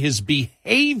 And by his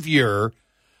behavior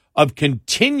of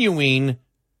continuing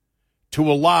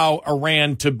to allow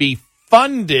Iran to be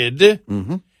funded,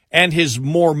 and his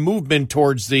more movement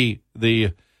towards the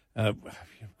God,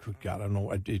 I don't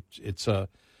know, it's a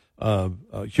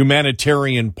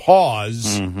humanitarian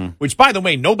pause, which, by the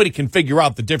way, nobody can figure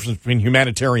out the difference between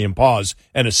humanitarian pause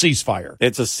and a ceasefire.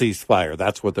 It's a ceasefire.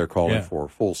 That's what they're calling for.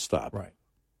 Full stop. Right.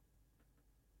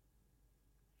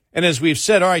 And as we've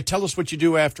said, all right, tell us what you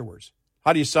do afterwards.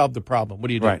 How do you solve the problem? What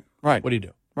do you do? Right. What do you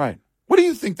do? Right. What do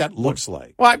you think that looks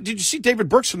like? Well, did you see David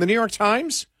Brooks from the New York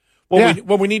Times?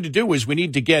 What we need to do is we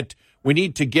need to get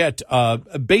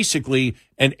basically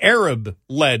an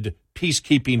Arab-led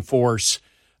peacekeeping force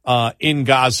in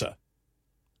Gaza.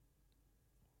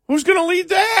 Who's going to lead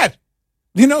that?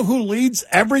 You know who leads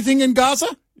everything in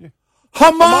Gaza? Yeah.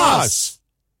 Hamas.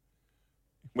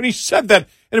 When he said that,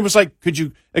 And it was like, could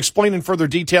you explain in further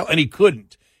detail? And he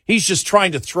couldn't. He's just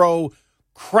trying to throw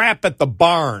crap at the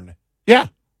barn. Yeah.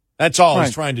 That's all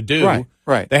he's trying to do.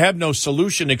 Right. They have no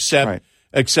solution except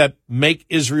make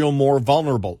Israel more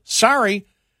vulnerable. Sorry,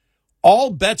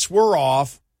 all bets were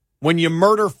off when you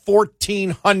murder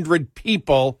 1,400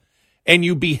 people and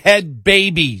you behead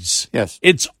babies. Yes.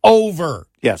 It's over.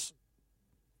 Yes.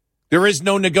 There is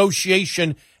no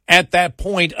negotiation at that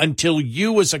point until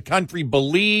you as a country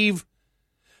believe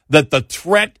that the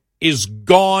threat is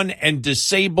gone and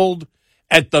disabled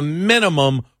at the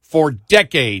minimum for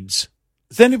decades.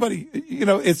 Is anybody,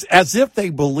 it's as if they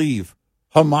believe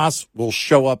Hamas will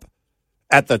show up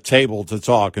at the table to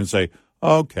talk and say,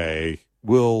 okay,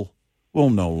 we'll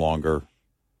no longer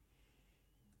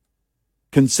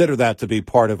consider that to be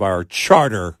part of our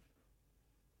charter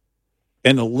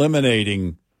in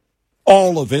eliminating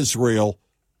all of Israel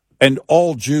and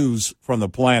all Jews from the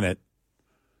planet.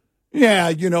 Yeah,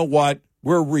 you know what?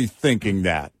 We're rethinking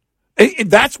that.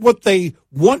 That's what they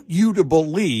want you to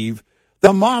believe.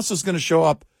 The Hamas is going to show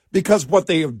up because what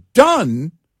they have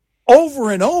done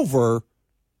over and over,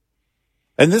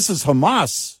 and this is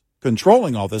Hamas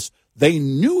controlling all this, they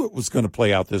knew it was going to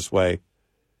play out this way,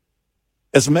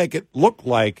 is make it look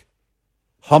like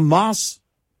Hamas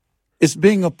is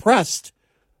being oppressed,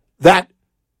 that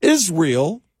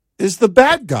Israel is the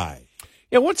bad guy.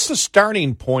 Yeah, what's the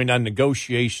starting point on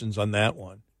negotiations on that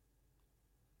one?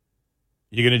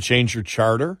 You going to change your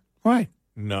charter? Right.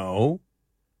 No.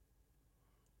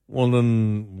 Well,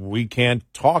 then we can't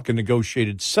talk a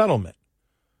negotiated settlement.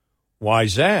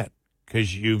 Why's that?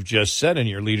 Because you've just said, and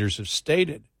your leaders have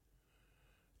stated,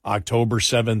 October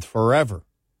 7th forever.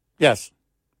 Yes.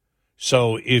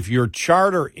 So if your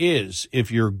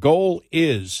goal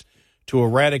is to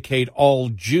eradicate all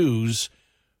Jews,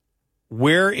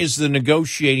 where is the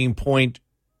negotiating point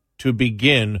to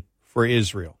begin for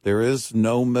Israel? There is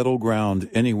no middle ground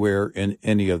anywhere in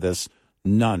any of this.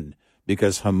 None.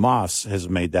 Because Hamas has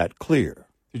made that clear.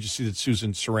 Did you see that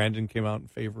Susan Sarandon came out in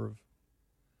favor of,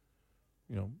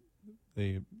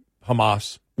 the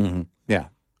Hamas? Mm-hmm. Yeah.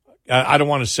 I don't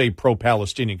want to say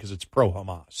pro-Palestinian because it's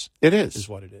pro-Hamas. It is. Is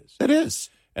what it is. It is.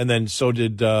 And then so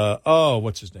did,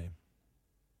 what's his name?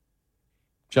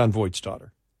 John Voight's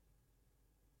daughter.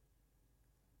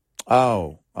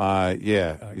 Oh,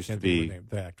 yeah. Used to be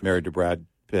married to Brad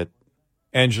Pitt.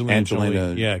 Angelina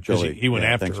Jolie. Yeah, because Jolie. he went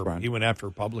after thanks, her. Brian. He went after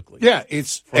her publicly. Yeah,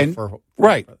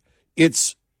 right.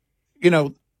 It's,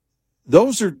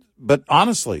 those are, but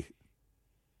honestly,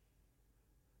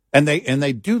 and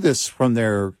they do this from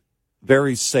their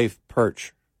very safe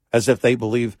perch, as if they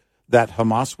believe that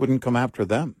Hamas wouldn't come after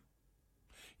them.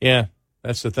 Yeah,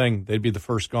 that's the thing. They'd be the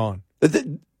first gone.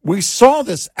 We saw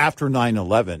this after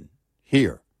 9/11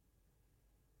 here.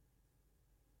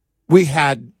 We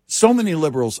had so many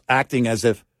liberals acting as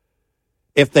if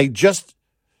they just,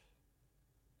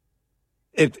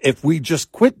 if we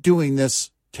just quit doing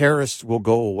this, terrorists will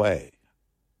go away.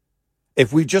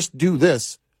 If we just do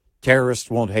this, terrorists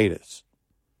won't hate us.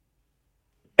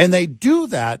 And they do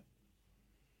that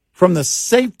from the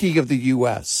safety of the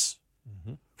U.S.,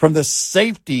 from the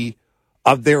safety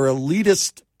of their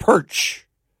elitist perch,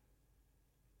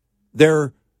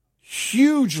 their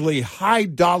hugely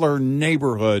high-dollar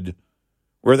neighborhood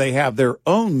where they have their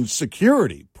own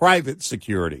security, private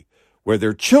security, where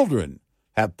their children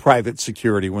have private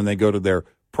security when they go to their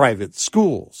private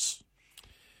schools.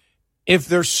 If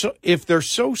they're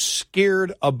so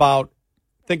scared about,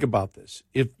 think about this,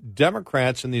 if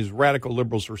Democrats and these radical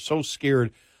liberals are so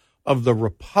scared of the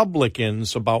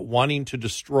Republicans about wanting to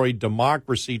destroy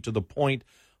democracy to the point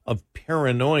of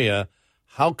paranoia,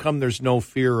 how come there's no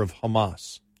fear of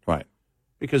Hamas? Right.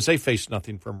 Because they face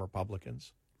nothing from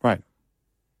Republicans. Right.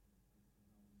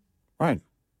 Right.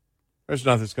 There's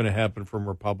nothing that's going to happen from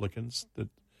Republicans that's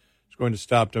going to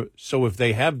stop. So if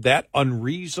they have that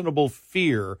unreasonable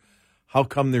fear, how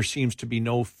come there seems to be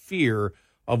no fear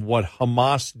of what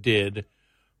Hamas did,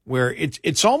 where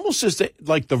it's almost as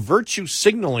like the virtue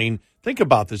signaling. Think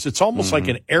about this. It's almost like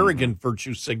an arrogant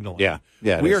virtue signaling.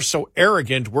 Yeah. We are so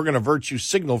arrogant, we're going to virtue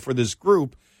signal for this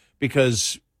group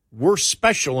because we're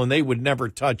special and they would never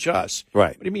touch us.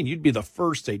 Right. What do you mean? You'd be the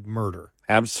first they'd murder.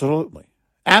 Absolutely.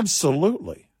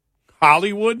 Absolutely.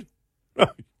 Hollywood? Are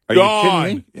you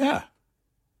kidding me? Yeah.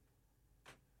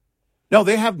 No,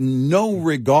 they have no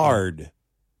regard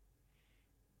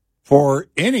for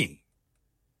any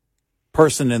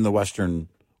person in the Western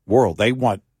world. They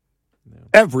want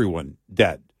everyone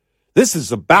dead. This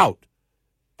is about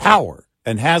power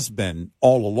and has been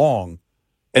all along,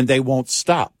 and they won't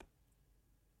stop.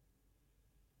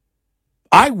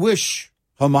 I wish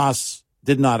Hamas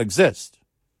did not exist.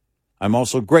 I'm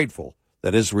also grateful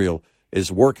that Israel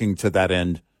is working to that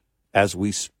end as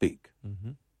we speak.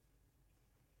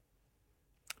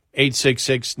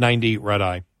 866-90 Red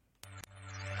Eye.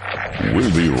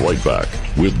 We'll be right back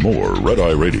with more Red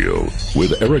Eye Radio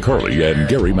with Eric Harley and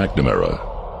Gary McNamara.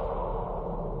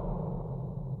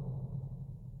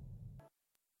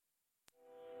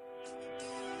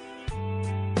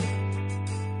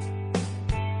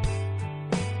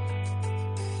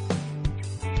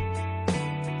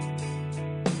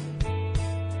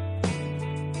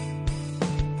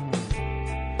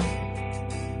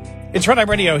 It's Red Eye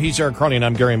Radio. He's Eric Carney, and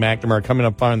I'm Gary McNamara. Coming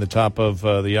up on the top of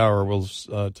the hour, we'll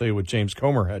tell you what James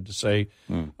Comer had to say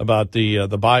about the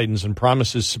Bidens and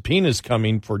promises subpoenas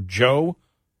coming for Joe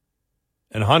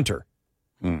and Hunter.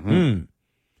 And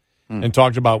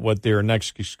talked about what their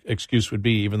next excuse would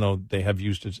be, even though they have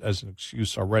used it as an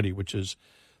excuse already, which is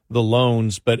the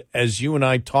loans. But as you and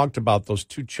I talked about those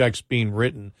two checks being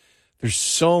written, there's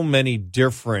so many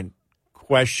different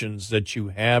questions that you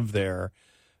have there.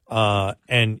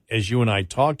 And as you and I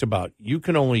talked about, you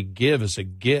can only give as a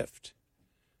gift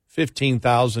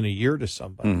 $15,000 a year to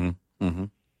somebody,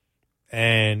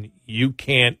 and you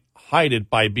can't hide it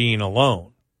by being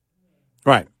alone.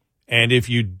 Right. And if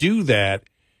you do that,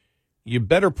 you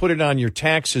better put it on your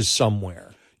taxes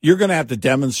somewhere. You're going to have to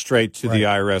demonstrate to the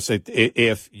IRS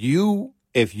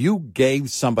if you gave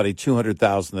somebody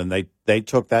 $200,000 and they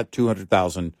took that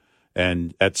 $200,000.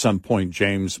 And at some point,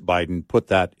 James Biden put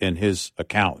that in his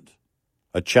account,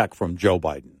 a check from Joe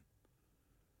Biden.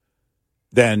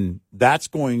 Then that's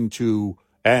going to,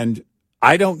 and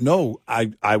I don't know,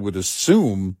 I would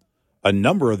assume a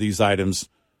number of these items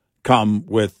come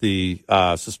with the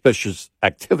suspicious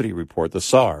activity report, the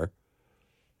SAR,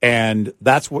 and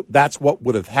that's what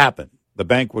would have happened. The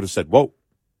bank would have said, whoa,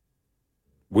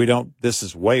 this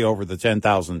is way over the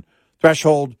 10,000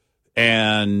 threshold,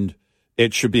 and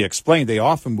it should be explained. They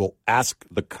often will ask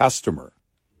the customer,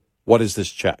 what is this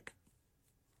check?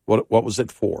 What was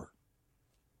it for?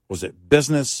 Was it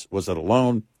business? Was it a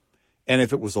loan? And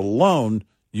if it was a loan,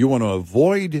 you want to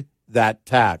avoid that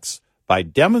tax by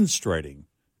demonstrating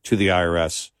to the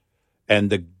IRS,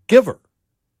 and the giver,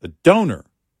 the donor,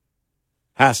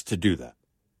 has to do that.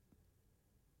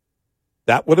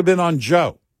 That would have been on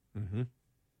Joe.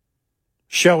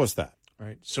 Show us that. All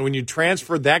right. So when you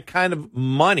transfer that kind of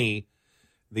money,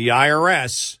 the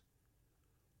IRS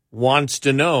wants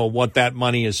to know what that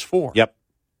money is for. Yep.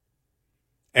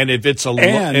 And if it's a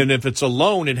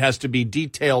loan, it has to be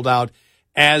detailed out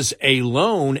as a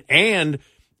loan. And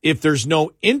if there's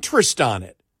no interest on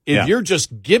it, if you're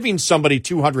just giving somebody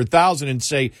 $200,000 and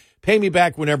say, pay me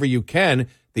back whenever you can,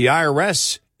 the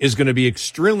IRS is going to be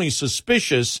extremely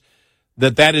suspicious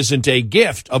that isn't a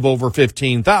gift of over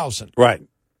 $15,000. Right.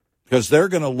 Because they're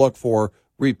going to look for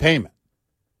repayment.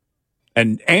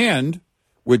 And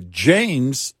with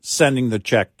James sending the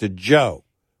check to Joe,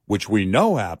 which we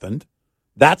know happened,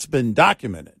 that's been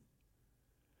documented.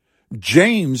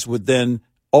 James would then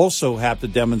also have to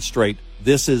demonstrate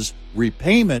this is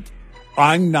repayment.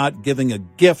 I'm not giving a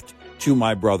gift to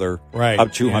my brother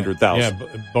of $200,000.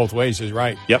 Yeah, both ways is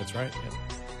right. Yep. That's right. Yep.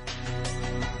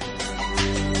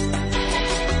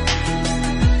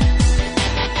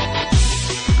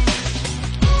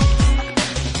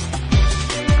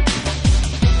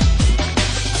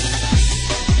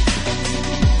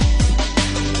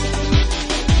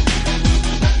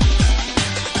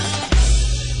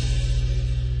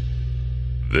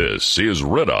 This is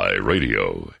Red Eye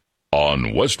Radio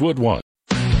on Westwood One.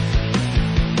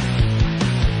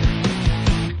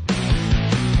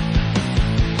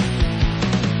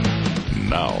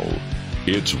 Now,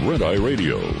 it's Red Eye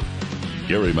Radio.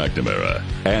 Gary McNamara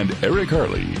and Eric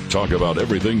Harley talk about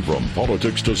everything from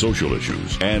politics to social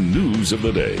issues and news of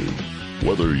the day.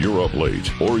 Whether you're up late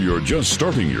or you're just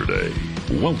starting your day,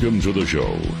 welcome to the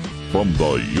show. From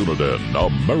the Uniden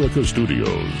America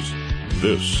Studios,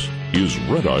 this is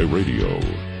Red Eye Radio.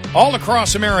 All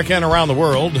across America and around the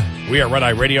world, we are Red Eye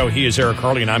Radio. He is Eric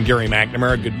Harley, and I'm Gary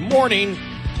McNamara. Good morning.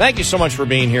 Thank you so much for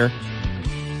being here.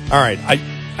 All right,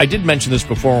 I did mention this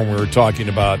before when we were talking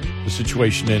about the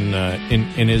situation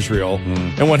in Israel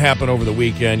and what happened over the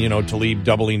weekend. You know, Tlaib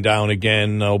doubling down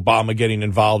again, Obama getting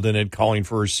involved in it, calling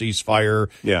for a ceasefire.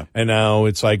 Yeah, and now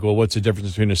it's like, well, what's the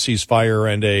difference between a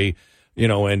ceasefire and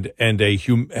a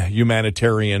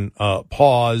humanitarian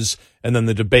pause? And then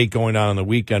the debate going on the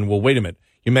weekend. Well, wait a minute.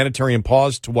 Humanitarian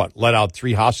pause to what? Let out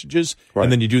 3 hostages? Right.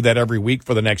 And then you do that every week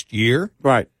for the next year?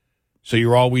 Right. So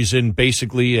you're always in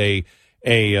basically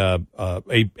a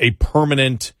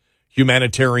permanent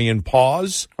humanitarian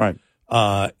pause. Right.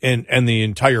 And the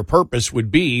entire purpose would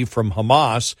be from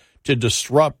Hamas to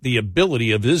disrupt the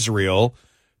ability of Israel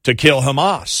to kill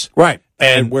Hamas. Right.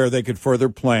 And where they could further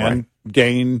plan,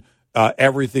 gain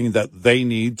everything that they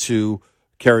need to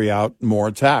carry out more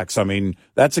attacks. I mean,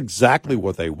 that's exactly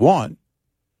what they want.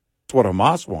 It's what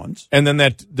Hamas wants. And then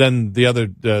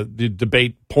the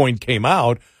debate point came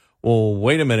out. Well,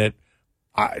 wait a minute.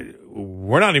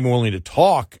 We're not even willing to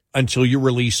talk until you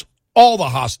release all the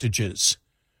hostages.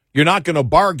 You're not going to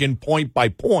bargain point by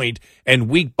point and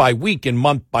week by week and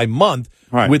month by month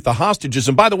with the hostages.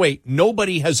 And by the way,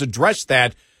 nobody has addressed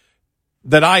that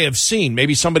I have seen.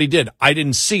 Maybe somebody did. I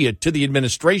didn't see it to the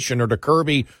administration or to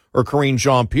Kirby or Karine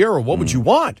Jean-Pierre. What would you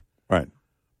want? Right.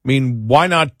 I mean, why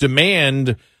not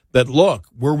demand that, look,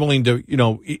 we're willing to,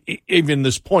 even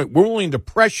this point, we're willing to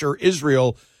pressure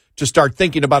Israel to start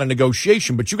thinking about a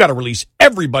negotiation, but you got to release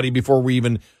everybody before we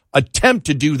even attempt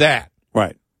to do that.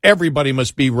 Right. Everybody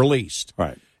must be released.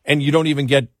 Right. And you don't even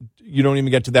get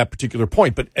to that particular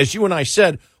point. But as you and I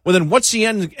said, well, then what's the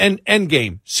end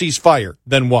game? Ceasefire.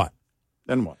 Then what?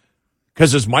 Then what?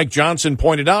 Because as Mike Johnson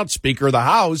pointed out, Speaker of the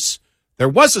House, there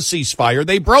was a ceasefire.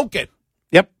 They broke it.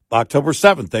 Yep. October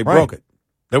 7th, they broke it.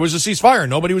 There was a ceasefire.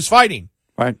 Nobody was fighting.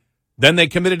 Right. Then they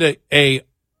committed a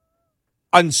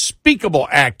unspeakable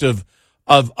act of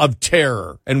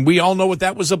terror. And we all know what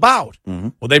that was about. Mm-hmm.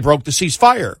 Well, they broke the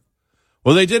ceasefire.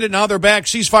 Well, they did it. Now they're back.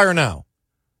 Ceasefire now.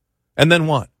 And then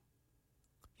what?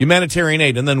 Humanitarian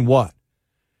aid. And then what?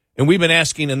 And we've been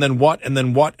asking, and then what? And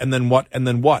then what? And then what? And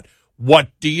then what? What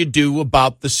do you do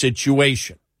about the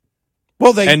situation?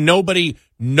 Well, and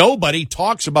nobody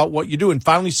talks about what you do. And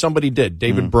finally, somebody did.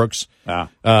 David Brooks.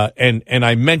 And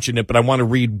I mentioned it, but I want to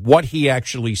read what he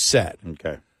actually said.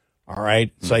 Okay. All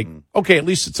right. It's like, okay, at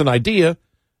least it's an idea.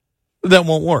 That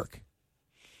won't work.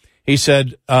 He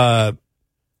said,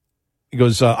 he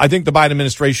goes, I think the Biden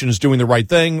administration is doing the right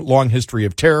thing. Long history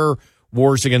of terror.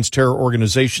 Wars against terror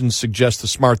organizations suggest the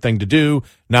smart thing to do,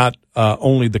 not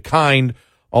only the kind.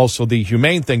 Also, the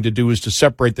humane thing to do is to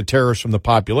separate the terrorists from the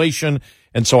population.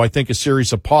 And so I think a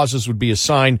series of pauses would be a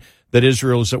sign that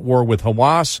Israel is at war with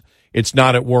Hamas. It's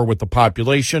not at war with the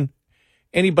population.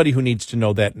 Anybody who needs to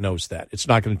know that knows that. It's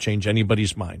not going to change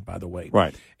anybody's mind, by the way.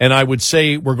 Right. And I would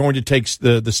say we're going to take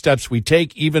the steps we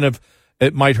take, even if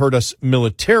it might hurt us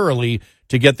militarily,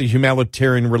 to get the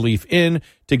humanitarian relief in,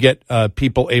 to get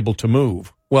people able to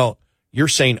move. Well, you're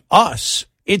saying us.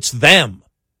 It's them.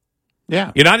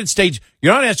 Yeah. United States,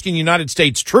 you're not asking United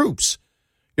States troops.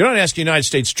 You're not asking United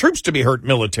States troops to be hurt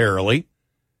militarily,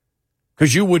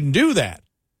 because you wouldn't do that.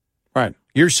 Right.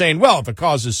 You're saying, well, if it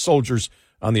causes soldiers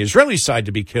on the Israeli side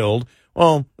to be killed,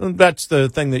 well, that's the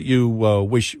thing that you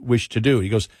wish to do. He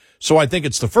goes, so I think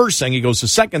it's the first thing. He goes, the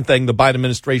second thing, the Biden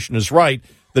administration is right,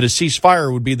 that a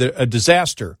ceasefire would be a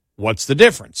disaster. What's the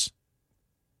difference?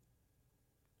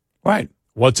 Right.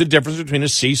 What's the difference between a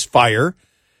ceasefire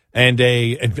and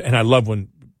I love when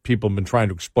people have been trying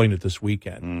to explain it this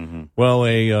weekend. Mm-hmm. Well,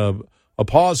 a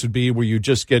pause would be where you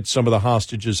just get some of the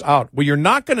hostages out. Well, you're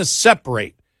not going to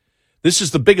separate. This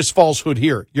is the biggest falsehood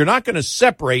here. You're not going to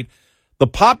separate the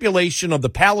population of the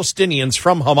Palestinians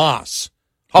from Hamas.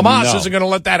 Hamas isn't going to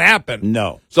let that happen.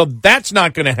 No. So that's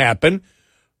not going to happen.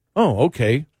 Oh,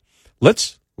 okay.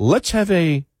 Let's have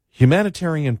a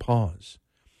humanitarian pause.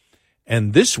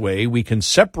 And this way we can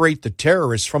separate the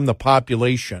terrorists from the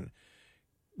population.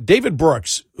 David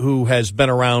Brooks, who has been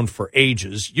around for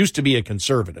ages, used to be a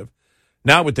conservative,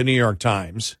 now with the New York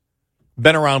Times,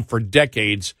 been around for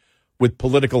decades with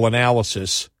political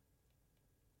analysis.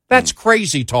 That's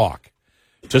crazy talk,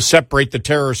 to separate the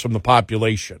terrorists from the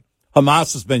population.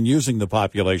 Hamas has been using the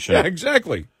population. Yeah,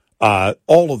 exactly.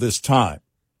 All of this time.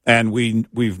 And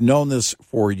we've known this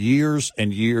for years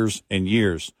and years and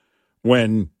years.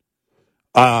 When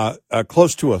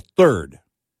close to a third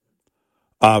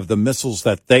of the missiles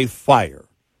that they fire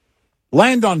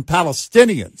land on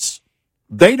Palestinians,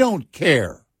 they don't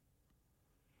care.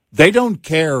 They don't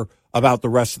care about the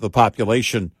rest of the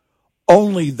population,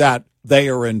 only that they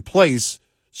are in place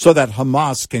so that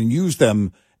Hamas can use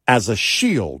them as a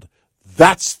shield.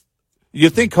 You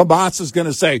think Hamas is going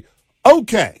to say,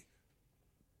 okay,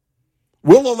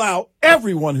 we'll allow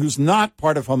everyone who's not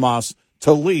part of Hamas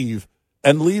to leave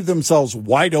and leave themselves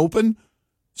wide open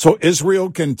so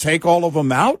Israel can take all of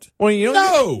them out? Well, you know,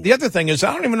 no. The other thing is,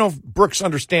 I don't even know if Brooks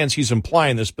understands he's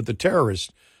implying this, but the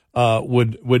terrorists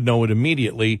would know it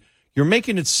immediately. You're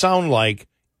making it sound like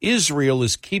Israel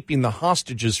is keeping the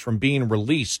hostages from being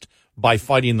released by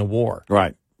fighting the war.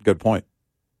 Right. Good point.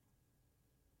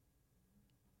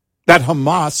 That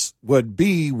Hamas would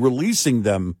be releasing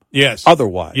them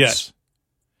otherwise. Yes.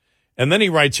 And then he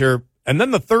writes here, and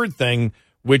then the third thing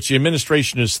which the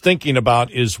administration is thinking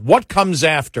about is what comes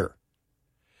after.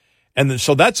 And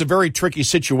so that's a very tricky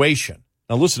situation.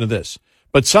 Now listen to this.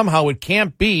 But somehow it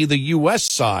can't be the U.S.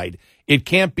 side. It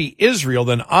can't be Israel,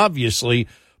 then obviously,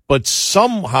 but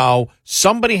somehow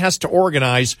somebody has to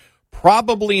organize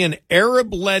probably an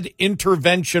Arab-led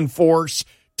intervention force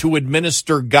to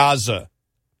administer Gaza.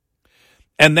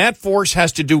 And that force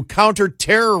has to do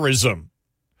counterterrorism,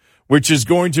 which is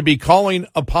going to be calling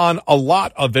upon a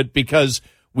lot of it because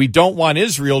we don't want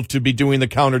Israel to be doing the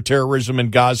counterterrorism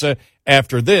in Gaza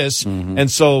after this.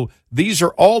 And so these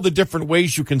are all the different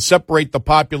ways you can separate the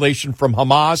population from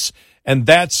Hamas, and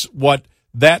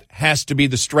that has to be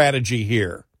the strategy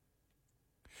here.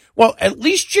 Well, at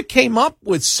least you came up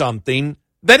with something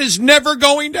that is never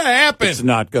going to happen. It's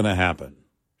not going to happen.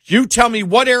 You tell me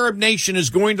what Arab nation is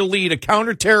going to lead a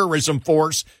counterterrorism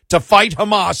force to fight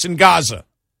Hamas in Gaza.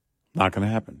 Not going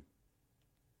to happen.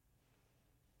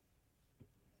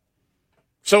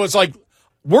 So it's like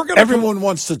everyone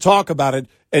wants to talk about it,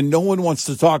 and no one wants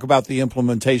to talk about the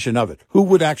implementation of it. Who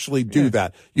would actually do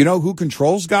that? You know who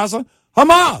controls Gaza?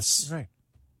 Hamas. Right.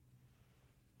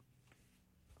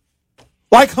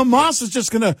 Like Hamas is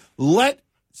just going to let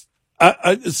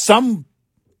some,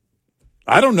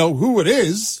 I don't know who it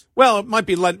is. Well, it might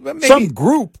be maybe some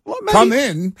group come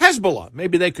in. Hezbollah.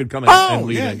 Maybe they could come in and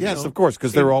lead it. Yes, of course,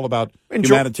 because they're all about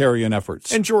humanitarian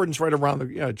efforts. And Jordan's right around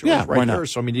Jordan's right there.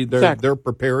 So I mean, they're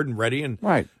prepared and ready and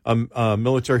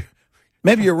military.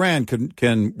 Maybe Iran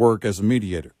can work as a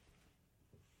mediator.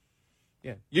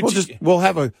 Yeah, we'll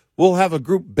have a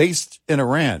group based in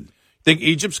Iran. Think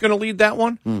Egypt's going to lead that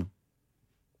one?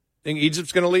 Think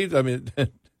Egypt's going to lead? I mean,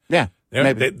 yeah,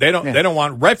 they don't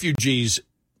want refugees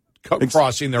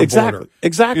crossing their border.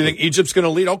 Exactly. You think Egypt's going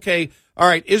to lead? Okay, all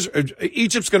right.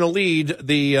 Egypt's going to lead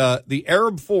the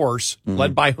Arab force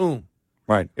led by whom?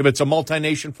 Right. If it's a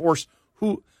multinational force,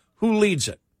 who leads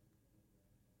it?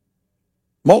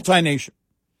 Multination.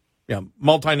 Yeah,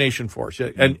 multinational force.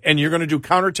 And you're going to do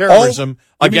counterterrorism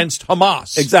against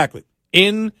Hamas. Exactly.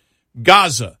 In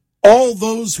Gaza. All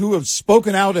those who have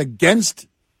spoken out against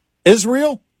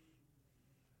Israel,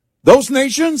 those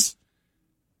nations,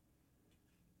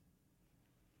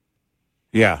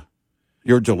 yeah,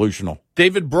 you're delusional.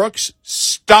 David Brooks,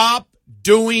 stop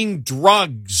doing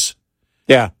drugs.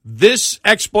 Yeah. This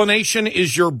explanation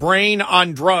is your brain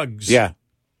on drugs. Yeah.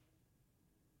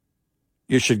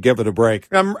 You should give it a break.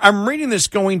 I'm reading this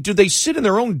going, do they sit in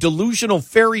their own delusional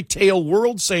fairy tale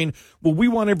world saying, well, we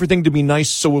want everything to be nice,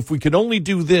 so if we could only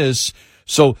do this,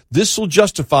 so this will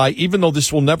justify, even though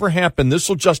this will never happen, this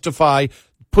will justify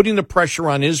putting the pressure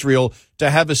on Israel to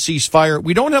have a ceasefire.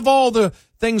 We don't have all the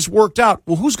things worked out.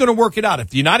 Well, who's going to work it out? If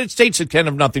the United States can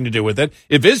have nothing to do with it,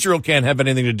 if Israel can't have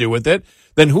anything to do with it,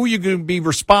 then who are you going to be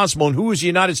responsible and who is the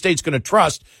United States going to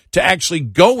trust to actually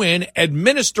go in,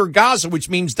 administer Gaza, which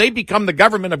means they become the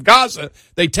government of Gaza.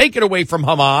 They take it away from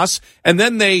Hamas, and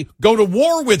then they go to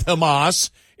war with Hamas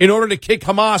in order to kick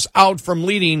Hamas out from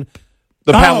leading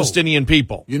the Palestinian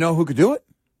people. You know who could do it?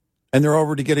 And they're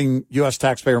already getting U.S.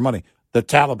 taxpayer money. The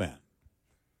Taliban.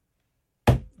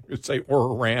 You'd say,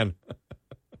 or Iran.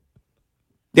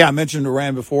 Yeah, I mentioned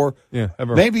Iran before. Yeah,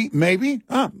 maybe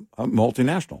a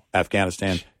multinational,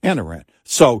 Afghanistan and Iran.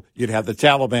 So you'd have the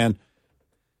Taliban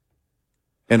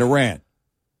and Iran.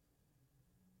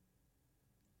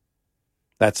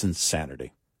 That's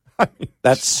insanity.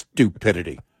 That's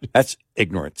stupidity. That's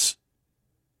ignorance.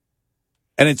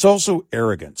 And it's also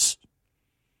arrogance.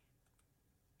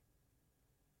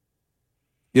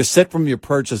 You sit from your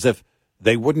perch as if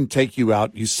they wouldn't take you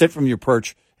out. You sit from your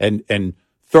perch and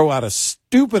throw out a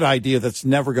stupid idea that's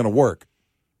never going to work.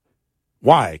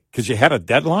 Why? Because you had a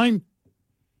deadline?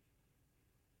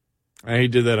 He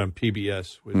did that on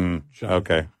PBS with John.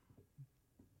 Okay.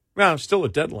 Well, still a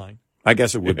deadline. I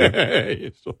guess it would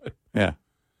be. Yeah.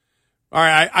 All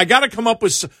right, I got to come up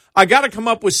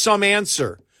with some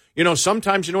answer. You know,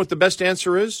 sometimes you know what the best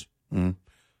answer is?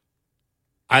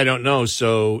 I don't know,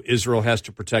 so Israel has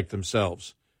to protect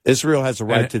themselves. Israel has a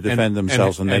right to defend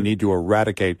themselves, and they need to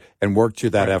eradicate and work to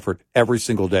that effort every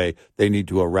single day. They need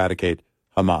to eradicate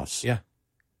Hamas. Yeah,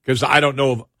 because I don't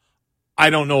know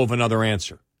of another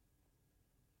answer.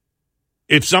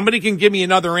 If somebody can give me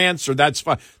another answer, that's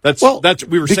fine.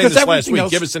 We were saying this last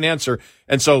week. Give us an answer,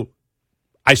 and so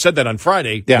I said that on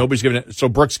Friday. Yeah. Nobody's given it. So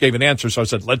Brooks gave an answer. So I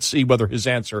said, let's see whether his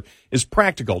answer is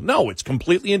practical. No, it's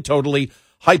completely and totally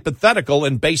hypothetical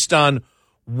and based on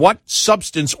what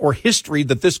substance or history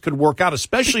that this could work out,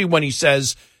 especially when he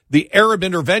says the Arab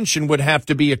intervention would have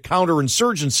to be a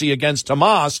counterinsurgency against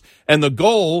Hamas, and the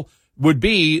goal would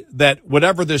be that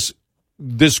whatever this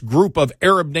group of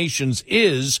Arab nations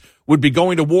would be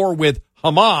going to war with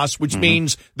Hamas, which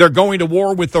means they're going to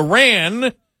war with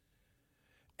Iran,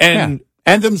 And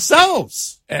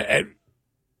themselves. And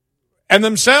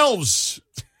themselves.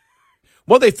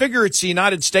 Well, they figure it's the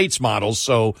United States model,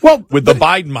 so with the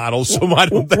Biden model, so why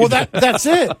don't they? Well, that's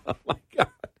it. Oh my God.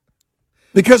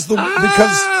 Because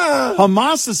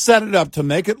Hamas has set it up to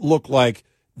make it look like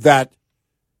that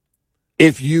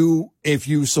if you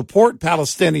support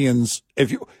Palestinians,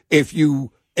 if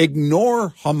you ignore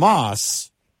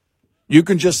Hamas, you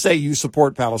can just say you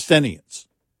support Palestinians.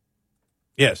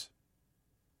 Yes.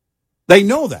 They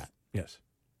know that. Yes.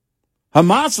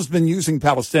 Hamas has been using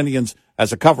Palestinians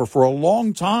as a cover for a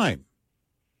long time.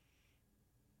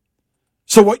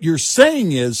 So what you're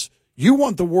saying is you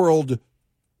want the world,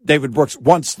 David Brooks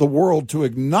wants the world to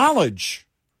acknowledge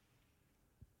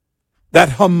that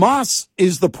Hamas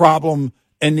is the problem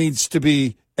and needs to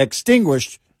be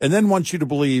extinguished, and then wants you to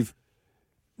believe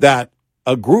that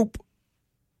a group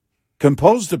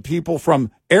composed of people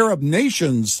from Arab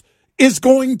nations is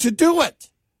going to do it.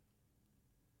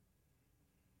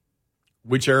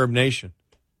 Which Arab nation?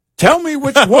 Tell me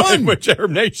which one. Which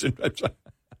Arab nation?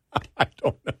 I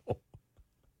don't know.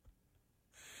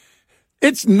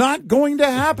 It's not going to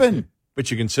happen. But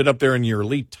you can sit up there in your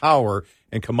elite tower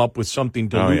and come up with something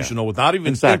delusional without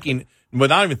even thinking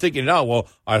it out. Well,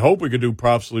 I hope we could do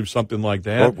possibly something like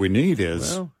that. What we need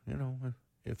is, well,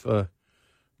 if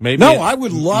maybe I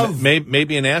would love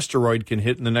maybe an asteroid can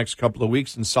hit in the next couple of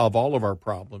weeks and solve all of our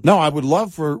problems. No, I would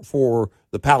love for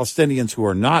the Palestinians who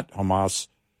are not Hamas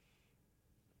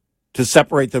to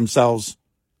separate themselves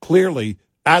clearly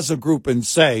as a group and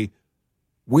say,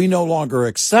 we no longer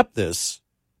accept this.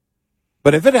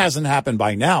 But if it hasn't happened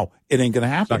by now, it ain't going to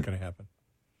happen. It's not going to happen.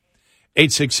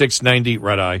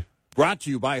 866-90-RED-EYE. Brought to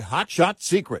you by Hot Shot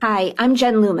Secret. Hi, I'm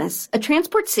Jen Loomis, a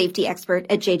transport safety expert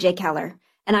at J.J. Keller,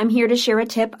 and I'm here to share a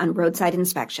tip on roadside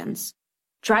inspections.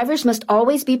 Drivers must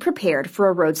always be prepared for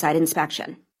a roadside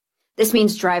inspection. This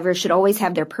means drivers should always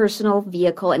have their personal,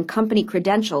 vehicle, and company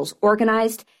credentials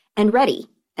organized and ready,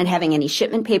 and having any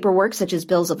shipment paperwork such as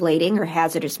bills of lading or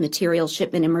hazardous materials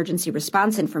shipment emergency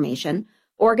response information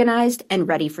organized and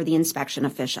ready for the inspection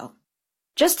official.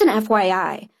 Just an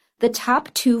FYI, the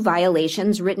top 2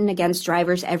 violations written against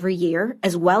drivers every year,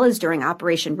 as well as during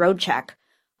Operation Road Check,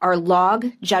 are log,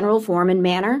 general form and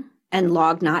manner, and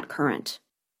log not current.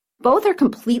 Both are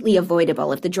completely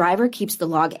avoidable if the driver keeps the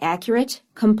log accurate,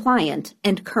 compliant,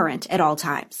 and current at all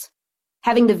times.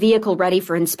 Having the vehicle ready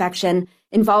for inspection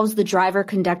involves the driver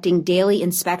conducting daily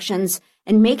inspections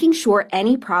and making sure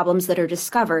any problems that are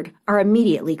discovered are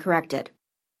immediately corrected.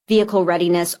 Vehicle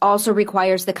readiness also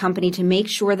requires the company to make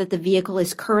sure that the vehicle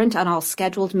is current on all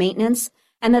scheduled maintenance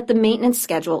and that the maintenance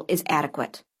schedule is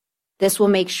adequate. This will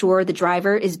make sure the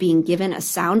driver is being given a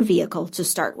sound vehicle to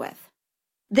start with.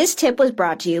 This tip was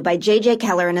brought to you by J.J.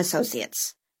 Keller and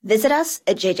Associates. Visit us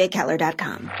at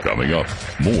jjkeller.com. Coming up,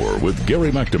 more with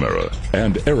Gary McNamara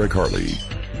and Eric Harley.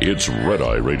 It's Red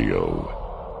Eye Radio.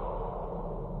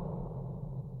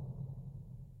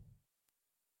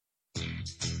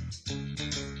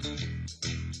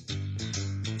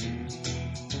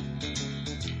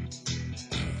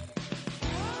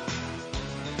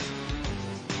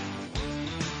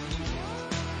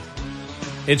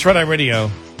 It's Red Eye Radio.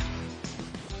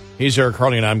 He's Eric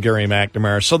Harley, and I'm Gary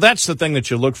McNamara. So that's the thing that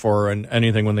you look for in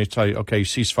anything when they tell you, okay,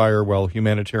 ceasefire, well,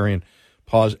 humanitarian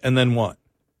pause, and then what?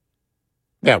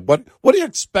 Yeah, what do you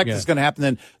expect is going to happen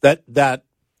then? That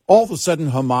all of a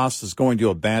sudden Hamas is going to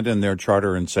abandon their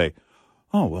charter and say,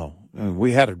 oh, well,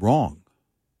 we had it wrong.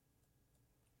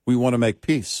 We want to make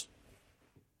peace.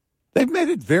 They've made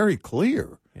it very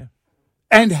clear. Yeah.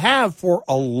 And have for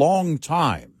a long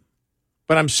time.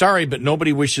 But I'm sorry, but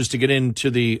nobody wishes to get into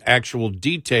the actual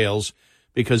details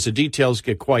because the details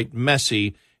get quite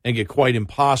messy and get quite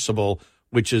impossible,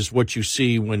 which is what you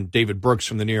see when David Brooks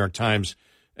from the New York Times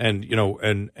and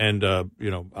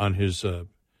on his on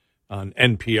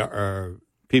NPR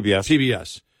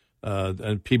PBS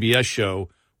and PBS show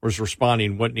was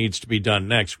responding what needs to be done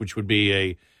next, which would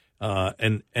be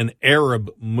an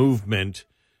Arab movement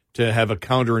to have a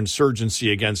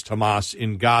counterinsurgency against Hamas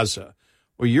in Gaza.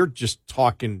 Well, you're just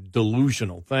talking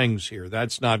delusional things here.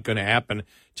 That's not going to happen.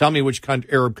 Tell me which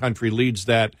Arab country leads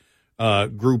that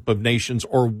group of nations,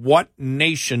 or what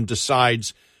nation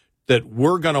decides that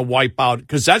we're going to wipe out,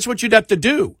 because that's what you'd have to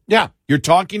do. Yeah. You're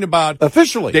talking about,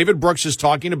 officially, David Brooks is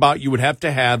talking about you would have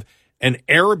to have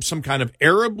some kind of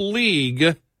Arab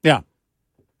League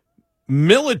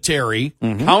military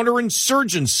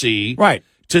counterinsurgency right,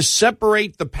 to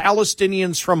separate the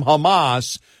Palestinians from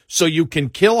Hamas so you can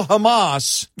kill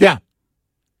Hamas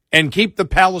and keep the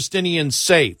Palestinians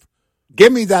safe.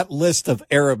 Give me that list of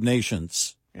Arab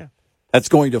nations that's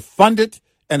going to fund it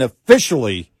and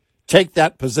officially take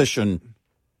that position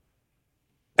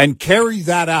and carry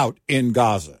that out in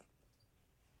Gaza.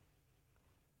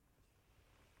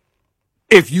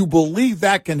 If you believe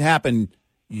that can happen,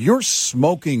 you're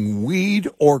smoking weed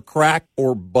or crack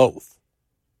or both.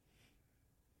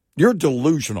 You're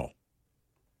delusional.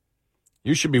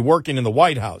 You should be working in the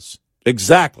White House.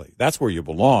 Exactly. That's where you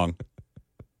belong.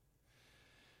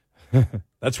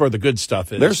 That's where the good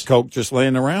stuff is. There's coke just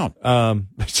laying around.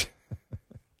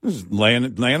 Just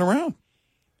laying around.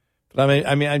 But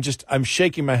I'm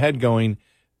shaking my head going,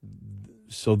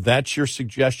 so that's your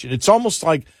suggestion? It's almost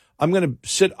like I'm going to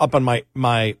sit up on my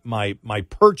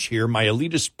perch here, my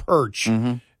elitist perch,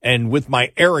 and with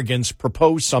my arrogance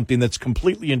propose something that's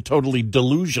completely and totally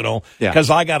delusional because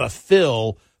I got to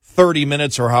fill 30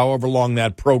 minutes or however long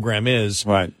that program is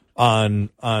on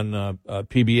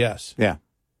PBS. Yeah.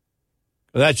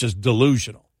 That's just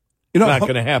delusional. Not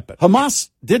going to happen. Hamas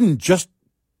didn't just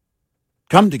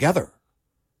come together.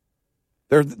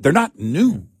 They're not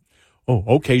new. Oh,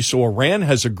 okay. So Iran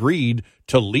has agreed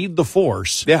to lead the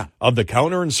force of the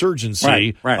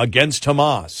counterinsurgency against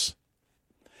Hamas.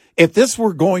 If this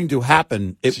were going to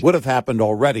happen, it would have happened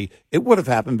already. It would have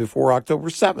happened before October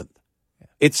 7th.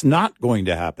 It's not going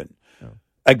to happen. No.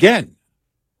 Again,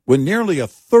 when nearly a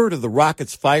third of the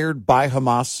rockets fired by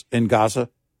Hamas in Gaza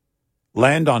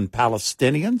land on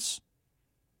Palestinians,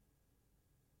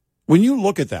 when you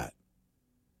look at that,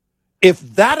 if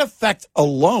that effect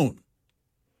alone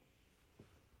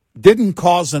didn't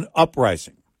cause an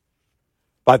uprising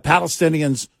by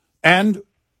Palestinians and,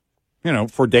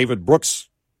 for David Brooks'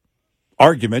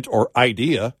 argument or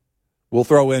idea, we'll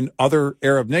throw in other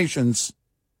Arab nations,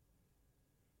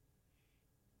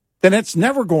 then it's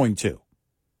never going to.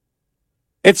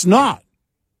 It's not.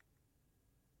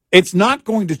 It's not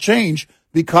going to change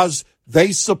because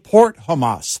they support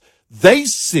Hamas. They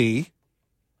see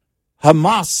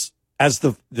Hamas as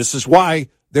this is why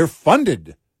they're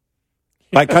funded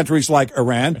by countries like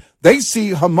Iran. They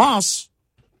see Hamas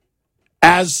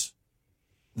as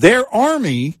their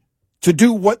army to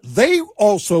do what they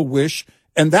also wish,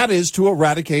 and that is to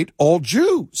eradicate all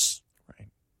Jews. Right.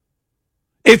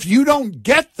 If you don't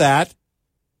get that,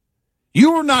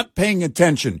 you are not paying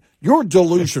attention. You're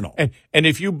delusional. And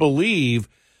if you believe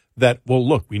that, well,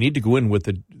 look, we need to go in with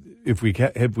if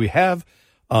we have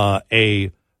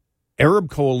a Arab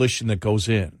coalition that goes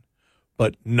in,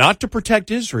 but not to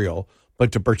protect Israel,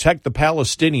 but to protect the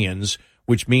Palestinians,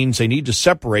 which means they need to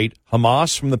separate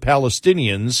Hamas from the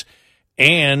Palestinians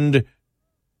and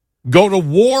go to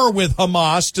war with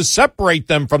Hamas to separate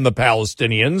them from the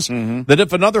Palestinians, that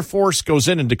if another force goes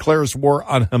in and declares war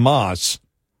on Hamas,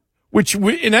 which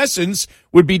in essence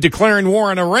would be declaring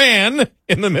war on Iran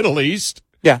in the Middle East,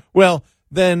 well,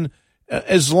 then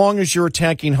as long as you're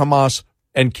attacking Hamas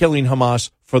and killing Hamas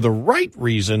for the right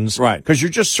reasons, because you're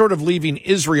just sort of leaving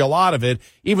Israel out of it,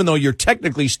 even though you're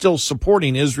technically still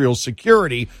supporting Israel's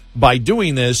security by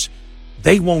doing this,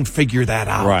 they won't figure that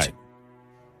out.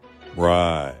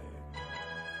 Right.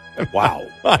 Wow.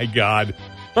 My God.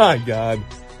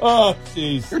 Oh,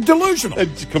 jeez. You're delusional.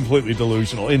 It's completely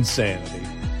delusional. Insanity.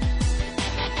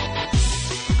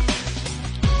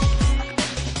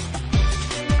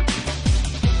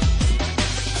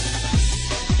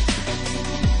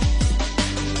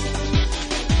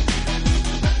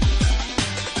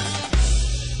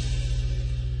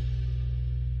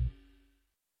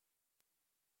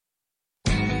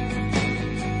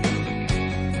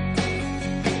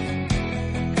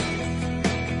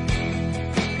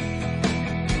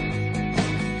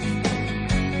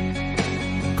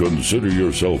 Consider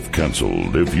yourself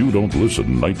canceled if you don't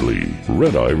listen nightly.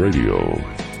 Red Eye Radio.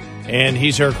 And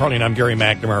he's Eric Harley, and I'm Gary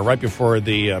McNamara. Right before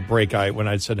the break, when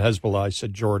I said Hezbollah, I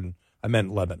said Jordan. I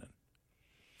meant Lebanon.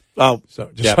 Oh,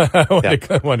 so just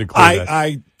I wanted to clear that.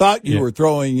 I thought you were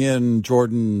throwing in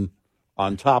Jordan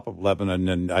on top of Lebanon,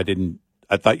 and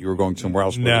I thought you were going somewhere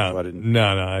else. No, so I didn't.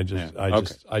 No.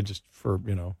 I just for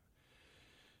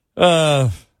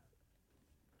I'm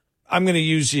going to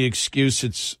use the excuse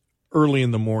it's early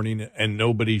in the morning and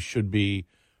nobody should be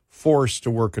forced to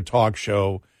work a talk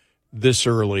show this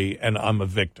early, and I'm a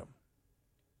victim.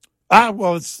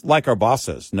 Well, it's like our boss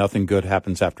says, nothing good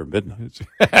happens after midnight.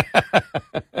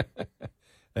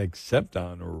 Except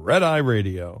on Red Eye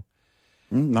Radio.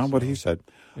 Not what he said.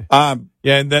 And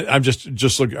then I'm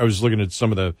just looking. I was looking at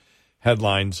some of the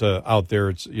headlines out there.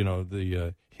 It's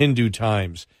the Hindu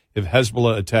Times. If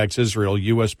Hezbollah attacks Israel,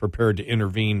 U.S. prepared to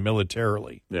intervene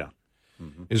militarily. Yeah.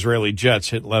 Israeli jets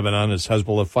hit Lebanon as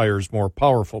Hezbollah fires more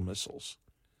powerful missiles.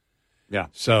 Yeah.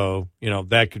 So,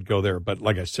 that could go there. But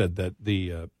like I said, that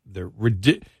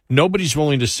nobody's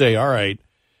willing to say, all right,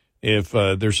 if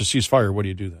there's a ceasefire, what do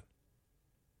you do then?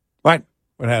 Right.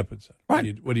 What happens?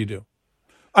 Right. What do you do?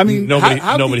 I mean,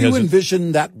 how do you has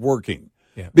envision that working?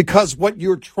 Yeah. Because what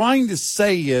you're trying to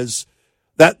say is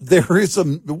that there is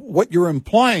what you're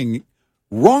implying,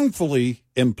 wrongfully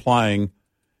implying,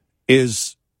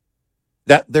 is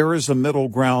that there is a middle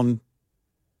ground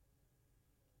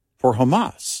for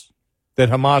Hamas. That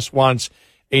Hamas wants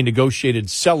a negotiated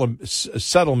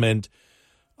settlement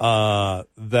we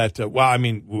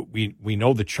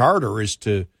know the charter is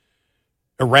to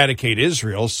eradicate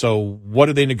Israel, so what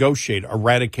do they negotiate?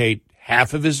 Eradicate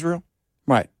half of Israel?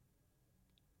 Right.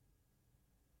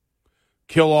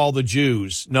 Kill all the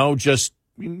Jews? No, just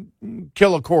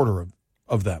kill a quarter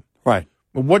of them. Right.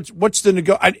 What's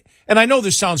the and I know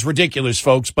this sounds ridiculous,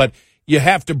 folks, but you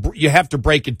have to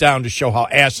break it down to show how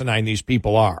asinine these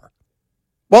people are.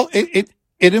 Well, it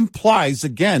implies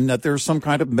again that there's some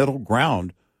kind of middle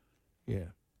ground. Yeah.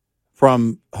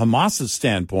 From Hamas's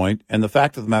standpoint, and the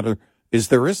fact of the matter is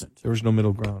there isn't. There is no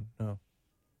middle ground. No.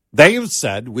 They have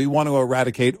said we want to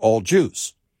eradicate all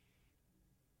Jews.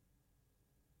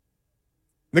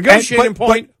 Negotiating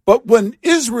point. But when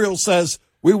Israel says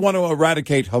we want to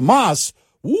eradicate Hamas,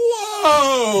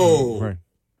 whoa! Right.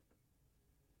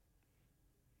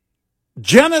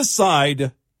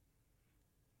 Genocide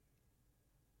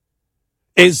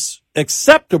is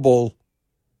acceptable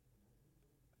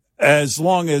as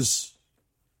long as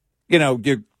you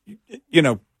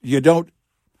don't.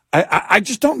 I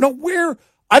just don't know where.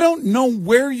 I don't know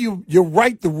where you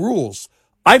write the rules.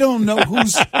 I don't know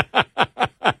who's.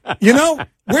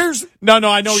 Where's no.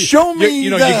 I know. Show me.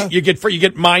 You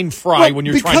get mind fry when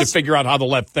you're trying to figure out how the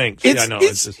left thinks.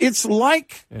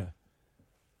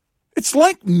 It's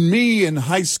like me in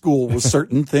high school with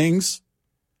certain things.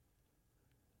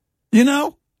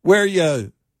 Where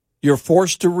you're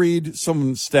forced to read.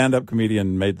 Some stand-up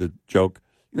comedian made the joke.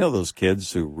 Those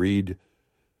kids who read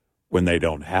when they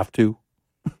don't have to.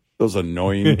 Those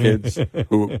annoying kids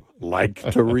who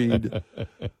like to read.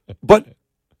 But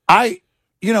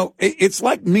it's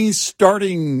like me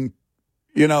starting,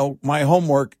 my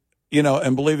homework,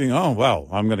 and believing, oh, well,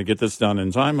 I'm going to get this done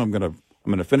in time. I'm going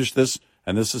to finish this,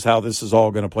 and this is how this is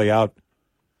all going to play out.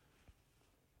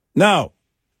 No.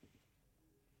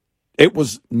 It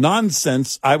was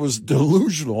nonsense. I was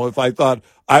delusional if I thought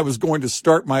I was going to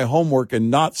start my homework and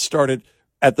not start it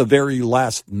at the very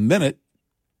last minute,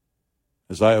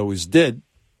 as I always did.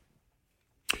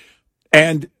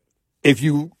 And if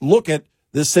you look at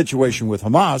this situation with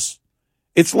Hamas,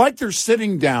 it's like they're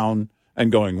sitting down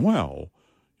and going, well,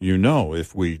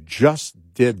 if we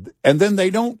just did, and then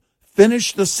they don't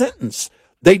finish the sentence.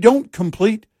 They don't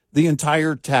complete the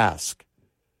entire task.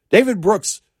 David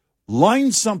Brooks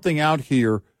lines something out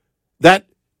here that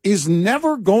is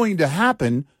never going to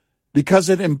happen because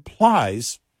it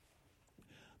implies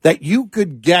that you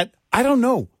could get, I don't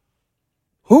know,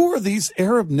 who are these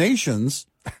Arab nations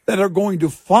that are going to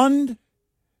fund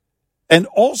and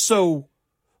also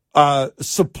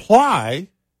supply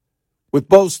with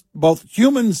both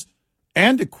humans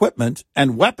and equipment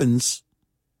and weapons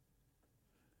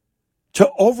to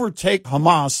overtake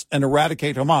Hamas and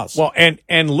eradicate Hamas. Well,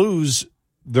 and lose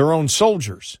their own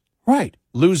soldiers. Right.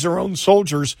 Lose their own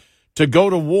soldiers to go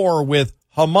to war with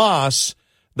Hamas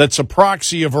that's a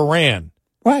proxy of Iran.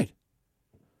 Right.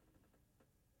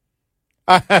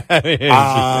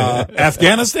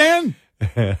 Afghanistan?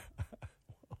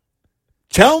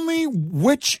 Tell me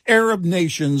which Arab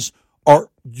nations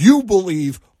you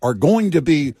believe are going to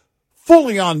be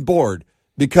fully on board,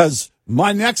 because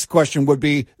my next question would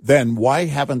be, then why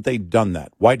haven't they done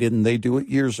that? Why didn't they do it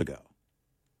years ago?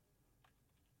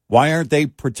 Why aren't they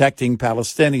protecting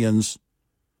Palestinians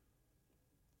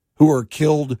who are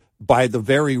killed by the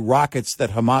very rockets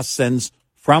that Hamas sends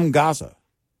from Gaza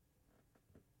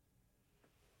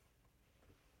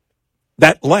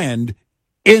that land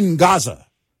in Gaza?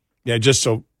 Yeah, just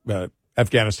so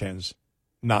Afghanistan's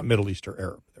not Middle East or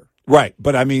Arab there. Right,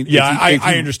 but I mean,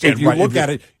 I understand. If you look at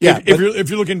it, yeah. If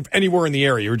you're looking anywhere in the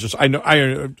area, I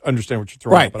understand what you're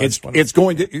throwing. Right, up, it's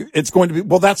going to be.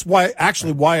 Well, that's why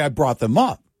I brought them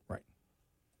up. Right,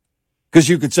 because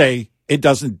you could say it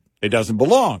doesn't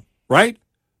belong, right?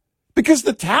 Because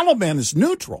the Taliban is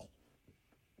neutral.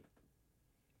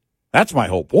 That's my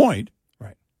whole point.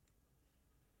 Right,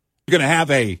 you're going to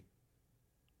have a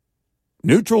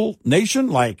neutral nation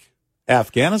like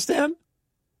Afghanistan.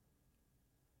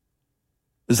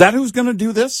 Is that who's going to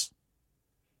do this?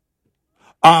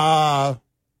 You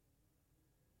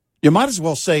might as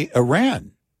well say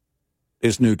Iran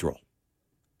is neutral.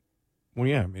 Well,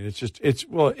 yeah, I mean,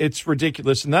 it's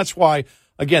ridiculous. And that's why,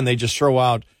 again, they just throw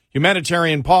out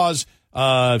humanitarian pause,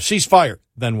 ceasefire.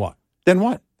 Then what? Then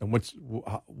what? And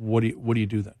what do you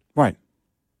do then? Right.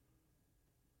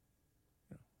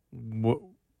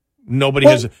 Nobody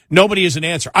has an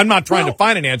answer. I'm not trying to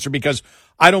find an answer because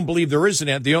I don't believe there is an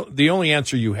answer. The only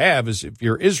answer you have is, if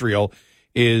you're Israel,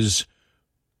 is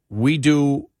we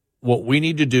do what we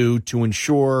need to do to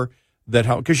ensure that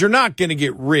because you're not going to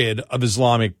get rid of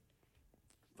Islamic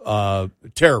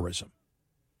terrorism.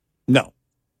 No.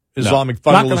 Islamic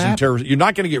fundamentalism, terrorism. You're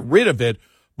not going to get rid of it,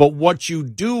 but what you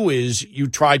do is you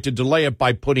try to delay it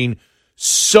by putting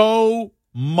so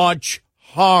much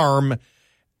harm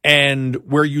and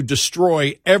where you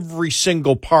destroy every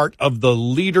single part of the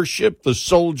leadership, the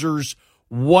soldiers,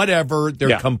 whatever,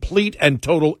 their complete and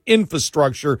total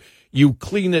infrastructure. You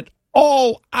clean it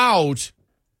all out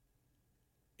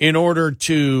in order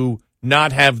to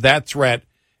not have that threat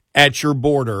at your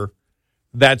border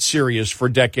that serious for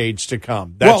decades to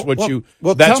come. That's what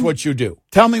you do.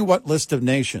 Tell me what list of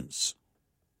nations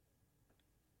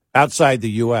outside the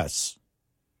U.S.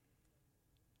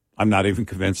 I'm not even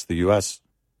convinced the U.S.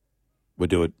 would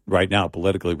do it right now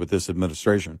politically with this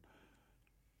administration.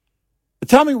 But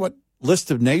tell me what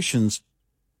list of nations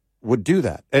would do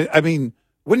that. I mean,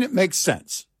 wouldn't it make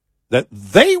sense that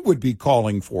they would be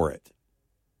calling for it?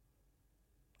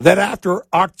 That after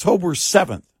October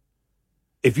 7th,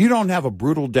 if you don't have a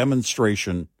brutal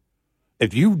demonstration,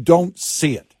 if you don't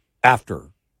see it after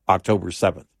October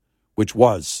 7th, which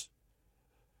was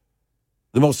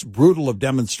the most brutal of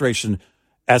demonstration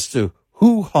as to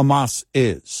who Hamas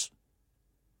is,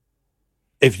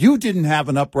 if you didn't have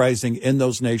an uprising in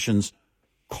those nations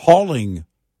calling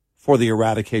for the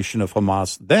eradication of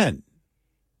Hamas, then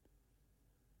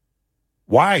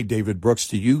why, David Brooks,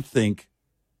 do you think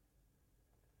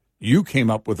you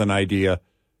came up with an idea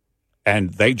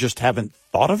and they just haven't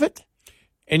thought of it?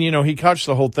 And, he couched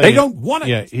the whole thing. They don't want it.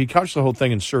 Yeah, he couched the whole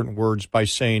thing in certain words by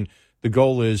saying the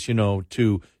goal is,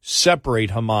 to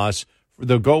separate Hamas.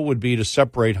 The goal would be to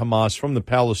separate Hamas from the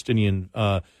Palestinian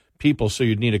people, so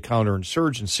you'd need a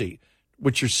counterinsurgency.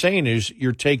 What you're saying is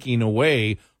you're taking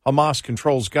away, Hamas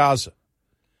controls Gaza.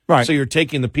 Right. So you're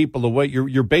taking the people away.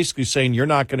 You're basically saying you're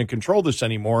not going to control this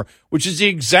anymore, which is the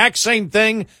exact same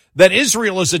thing that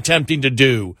Israel is attempting to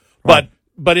do. Right.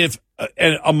 But if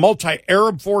a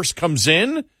multi-Arab force comes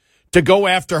in to go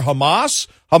after Hamas,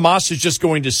 Hamas is just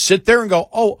going to sit there and go,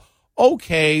 oh,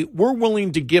 okay, we're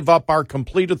willing to give up our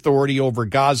complete authority over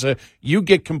Gaza. You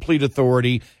get complete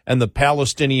authority, and the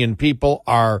Palestinian people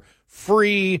are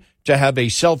free to have a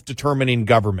self-determining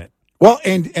government. Well,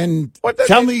 and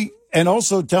tell me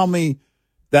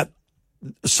that,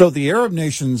 so the Arab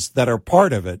nations that are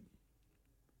part of it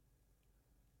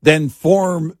then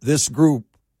form this group.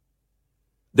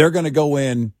 They're going to go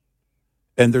in,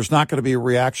 and there's not going to be a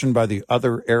reaction by the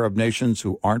other Arab nations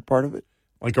who aren't part of it?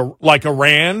 Like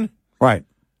Iran? Right.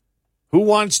 Who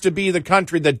wants to be the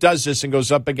country that does this and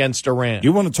goes up against Iran?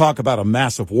 You want to talk about a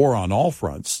massive war on all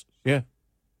fronts. Yeah.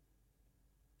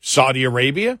 Saudi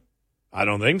Arabia? I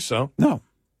don't think so. No.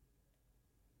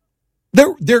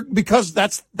 They're because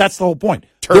that's the whole point.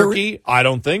 Turkey? I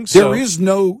don't think so. There is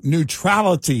no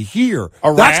neutrality here.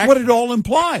 Iraq? That's what it all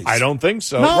implies. I don't think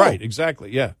so. No. Right,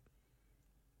 exactly, yeah.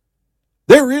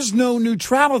 There is no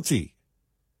neutrality.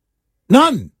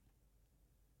 None.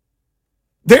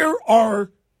 There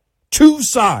are two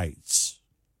sides.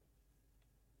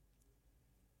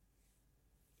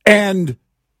 And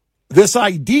this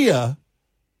idea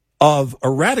of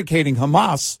eradicating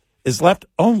Hamas is left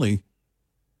only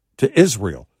to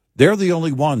Israel. They're the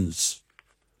only ones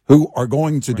who are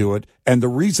going to do it. And the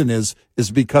reason is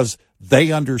because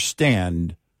they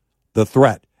understand the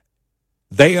threat.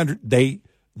 They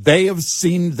have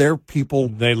seen their people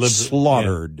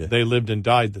slaughtered. Yeah, they lived and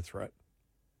died the threat.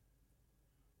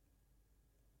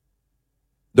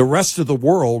 The rest of the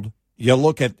world, you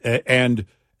look at and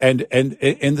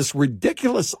this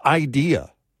ridiculous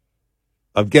idea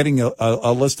of getting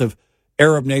a list of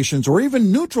Arab nations or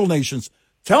even neutral nations.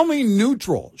 Tell me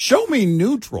neutral. Show me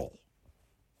neutral.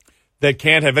 That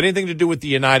can't have anything to do with the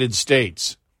United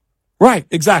States. Right,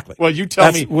 exactly. Well, you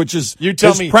tell me. Which is you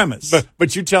tell his me, premise.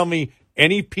 But you tell me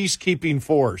any peacekeeping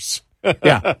force.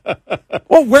 Yeah.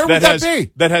 Well, where would that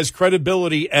be? That has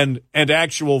credibility and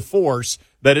actual force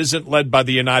that isn't led by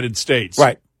the United States.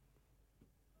 Right.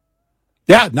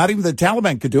 Yeah, not even the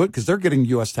Taliban could do it because they're getting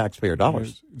U.S. taxpayer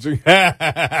dollars.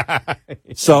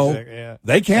 So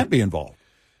they can't be involved.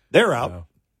 They're out. No.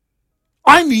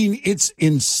 I mean, it's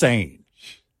insane.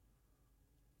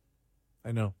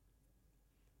 I know.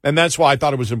 And that's why I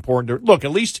thought it was important to look,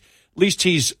 at least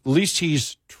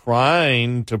he's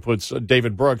trying to put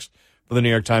David Brooks for the New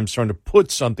York Times trying to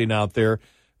put something out there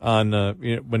on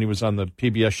when he was on the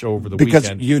PBS show over the because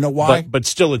weekend. You know why? But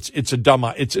still, it's a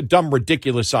dumb,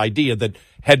 ridiculous idea that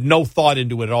had no thought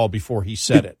into it at all before he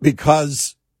said it.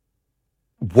 Because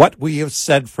what we have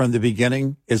said from the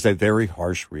beginning is a very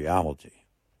harsh reality.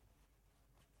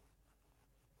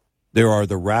 There are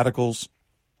the radicals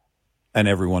and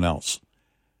everyone else.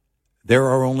 There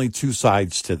are only two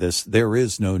sides to this. There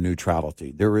is no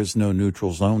neutrality. There is no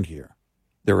neutral zone here.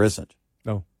 There isn't.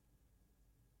 No.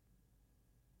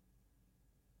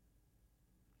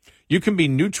 You can be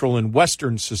neutral in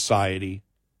Western society.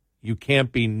 You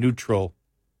can't be neutral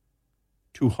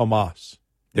to Hamas.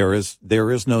 There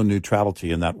is no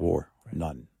neutrality in that war.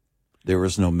 None. There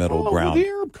is no middle ground. The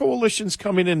Arab coalition's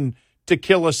coming in to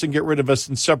kill us and get rid of us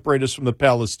and separate us from the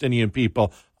Palestinian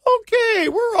people. Okay,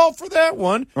 we're all for that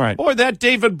one. Right. Boy, that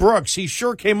David Brooks, he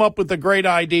sure came up with a great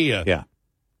idea. Yeah.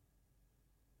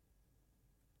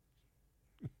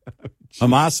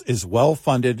 Hamas is well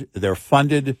funded. They're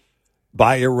funded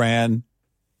by Iran.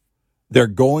 They're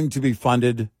going to be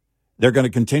funded. They're going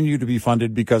to continue to be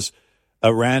funded because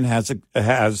Iran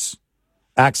has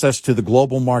access to the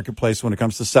global marketplace when it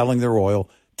comes to selling their oil.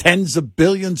 Tens of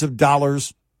billions of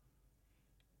dollars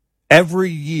every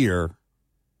year.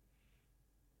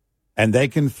 And they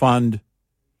can fund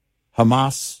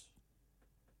Hamas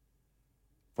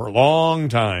for a long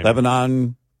time.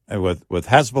 Lebanon with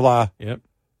Hezbollah. Yep.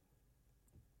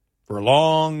 For a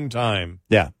long time.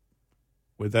 Yeah.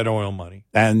 With that oil money.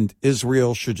 And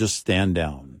Israel should just stand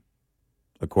down,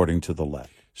 according to the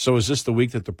left. So is this the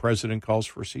week that the president calls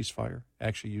for a ceasefire?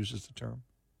 Actually uses the term?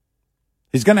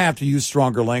 He's going to have to use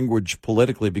stronger language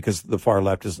politically because the far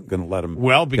left isn't going to let him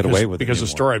get away with it. Because the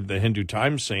story of the Hindu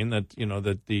Times saying that,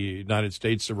 that the United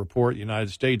States, the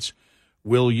United States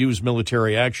will use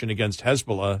military action against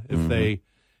Hezbollah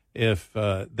if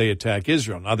they attack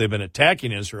Israel. Now, they've been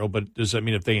attacking Israel, but does that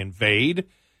mean if they invade?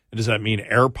 Does that mean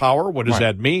air power? What does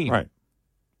that mean? Right.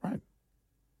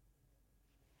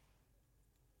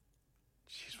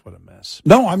 Jeez, what a mess.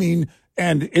 No, I mean,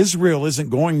 and Israel isn't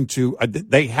going to,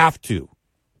 they have to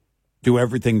do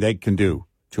everything they can do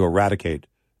to eradicate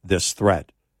this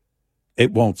threat.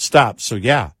 It won't stop. So,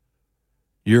 yeah,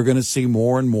 you're going to see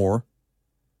more and more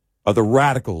of the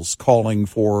radicals calling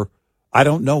for, I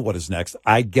don't know what is next,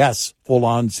 I guess,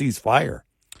 full-on ceasefire.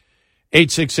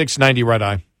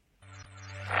 866-90-RED-EYE.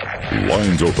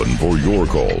 Lines open for your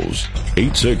calls.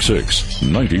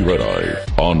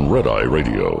 866-90-RED-EYE on Red Eye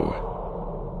Radio.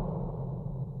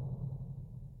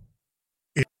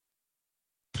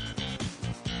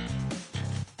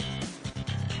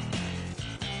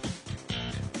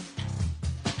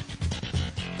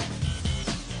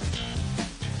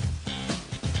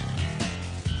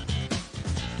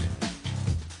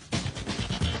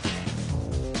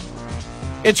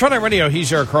 It's Red Eye Radio.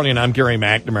 He's Eric Carly, and I'm Gary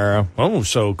McNamara. Oh,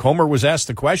 so Comer was asked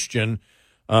the question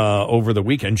over the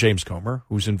weekend, James Comer,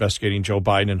 who's investigating Joe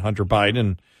Biden and Hunter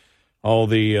Biden, all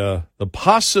the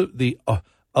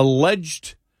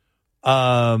alleged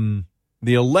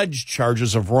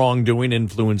charges of wrongdoing,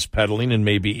 influence peddling, and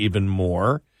maybe even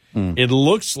more. It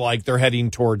looks like they're heading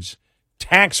towards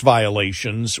tax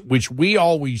violations, which we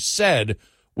always said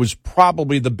was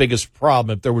probably the biggest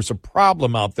problem. If there was a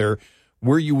problem out there,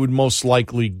 where you would most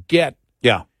likely get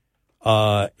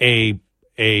a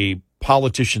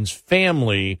politician's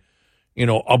family,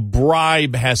 a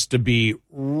bribe has to be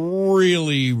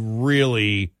really,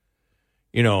 really,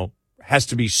 has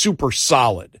to be super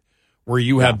solid. Where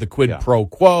you have the quid pro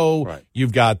quo, right.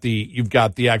 You've got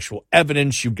the actual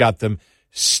evidence, you've got them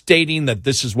stating that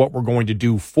this is what we're going to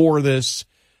do for this.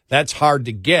 That's hard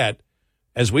to get.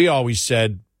 As we always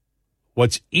said,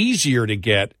 what's easier to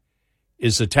get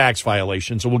is a tax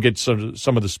violation. So we'll get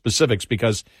some of the specifics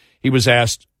because he was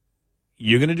asked,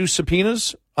 you going to do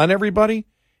subpoenas on everybody?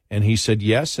 And he said,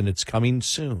 yes, and it's coming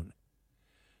soon.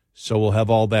 So we'll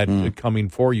have all that coming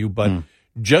for you. But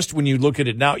just when you look at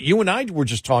it now, you and I were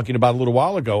just talking about a little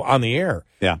while ago on the air.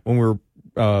 Yeah. When we were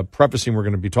prefacing, we're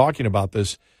going to be talking about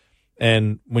this.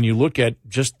 And when you look at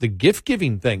just the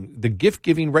gift-giving thing, the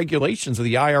gift-giving regulations of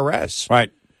the IRS.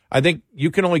 Right. I think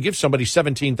you can only give somebody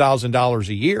 $17,000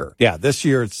 a year. Yeah, this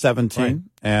year it's 17, right.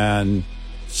 And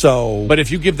so. But if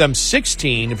you give them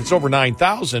 16, if it's over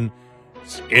 9,000,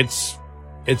 it's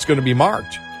going to be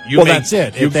marked. That's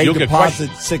it. If they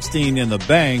deposit 16 in the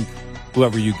bank,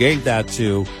 whoever you gave that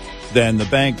to, then the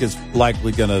bank is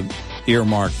likely going to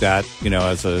earmark that,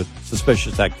 as a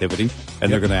suspicious activity, and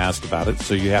they're going to ask about it.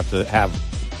 So you have to have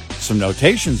some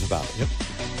notations about it. Yep.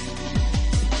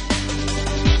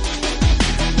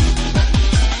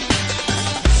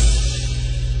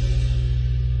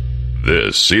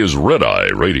 This is Red Eye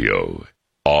Radio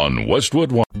on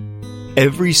Westwood One.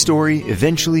 every story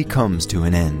eventually comes to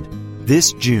an end.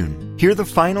 This June, hear the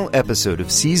final episode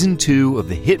of Season 2 of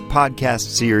the hit podcast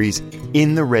series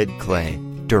In the Red Clay,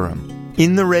 Durham.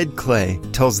 In the Red Clay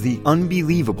tells the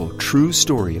unbelievable true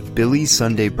story of Billy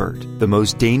Sunday Burt, the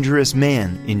most dangerous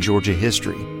man in Georgia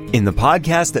history. In the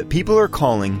podcast that people are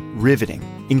calling riveting,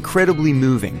 incredibly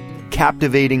moving,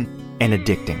 captivating, and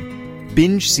addicting.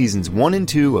 Binge seasons 1 and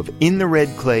 2 of In the Red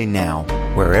Clay now,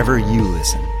 wherever you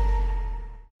listen.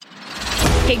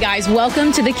 Hey guys,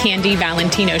 welcome to the Candy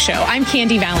Valentino Show. I'm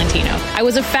Candy Valentino. I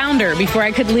was a founder before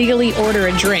I could legally order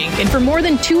a drink, and for more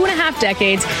than 2.5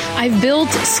 decades, I've built,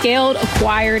 scaled,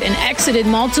 acquired, and exited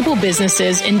multiple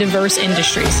businesses in diverse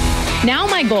industries. Now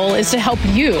my goal is to help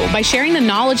you by sharing the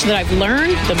knowledge that I've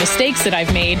learned, the mistakes that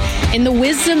I've made, and the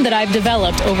wisdom that I've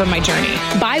developed over my journey.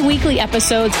 Bi-weekly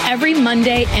episodes every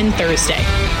Monday and Thursday.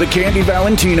 The Candy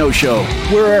Valentino Show,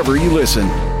 wherever you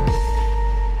listen.